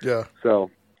 Yeah. So,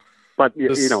 but,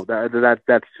 you know,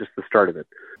 that's just the start of it.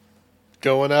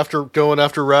 Going after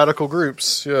radical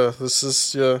groups. Yeah, this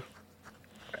is, yeah.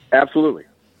 Absolutely.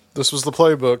 This was the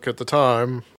playbook at the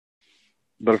time.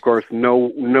 But of course,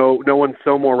 no one's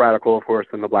so more radical, of course,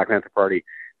 than the Black Panther Party,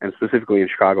 and specifically in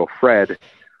Chicago, Fred,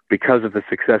 because of the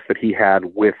success that he had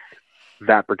with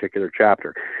that particular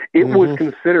chapter. It was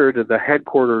considered the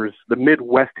headquarters, the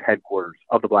Midwest headquarters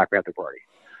of the Black Panther Party.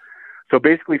 So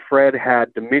basically, Fred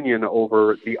had dominion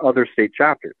over the other state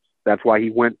chapters. That's why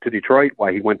he went to Detroit,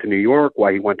 why he went to New York,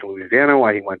 why he went to Louisiana,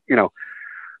 why he went,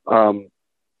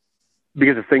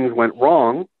 because if things went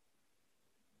wrong,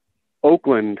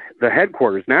 Oakland, the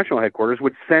headquarters, national headquarters,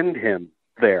 would send him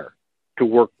there to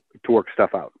work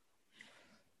stuff out.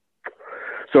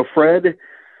 So Fred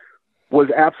was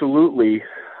absolutely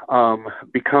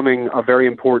becoming a very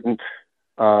important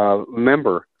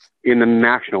member in the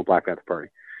national Black Panther Party.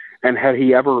 And had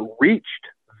he ever reached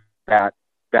that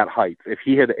height, if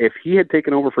he had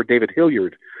taken over for David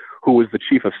Hilliard, who was the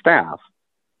chief of staff,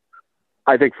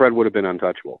 I think Fred would have been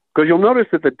untouchable. Because you'll notice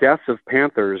that the deaths of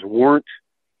Panthers weren't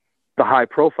the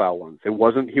high-profile ones. It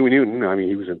wasn't Huey Newton. I mean,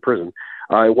 he was in prison.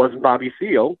 It wasn't Bobby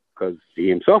Seale, because he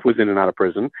himself was in and out of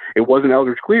prison. It wasn't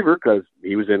Eldridge Cleaver, because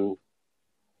he was in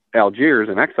Algiers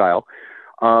in exile.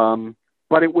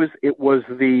 But it was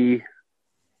the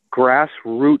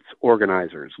grassroots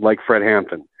organizers like Fred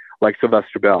Hampton, like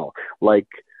Sylvester Bell, like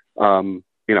John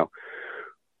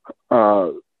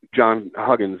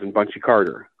Huggins and Bunchy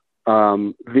Carter.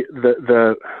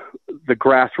 The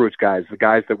grassroots guys, the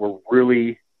guys that were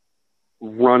really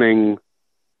running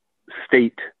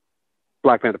state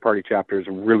Black Panther Party chapters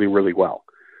really, really well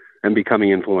and becoming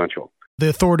influential. The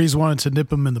authorities wanted to nip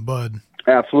them in the bud.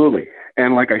 Absolutely.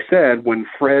 And like I said, when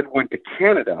Fred went to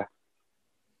Canada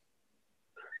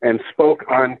and spoke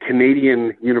on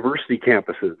Canadian university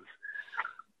campuses,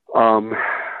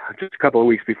 just a couple of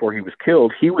weeks before he was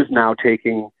killed, he was now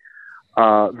taking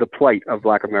the plight of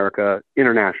Black America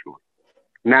internationally.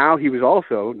 Now he was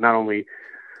also not only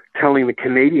telling the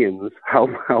Canadians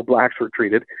how blacks were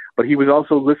treated, but he was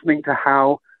also listening to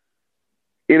how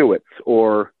Inuits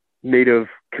or Native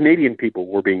Canadian people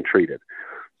were being treated.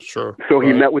 Sure. So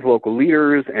he met with local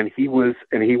leaders, and he was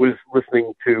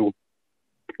listening to,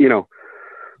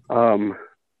 the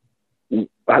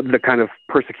kind of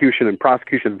persecution and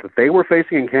prosecution that they were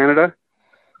facing in Canada.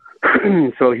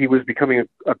 So he was becoming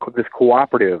this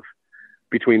cooperative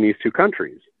between these two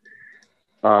countries.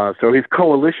 So his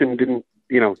coalition didn't,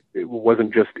 it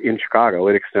wasn't just in Chicago.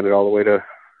 It extended all the way to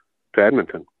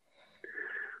Edmonton.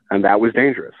 And that was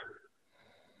dangerous.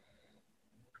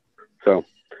 So.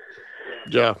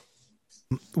 Yeah.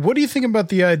 What do you think about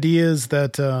the ideas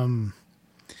that the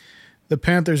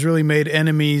Panthers really made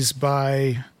enemies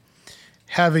by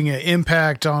having an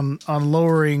impact on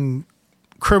lowering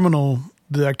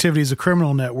the activities of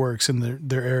criminal networks in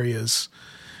their areas?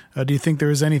 Do you think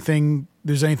there's anything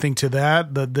to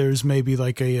that there's maybe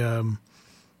like a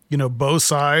both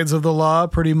sides of the law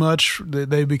pretty much that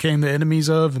they became the enemies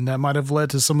of, and that might have led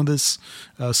to some of this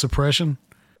suppression?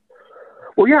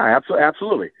 Well, yeah,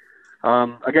 absolutely.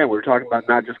 Again, we're talking about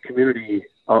not just community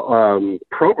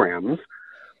programs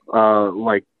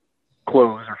like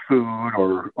clothes or food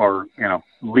or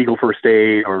legal first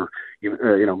aid or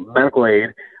medical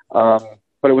aid,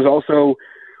 but it was also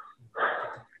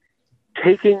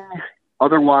taking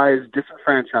otherwise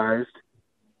disenfranchised,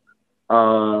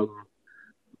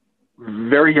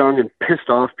 very young and pissed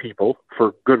off people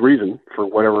for good reason, for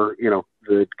whatever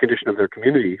the condition of their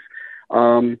communities,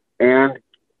 and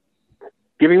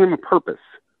giving them a purpose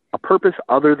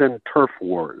other than turf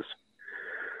wars,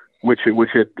 which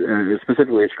had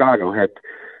specifically in Chicago had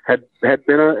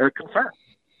been a concern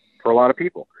for a lot of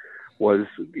people. Was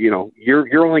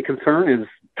your only concern is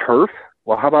turf?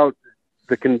 Well, how about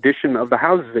the condition of the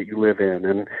houses that you live in,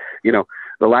 and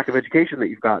the lack of education that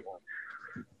you've gotten?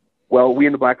 Well, we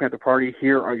in the Black Panther Party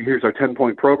here's our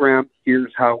 10-point program.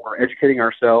 Here's how we're educating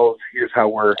ourselves. Here's how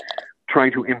we're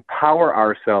trying to empower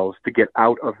ourselves to get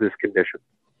out of this condition.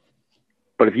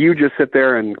 But if you just sit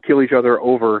there and kill each other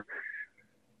over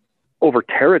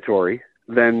territory,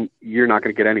 then you're not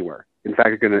going to get anywhere. In fact,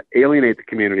 you're going to alienate the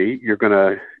community. You're going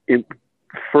to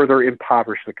further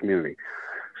impoverish the community.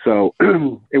 So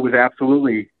it was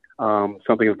absolutely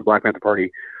something that the Black Panther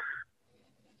Party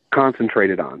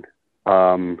concentrated on,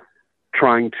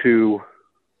 trying to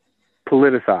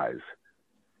politicize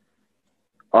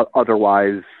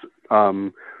otherwise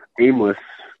aimless,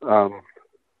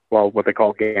 what they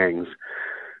call gangs.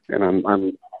 And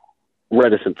I'm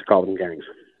reticent to call them gangs.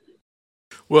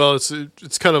 Well,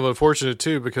 it's kind of unfortunate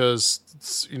too, because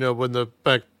when the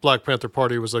Black Panther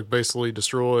Party was like basically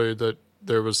destroyed, that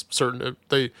there was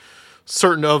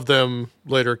certain of them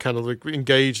later kind of like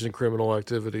engaged in criminal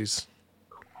activities.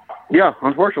 Yeah,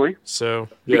 unfortunately. So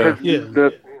yeah,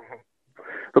 because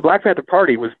the Black Panther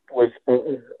Party was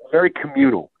very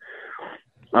communal.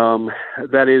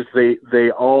 That is,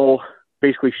 they all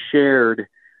basically shared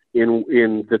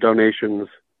in the donations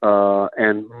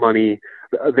and money.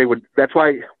 That's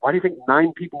why do you think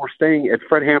 9 people were staying at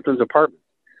Fred Hampton's apartment?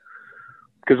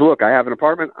 Because look, I have an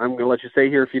apartment. I'm going to let you stay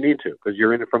here if you need to, because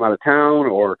you're in it from out of town,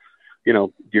 or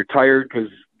you're tired because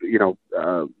the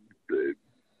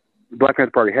Black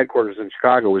Panther Party headquarters in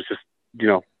Chicago was just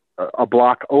a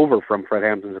block over from Fred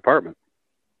Hampton's apartment.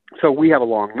 So we have a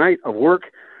long night of work.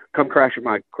 Come crash at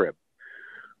my crib,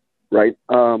 right?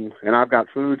 And I've got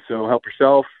food, so help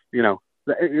yourself.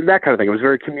 that kind of thing. It was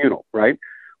very communal, right?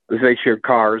 They shared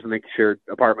cars and they shared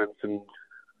apartments and,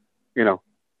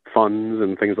 funds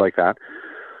and things like that.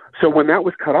 So when that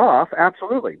was cut off,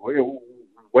 absolutely.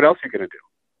 What else are you going to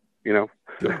do?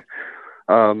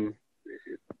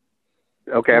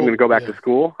 Okay, I'm going to go back to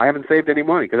school. I haven't saved any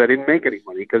money because I didn't make any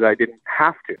money because I didn't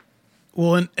have to.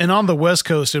 Well, and on the West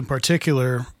Coast in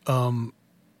particular, a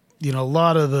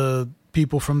lot of the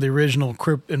people from the original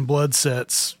Crip and Blood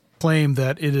sets claim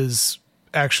that it is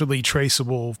actually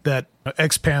traceable, that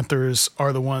ex-Panthers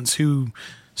are the ones who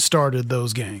started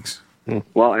those gangs.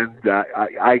 Well, and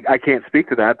I can't speak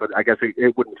to that, but I guess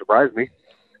it wouldn't surprise me.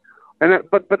 And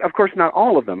but of course not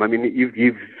all of them. I mean,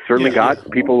 you've certainly got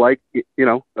people like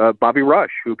Bobby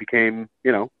Rush, who became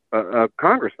a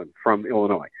congressman from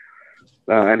Illinois,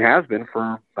 and has been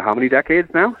for how many decades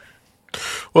now?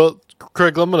 Well,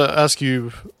 Craig, I'm going to ask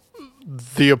you,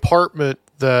 the apartment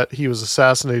that he was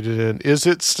assassinated in, is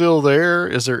it still there?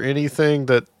 Is there anything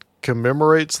that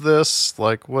commemorates this?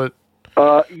 Like what?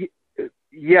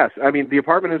 Yes. I mean, the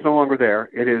apartment is no longer there.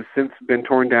 It has since been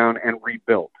torn down and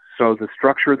rebuilt. So the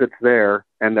structure that's there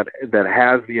and that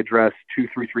has the address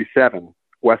 2337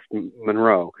 West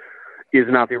Monroe is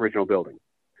not the original building.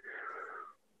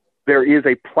 There is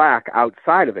a plaque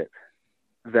outside of it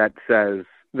that says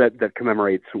that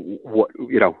commemorates what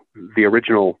the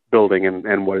original building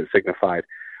and what it signified.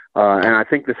 And I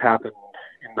think this happened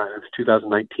in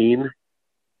 2019.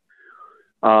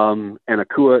 And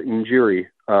Akua Njiri,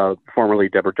 formerly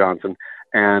Deborah Johnson,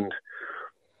 and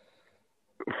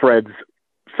Fred's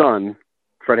son,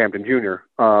 Fred Hampton Jr.,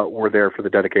 were there for the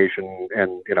dedication,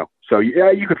 and so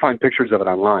you could find pictures of it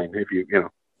online if you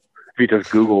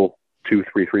just Google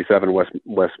 2337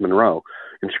 West Monroe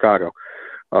in Chicago.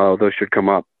 Those should come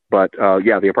up. But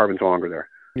the apartment's no longer there.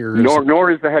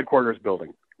 Nor is the headquarters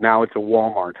building. Now it's a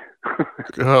Walmart.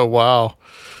 Oh wow!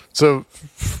 So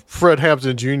Fred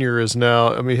Hampton Jr. is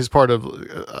now. I mean, he's part of,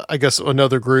 I guess,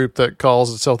 another group that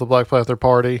calls itself the Black Panther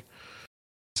Party.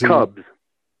 Cubs.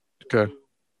 Okay.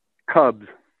 Cubs.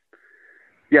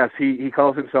 Yes, he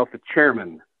calls himself the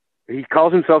chairman. He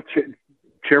calls himself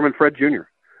Chairman Fred Jr.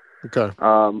 Okay.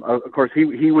 Of course,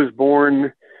 he was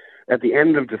born at the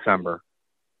end of December.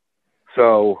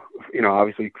 So,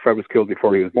 obviously Fred was killed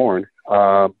before he was born.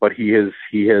 But he has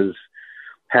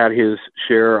had his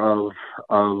share of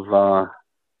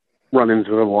run-ins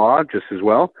with the law just as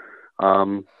well,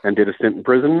 and did a stint in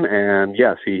prison. And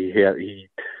yes, he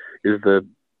is the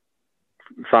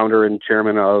founder and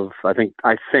chairman of, I think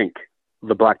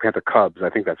the Black Panther Cubs. I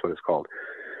think that's what it's called.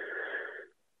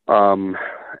 And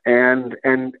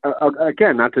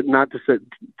again, not to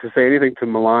say anything to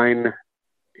malign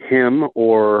him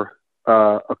or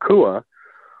Akua,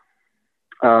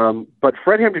 but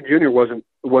Fred Hampton Jr.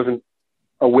 wasn't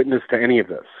a witness to any of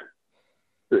this.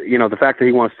 The fact that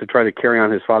he wants to try to carry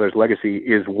on his father's legacy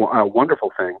is a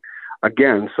wonderful thing.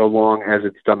 Again, so long as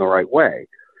it's done the right way.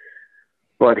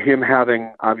 But him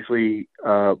having obviously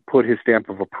put his stamp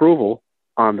of approval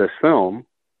on this film,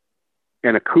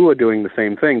 and Akua doing the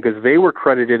same thing, because they were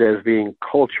credited as being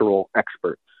cultural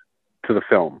experts to the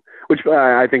film, which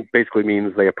I think basically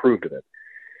means they approved of it.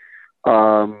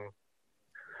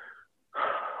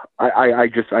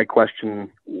 I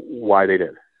question why they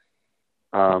did.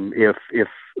 If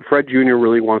Fred Jr.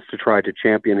 really wants to try to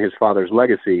champion his father's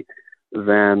legacy,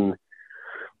 then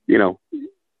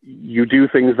you do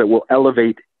things that will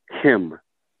elevate him,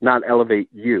 not elevate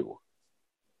you.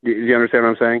 Do you understand what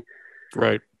I'm saying?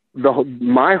 Right.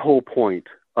 My whole point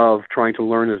of trying to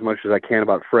learn as much as I can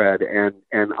about Fred and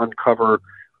uncover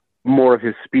more of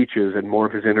his speeches and more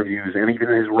of his interviews and even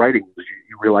his writings,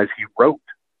 you realize he wrote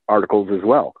articles as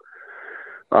well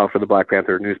for the Black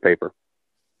Panther newspaper.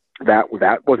 That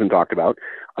wasn't talked about.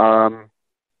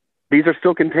 These are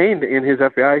still contained in his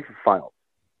FBI file,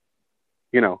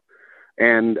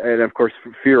 and of course,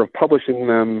 fear of publishing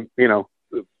them,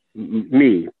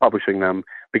 me publishing them,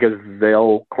 because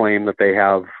they'll claim that they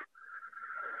have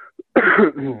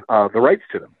the rights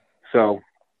to them. So,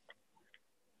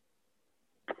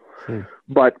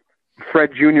 but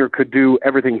Fred Jr. could do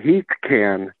everything he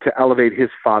can to elevate his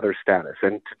father's status.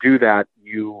 And to do that,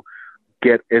 you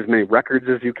get as many records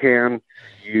as you can.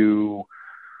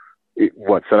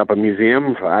 Set up a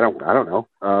museum? I don't know.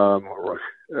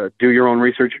 Do your own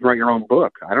research and write your own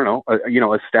book. I don't know.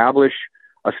 Establish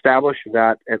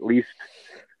that at least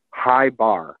high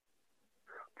bar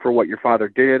for what your father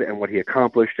did and what he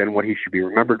accomplished and what he should be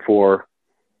remembered for.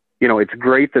 It's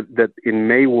great that in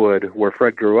Maywood, where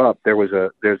Fred grew up, there's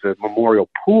a memorial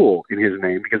pool in his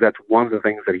name, because that's one of the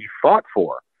things that he fought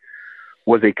for,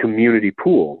 was a community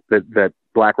pool that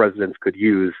Black residents could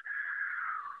use,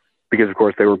 because of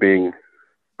course they were being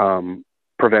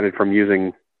prevented from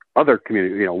using other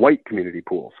community, white community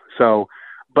pools. So,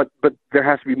 but there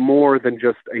has to be more than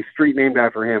just a street named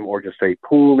after him or just a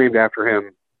pool named after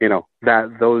him.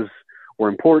 That those were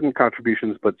important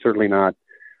contributions, but certainly not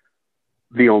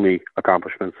the only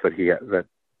accomplishments that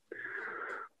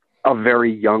a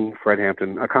very young Fred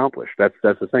Hampton accomplished. That's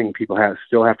the thing people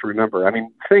still have to remember. I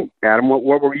mean, think, Adam, what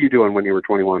were you doing when you were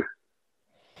 21?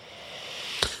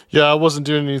 Yeah, I wasn't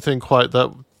doing anything quite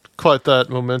that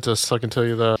momentous. I can tell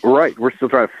you that. Right, we're still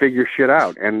trying to figure shit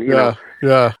out, and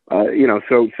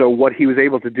so what he was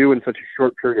able to do in such a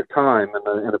short period of time,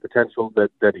 and the potential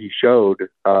that he showed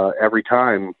every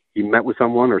time he met with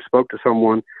someone or spoke to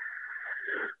someone.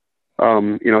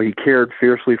 He cared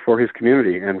fiercely for his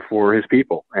community and for his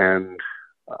people, and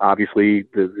obviously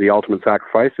the ultimate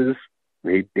sacrifice is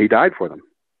he died for them,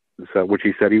 so which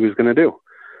he said he was going to do.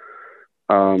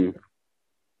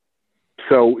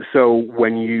 So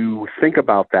when you think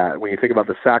about that, when you think about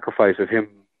the sacrifice of him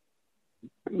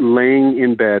laying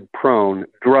in bed, prone,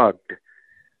 drugged,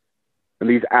 and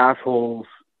these assholes,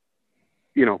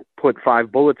 put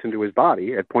 5 bullets into his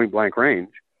body at point blank range,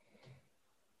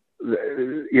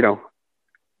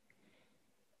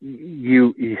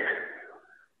 you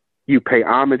pay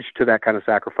homage to that kind of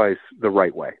sacrifice the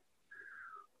right way.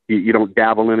 You don't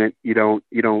dabble in it. You don't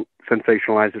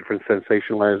sensationalize it for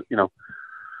sensational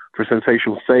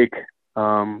sake.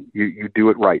 You do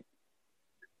it right.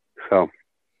 So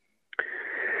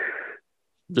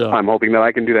yeah. I'm hoping that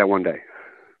I can do that one day,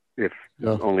 if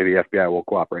only the FBI will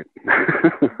cooperate.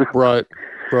 Right.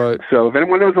 So if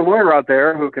anyone knows a lawyer out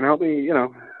there who can help me,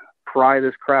 pry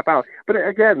this crap out. But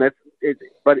again, that's it.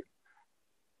 But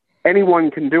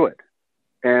anyone can do it.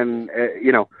 And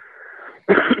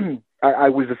I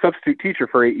was a substitute teacher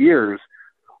for 8 years,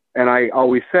 and I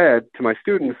always said to my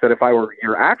students that if I were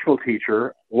your actual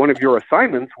teacher, one of your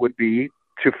assignments would be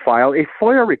to file a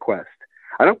FOIA request.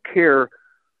 I don't care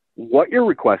what you're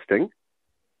requesting.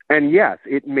 And yes,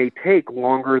 it may take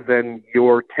longer than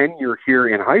your tenure here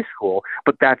in high school,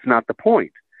 but that's not the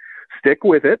point. Stick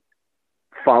with it,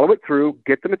 follow it through,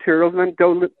 get the materials, and then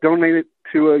donate it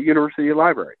to a university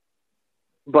library.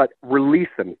 But release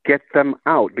them, get them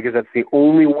out, because that's the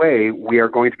only way we are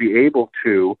going to be able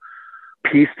to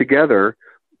piece together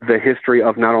the history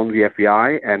of not only the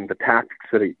FBI and the tactics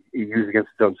that it used against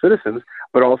its own citizens,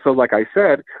 but also, like I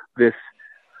said, this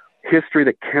history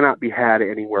that cannot be had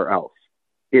anywhere else.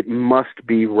 It must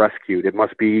be rescued. It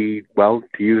must be, well,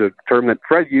 to use a term that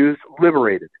Fred used,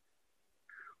 liberated.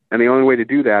 And the only way to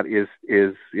do that is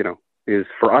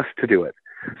for us to do it.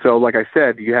 So, like I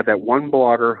said, you had that one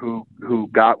blogger who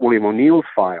got William O'Neill's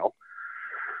file.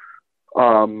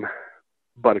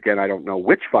 But again, I don't know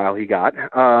which file he got,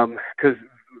 because,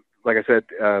 like I said,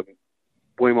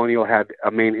 William O'Neill had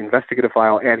a main investigative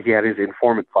file and he had his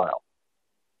informant file.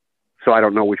 So I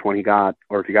don't know which one he got,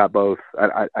 or if he got both.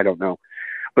 I don't know.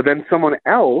 But then someone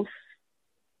else,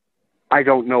 I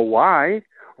don't know why,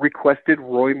 requested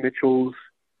Roy Mitchell's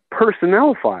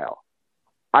personnel file.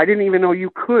 I didn't even know you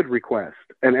could request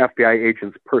an FBI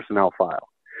agent's personnel file.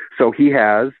 So he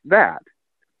has that.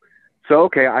 So,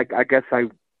 okay, I guess I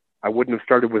wouldn't have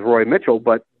started with Roy Mitchell,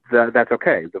 but that's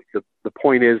okay. The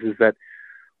point is that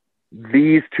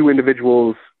these two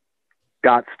individuals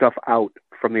got stuff out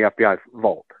from the FBI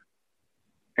vault.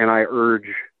 And I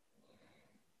urge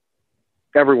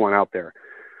everyone out there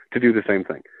to do the same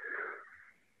thing.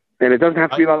 And it doesn't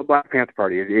have to be about the Black Panther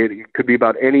Party. It could be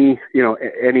about any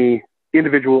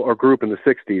individual or group in the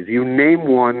 60s. You name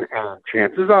one, and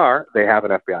chances are they have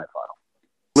an FBI file.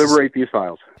 Liberate these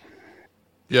files.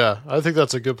 Yeah, I think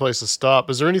that's a good place to stop.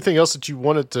 Is there anything else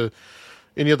that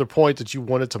any other point that you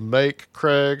wanted to make,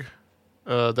 Craig,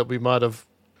 that we might have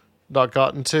not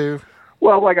gotten to?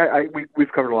 Well, like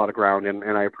we've covered a lot of ground,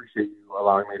 and I appreciate you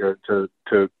allowing me to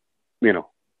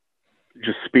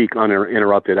just speak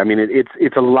uninterrupted. I mean,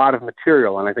 it's a lot of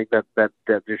material, and I think that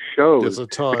just shows the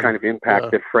kind of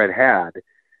impact that Fred had.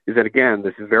 Is that, again,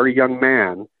 this is a very young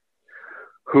man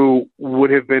who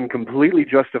would have been completely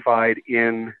justified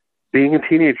in being a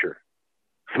teenager,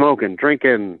 smoking,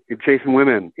 drinking, chasing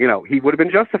women. He would have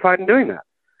been justified in doing that.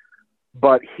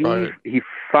 But he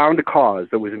found a cause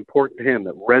that was important to him,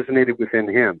 that resonated within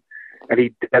him, and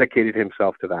he dedicated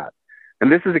himself to that.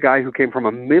 And this is a guy who came from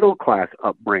a middle-class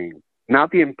upbringing,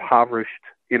 not the impoverished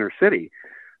inner city,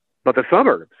 but the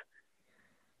suburbs.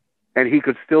 And he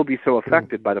could still be so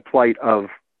affected by the plight of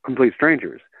complete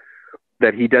strangers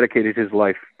that he dedicated his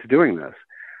life to doing this.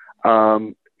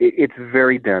 It's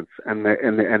very dense, and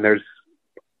there's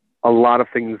a lot of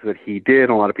things that he did,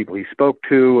 a lot of people he spoke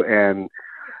to, and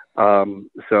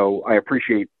so I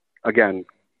appreciate, again,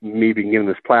 me being given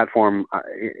this platform,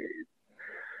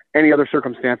 any other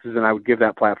circumstances, and I would give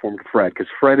that platform to Fred, because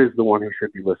Fred is the one who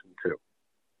should be listened to.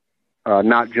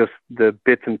 Not just the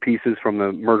bits and pieces from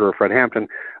the murder of Fred Hampton,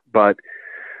 but,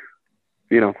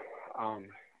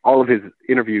 all of his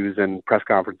interviews and press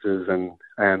conferences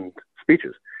and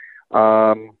speeches.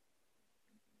 So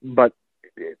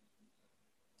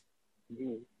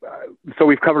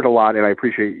we've covered a lot, and I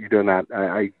appreciate you doing that.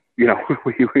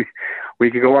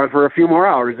 We could go on for a few more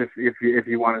hours if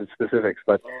you wanted specifics,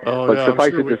 but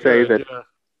suffice it to say that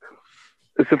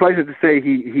suffice it to say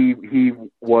he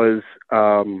was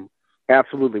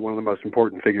absolutely one of the most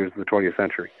important figures of the 20th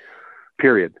century,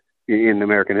 period, in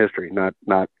American history, not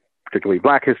particularly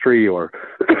Black history or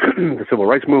the Civil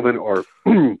Rights Movement or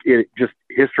just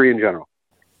history in general.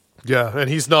 Yeah, and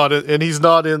he's not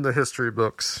in the history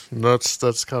books. And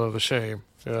that's kind of a shame.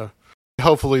 Yeah.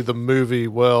 Hopefully the movie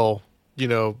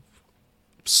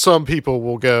some people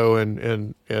will go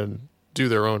and do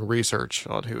their own research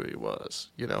on who he was.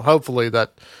 Hopefully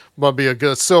that might be a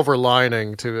good silver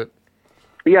lining to it.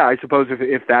 Yeah, I suppose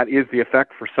if that is the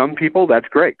effect for some people, that's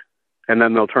great. And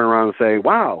then they'll turn around and say,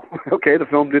 wow, okay, the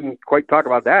film didn't quite talk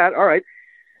about that. All right.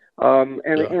 And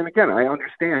again, I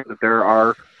understand that there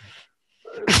are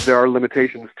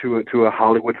limitations to a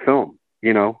Hollywood film.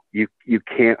 You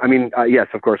can't, yes,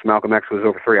 of course, Malcolm X was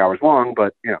over 3 hours long,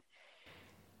 but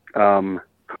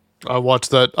I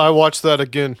watched that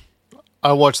again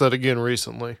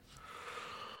recently.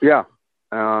 Yeah.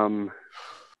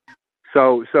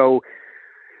 So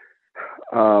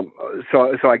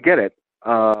I get it.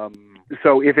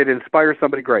 So if it inspires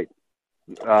somebody, great.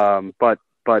 But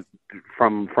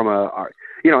from a,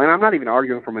 and I'm not even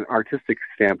arguing from an artistic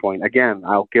standpoint. Again,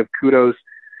 I'll give kudos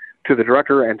to the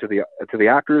director and to the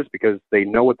actors, because they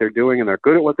know what they're doing and they're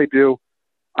good at what they do.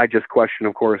 I just question,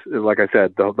 of course, like I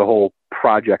said, the whole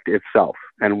project itself,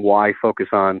 and why focus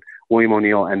on William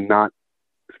O'Neill and not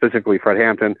specifically Fred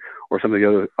Hampton or some of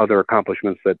the other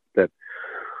accomplishments that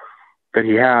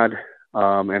he had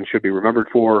and should be remembered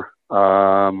for.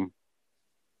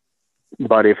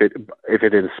 But if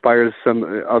it inspires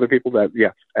some other people, that,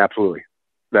 yes, absolutely,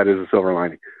 that is a silver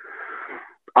lining.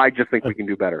 I just think we can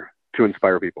do better to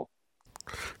inspire people.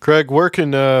 Craig, where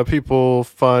can people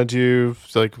find you,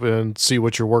 and see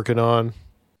what you're working on?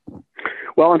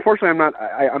 Well, unfortunately, I'm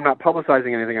not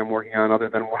publicizing anything I'm working on, other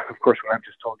than, of course, what I've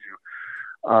just told you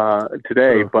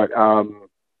today. Sure. But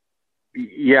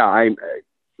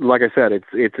like I said,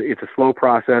 it's a slow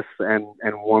process and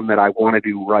one that I want to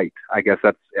do right. I guess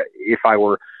that's, if I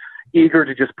were eager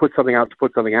to just put something out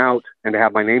and to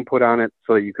have my name put on it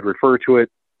so that you could refer to it,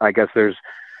 I guess there's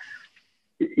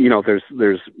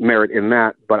merit in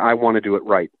that, but I want to do it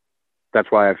right.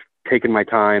 That's why I've taken my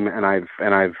time, and I've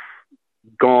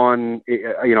gone,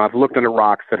 I've looked under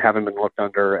rocks that haven't been looked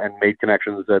under, and made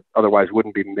connections that otherwise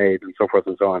wouldn't be made, and so forth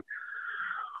and so on.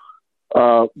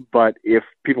 But if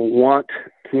people want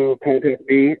to contact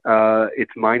me,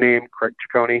 it's my name, Craig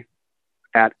Ciccone,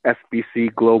 at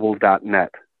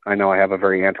sbcglobal.net. I know I have a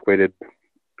very antiquated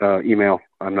email.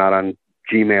 I'm not on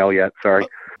Gmail yet, sorry.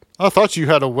 I thought you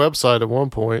had a website at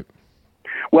one point.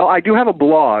 Well, I do have a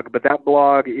blog, but that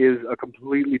blog is a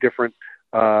completely different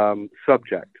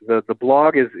subject. The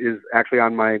blog is actually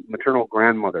on my maternal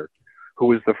grandmother, who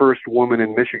was the first woman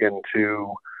in Michigan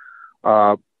to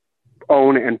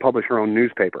own and publish her own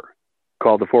newspaper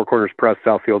called the Four Corners Press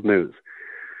Southfield News.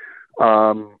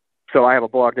 So I have a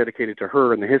blog dedicated to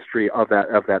her and the history of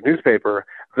that newspaper.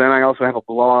 Then I also have a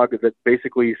blog that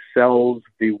basically sells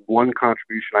the one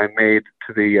contribution I made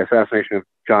to the assassination of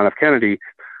John F. Kennedy,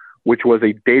 which was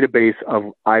a database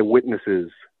of eyewitnesses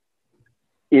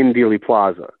in Dealey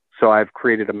Plaza. So I've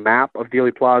created a map of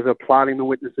Dealey Plaza, plotting the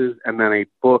witnesses, and then a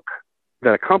book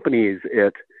that accompanies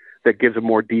it that gives a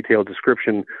more detailed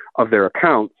description of their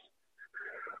accounts.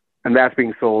 And that's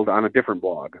being sold on a different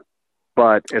blog.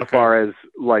 But as far as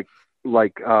like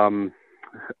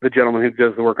the gentleman who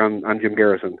does the work on Jim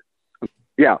Garrison,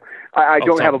 yeah, I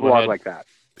don't have a blog like that.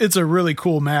 It's a really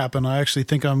cool map, and I actually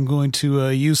think I'm going to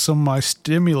use some of my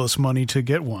stimulus money to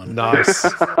get one. Nice.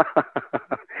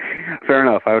 Fair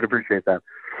enough. I would appreciate that.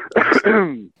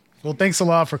 Well, thanks a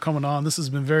lot for coming on. This has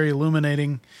been very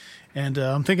illuminating, and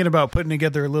I'm thinking about putting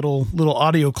together a little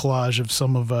audio collage of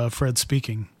some of Fred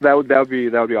speaking. That would be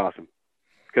awesome.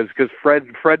 Because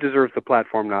Fred deserves the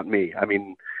platform, not me. I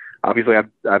mean, obviously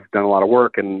I've done a lot of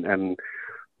work,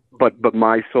 but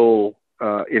my sole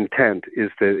intent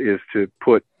is to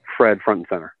put Fred front and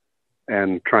center,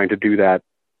 and trying to do that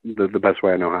the best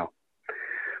way I know how.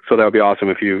 So that would be awesome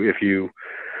if you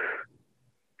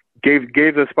gave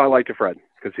the spotlight to Fred,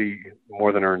 because he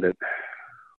more than earned it.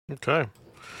 Okay.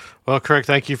 Well, Craig,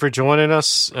 thank you for joining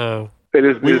us. It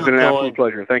has been an absolute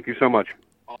pleasure. Thank you so much.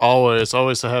 Always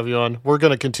to have you on. We're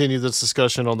going to continue this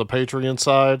discussion on the Patreon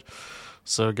side.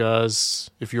 So, guys,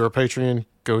 if you're a Patreon,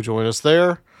 go join us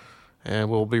there.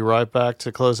 And we'll be right back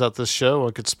to close out this show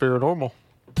on Conspiranormal.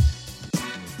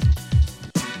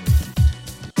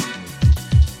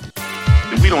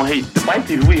 We don't hate the white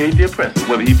people, we hate the oppressor,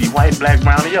 whether he be white, black,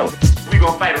 brown, or yellow. We're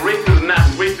going to fight racism, not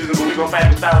racism, but we're going to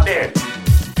fight in solidarity.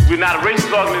 We're not a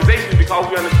racist organization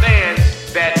because we understand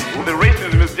that the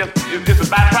racism is just a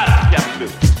byproduct of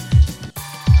capitalism.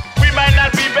 We might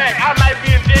not be back. I might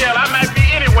be in jail. I might be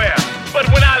anywhere. But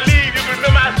when I leave, you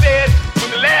remember I said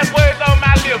with the last words on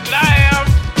my lips that I am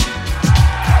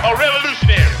a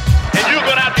revolutionary. And you're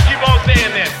going to have to keep on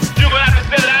saying that. You're going to have to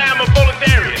say that I am a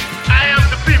proletarian. I am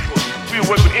the people. We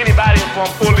work with anybody and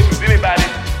form coalitions with anybody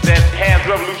that has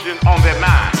revolution on their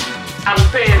mind. I'm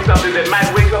saying something that might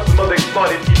wake up some other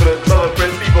exploited people and some other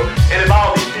oppressed people. And if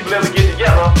all these people ever get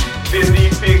together, then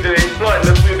these things that are exploiting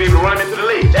us, we'll be able to run them into the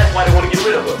lake. That's why they want to get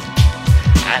rid of us.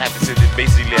 I have to say that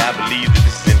basically I believe that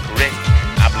this is incorrect.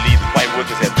 I believe that white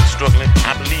workers have been struggling.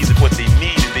 I believe that what they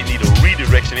need is they need a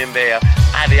redirection in their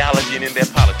ideology and in their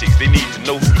politics. They need to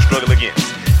know who to struggle against.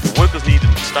 The workers need to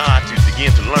start to begin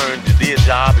to learn that their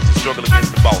job is to struggle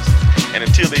against the bosses. And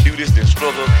until they do this, then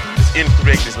struggle is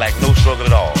incorrect. It's like no struggle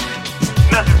at all.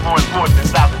 Nothing's more important than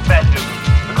stopping fascism,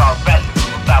 because fascism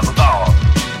will stop us all.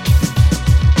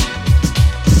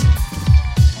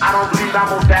 I don't believe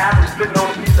I'm gonna die from splitting on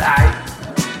a piece of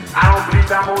ice. I don't believe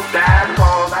I'm gonna die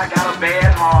because I got a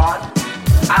bad heart.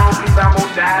 I don't believe I'm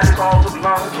gonna die because of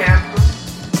lung cancer.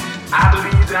 I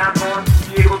believe that I'm going to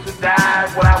be able to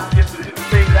die what I was just the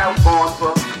thing that I was born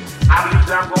for. I believe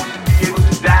that I'm going to be able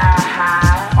to die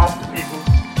high off the people.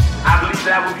 I believe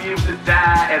that I will be able to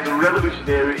die as a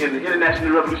revolutionary in the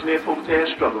international revolutionary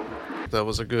proletarian struggle. That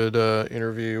was a good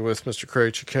interview with Mr.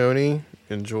 Craig Ciccone.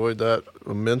 Enjoyed that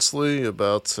immensely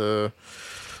about the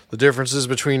differences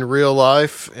between real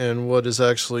life and what is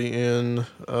actually in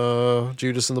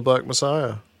Judas and the Black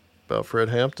Messiah about Fred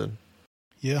Hampton.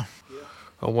 Yeah.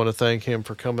 I want to thank him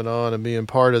for coming on and being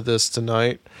part of this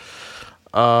tonight.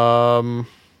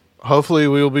 Hopefully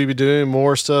we will be doing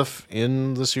more stuff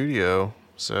in the studio.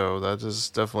 So that is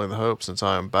definitely the hope since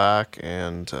I am back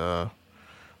and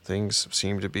things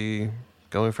seem to be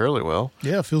going fairly well.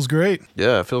 Yeah, it feels great.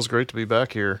 Yeah, it feels great to be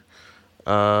back here.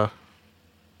 So,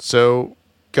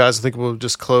 guys, I think we'll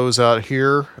just close out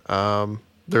here.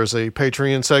 There's a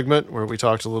Patreon segment where we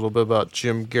talked a little bit about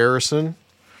Jim Garrison.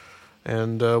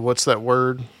 And what's that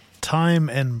word? Time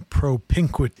and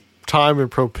propinquity. Time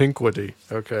and propinquity.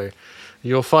 Okay.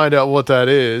 You'll find out what that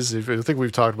is. I think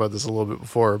we've talked about this a little bit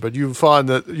before, but you'll find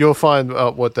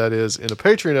out what that is in a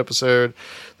Patreon episode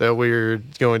that we're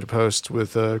going to post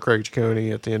with Craig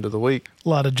Ciccone at the end of the week. A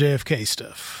lot of JFK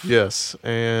stuff. Yes,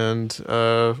 and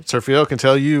Sergio can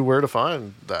tell you where to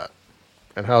find that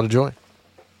and how to join.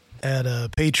 At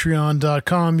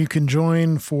patreon.com, you can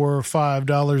join for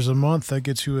 $5 a month. That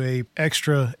gets you a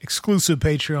extra exclusive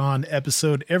Patreon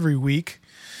episode every week.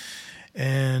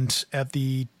 And at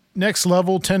the next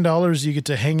level, $10, you get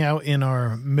to hang out in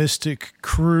our Mystic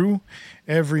crew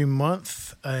every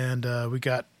month. And we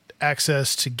got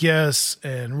access to guests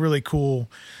and really cool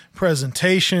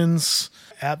presentations.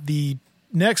 At the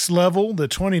next level, the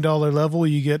 $20 level,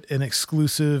 you get an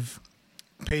exclusive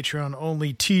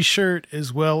Patreon-only t-shirt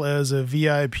as well as a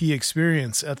VIP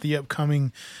experience at the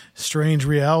upcoming Strange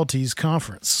Realities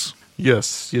Conference.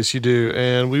 Yes, you do.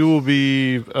 And we will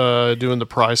be doing the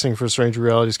pricing for Strange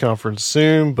Realities Conference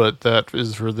soon, but that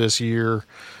is for this year.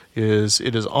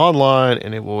 It is online,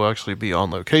 and it will actually be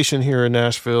on location here in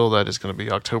Nashville. That is going to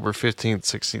be October 15th,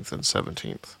 16th, and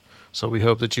 17th. So we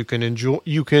hope that you can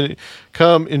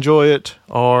come enjoy it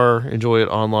or enjoy it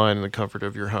online in the comfort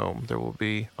of your home. There will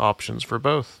be options for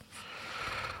both.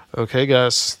 Okay,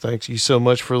 guys, thank you so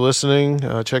much for listening.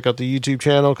 Check out the YouTube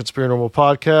channel, Conspiranormal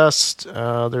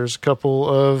Podcast. There's a couple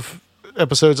of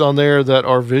episodes on there that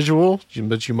are visual,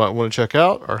 but you might want to check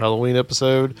out our Halloween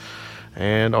episode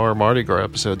and our Mardi Gras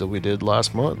episode that we did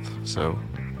last month. So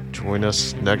join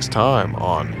us next time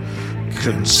on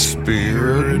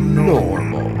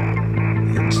Conspiranormal.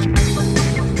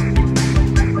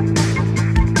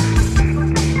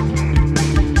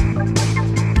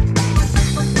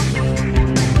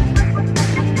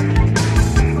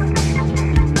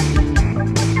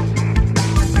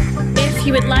 If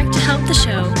you would like to help the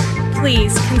show,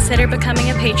 please consider becoming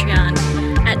a Patreon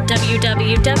at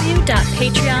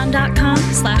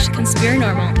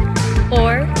www.patreon.com/conspiranormal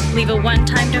or leave a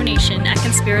one-time donation at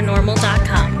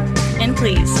conspiranormal.com. And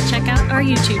please check out our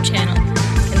YouTube channel,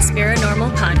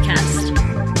 Conspiranormal Podcast.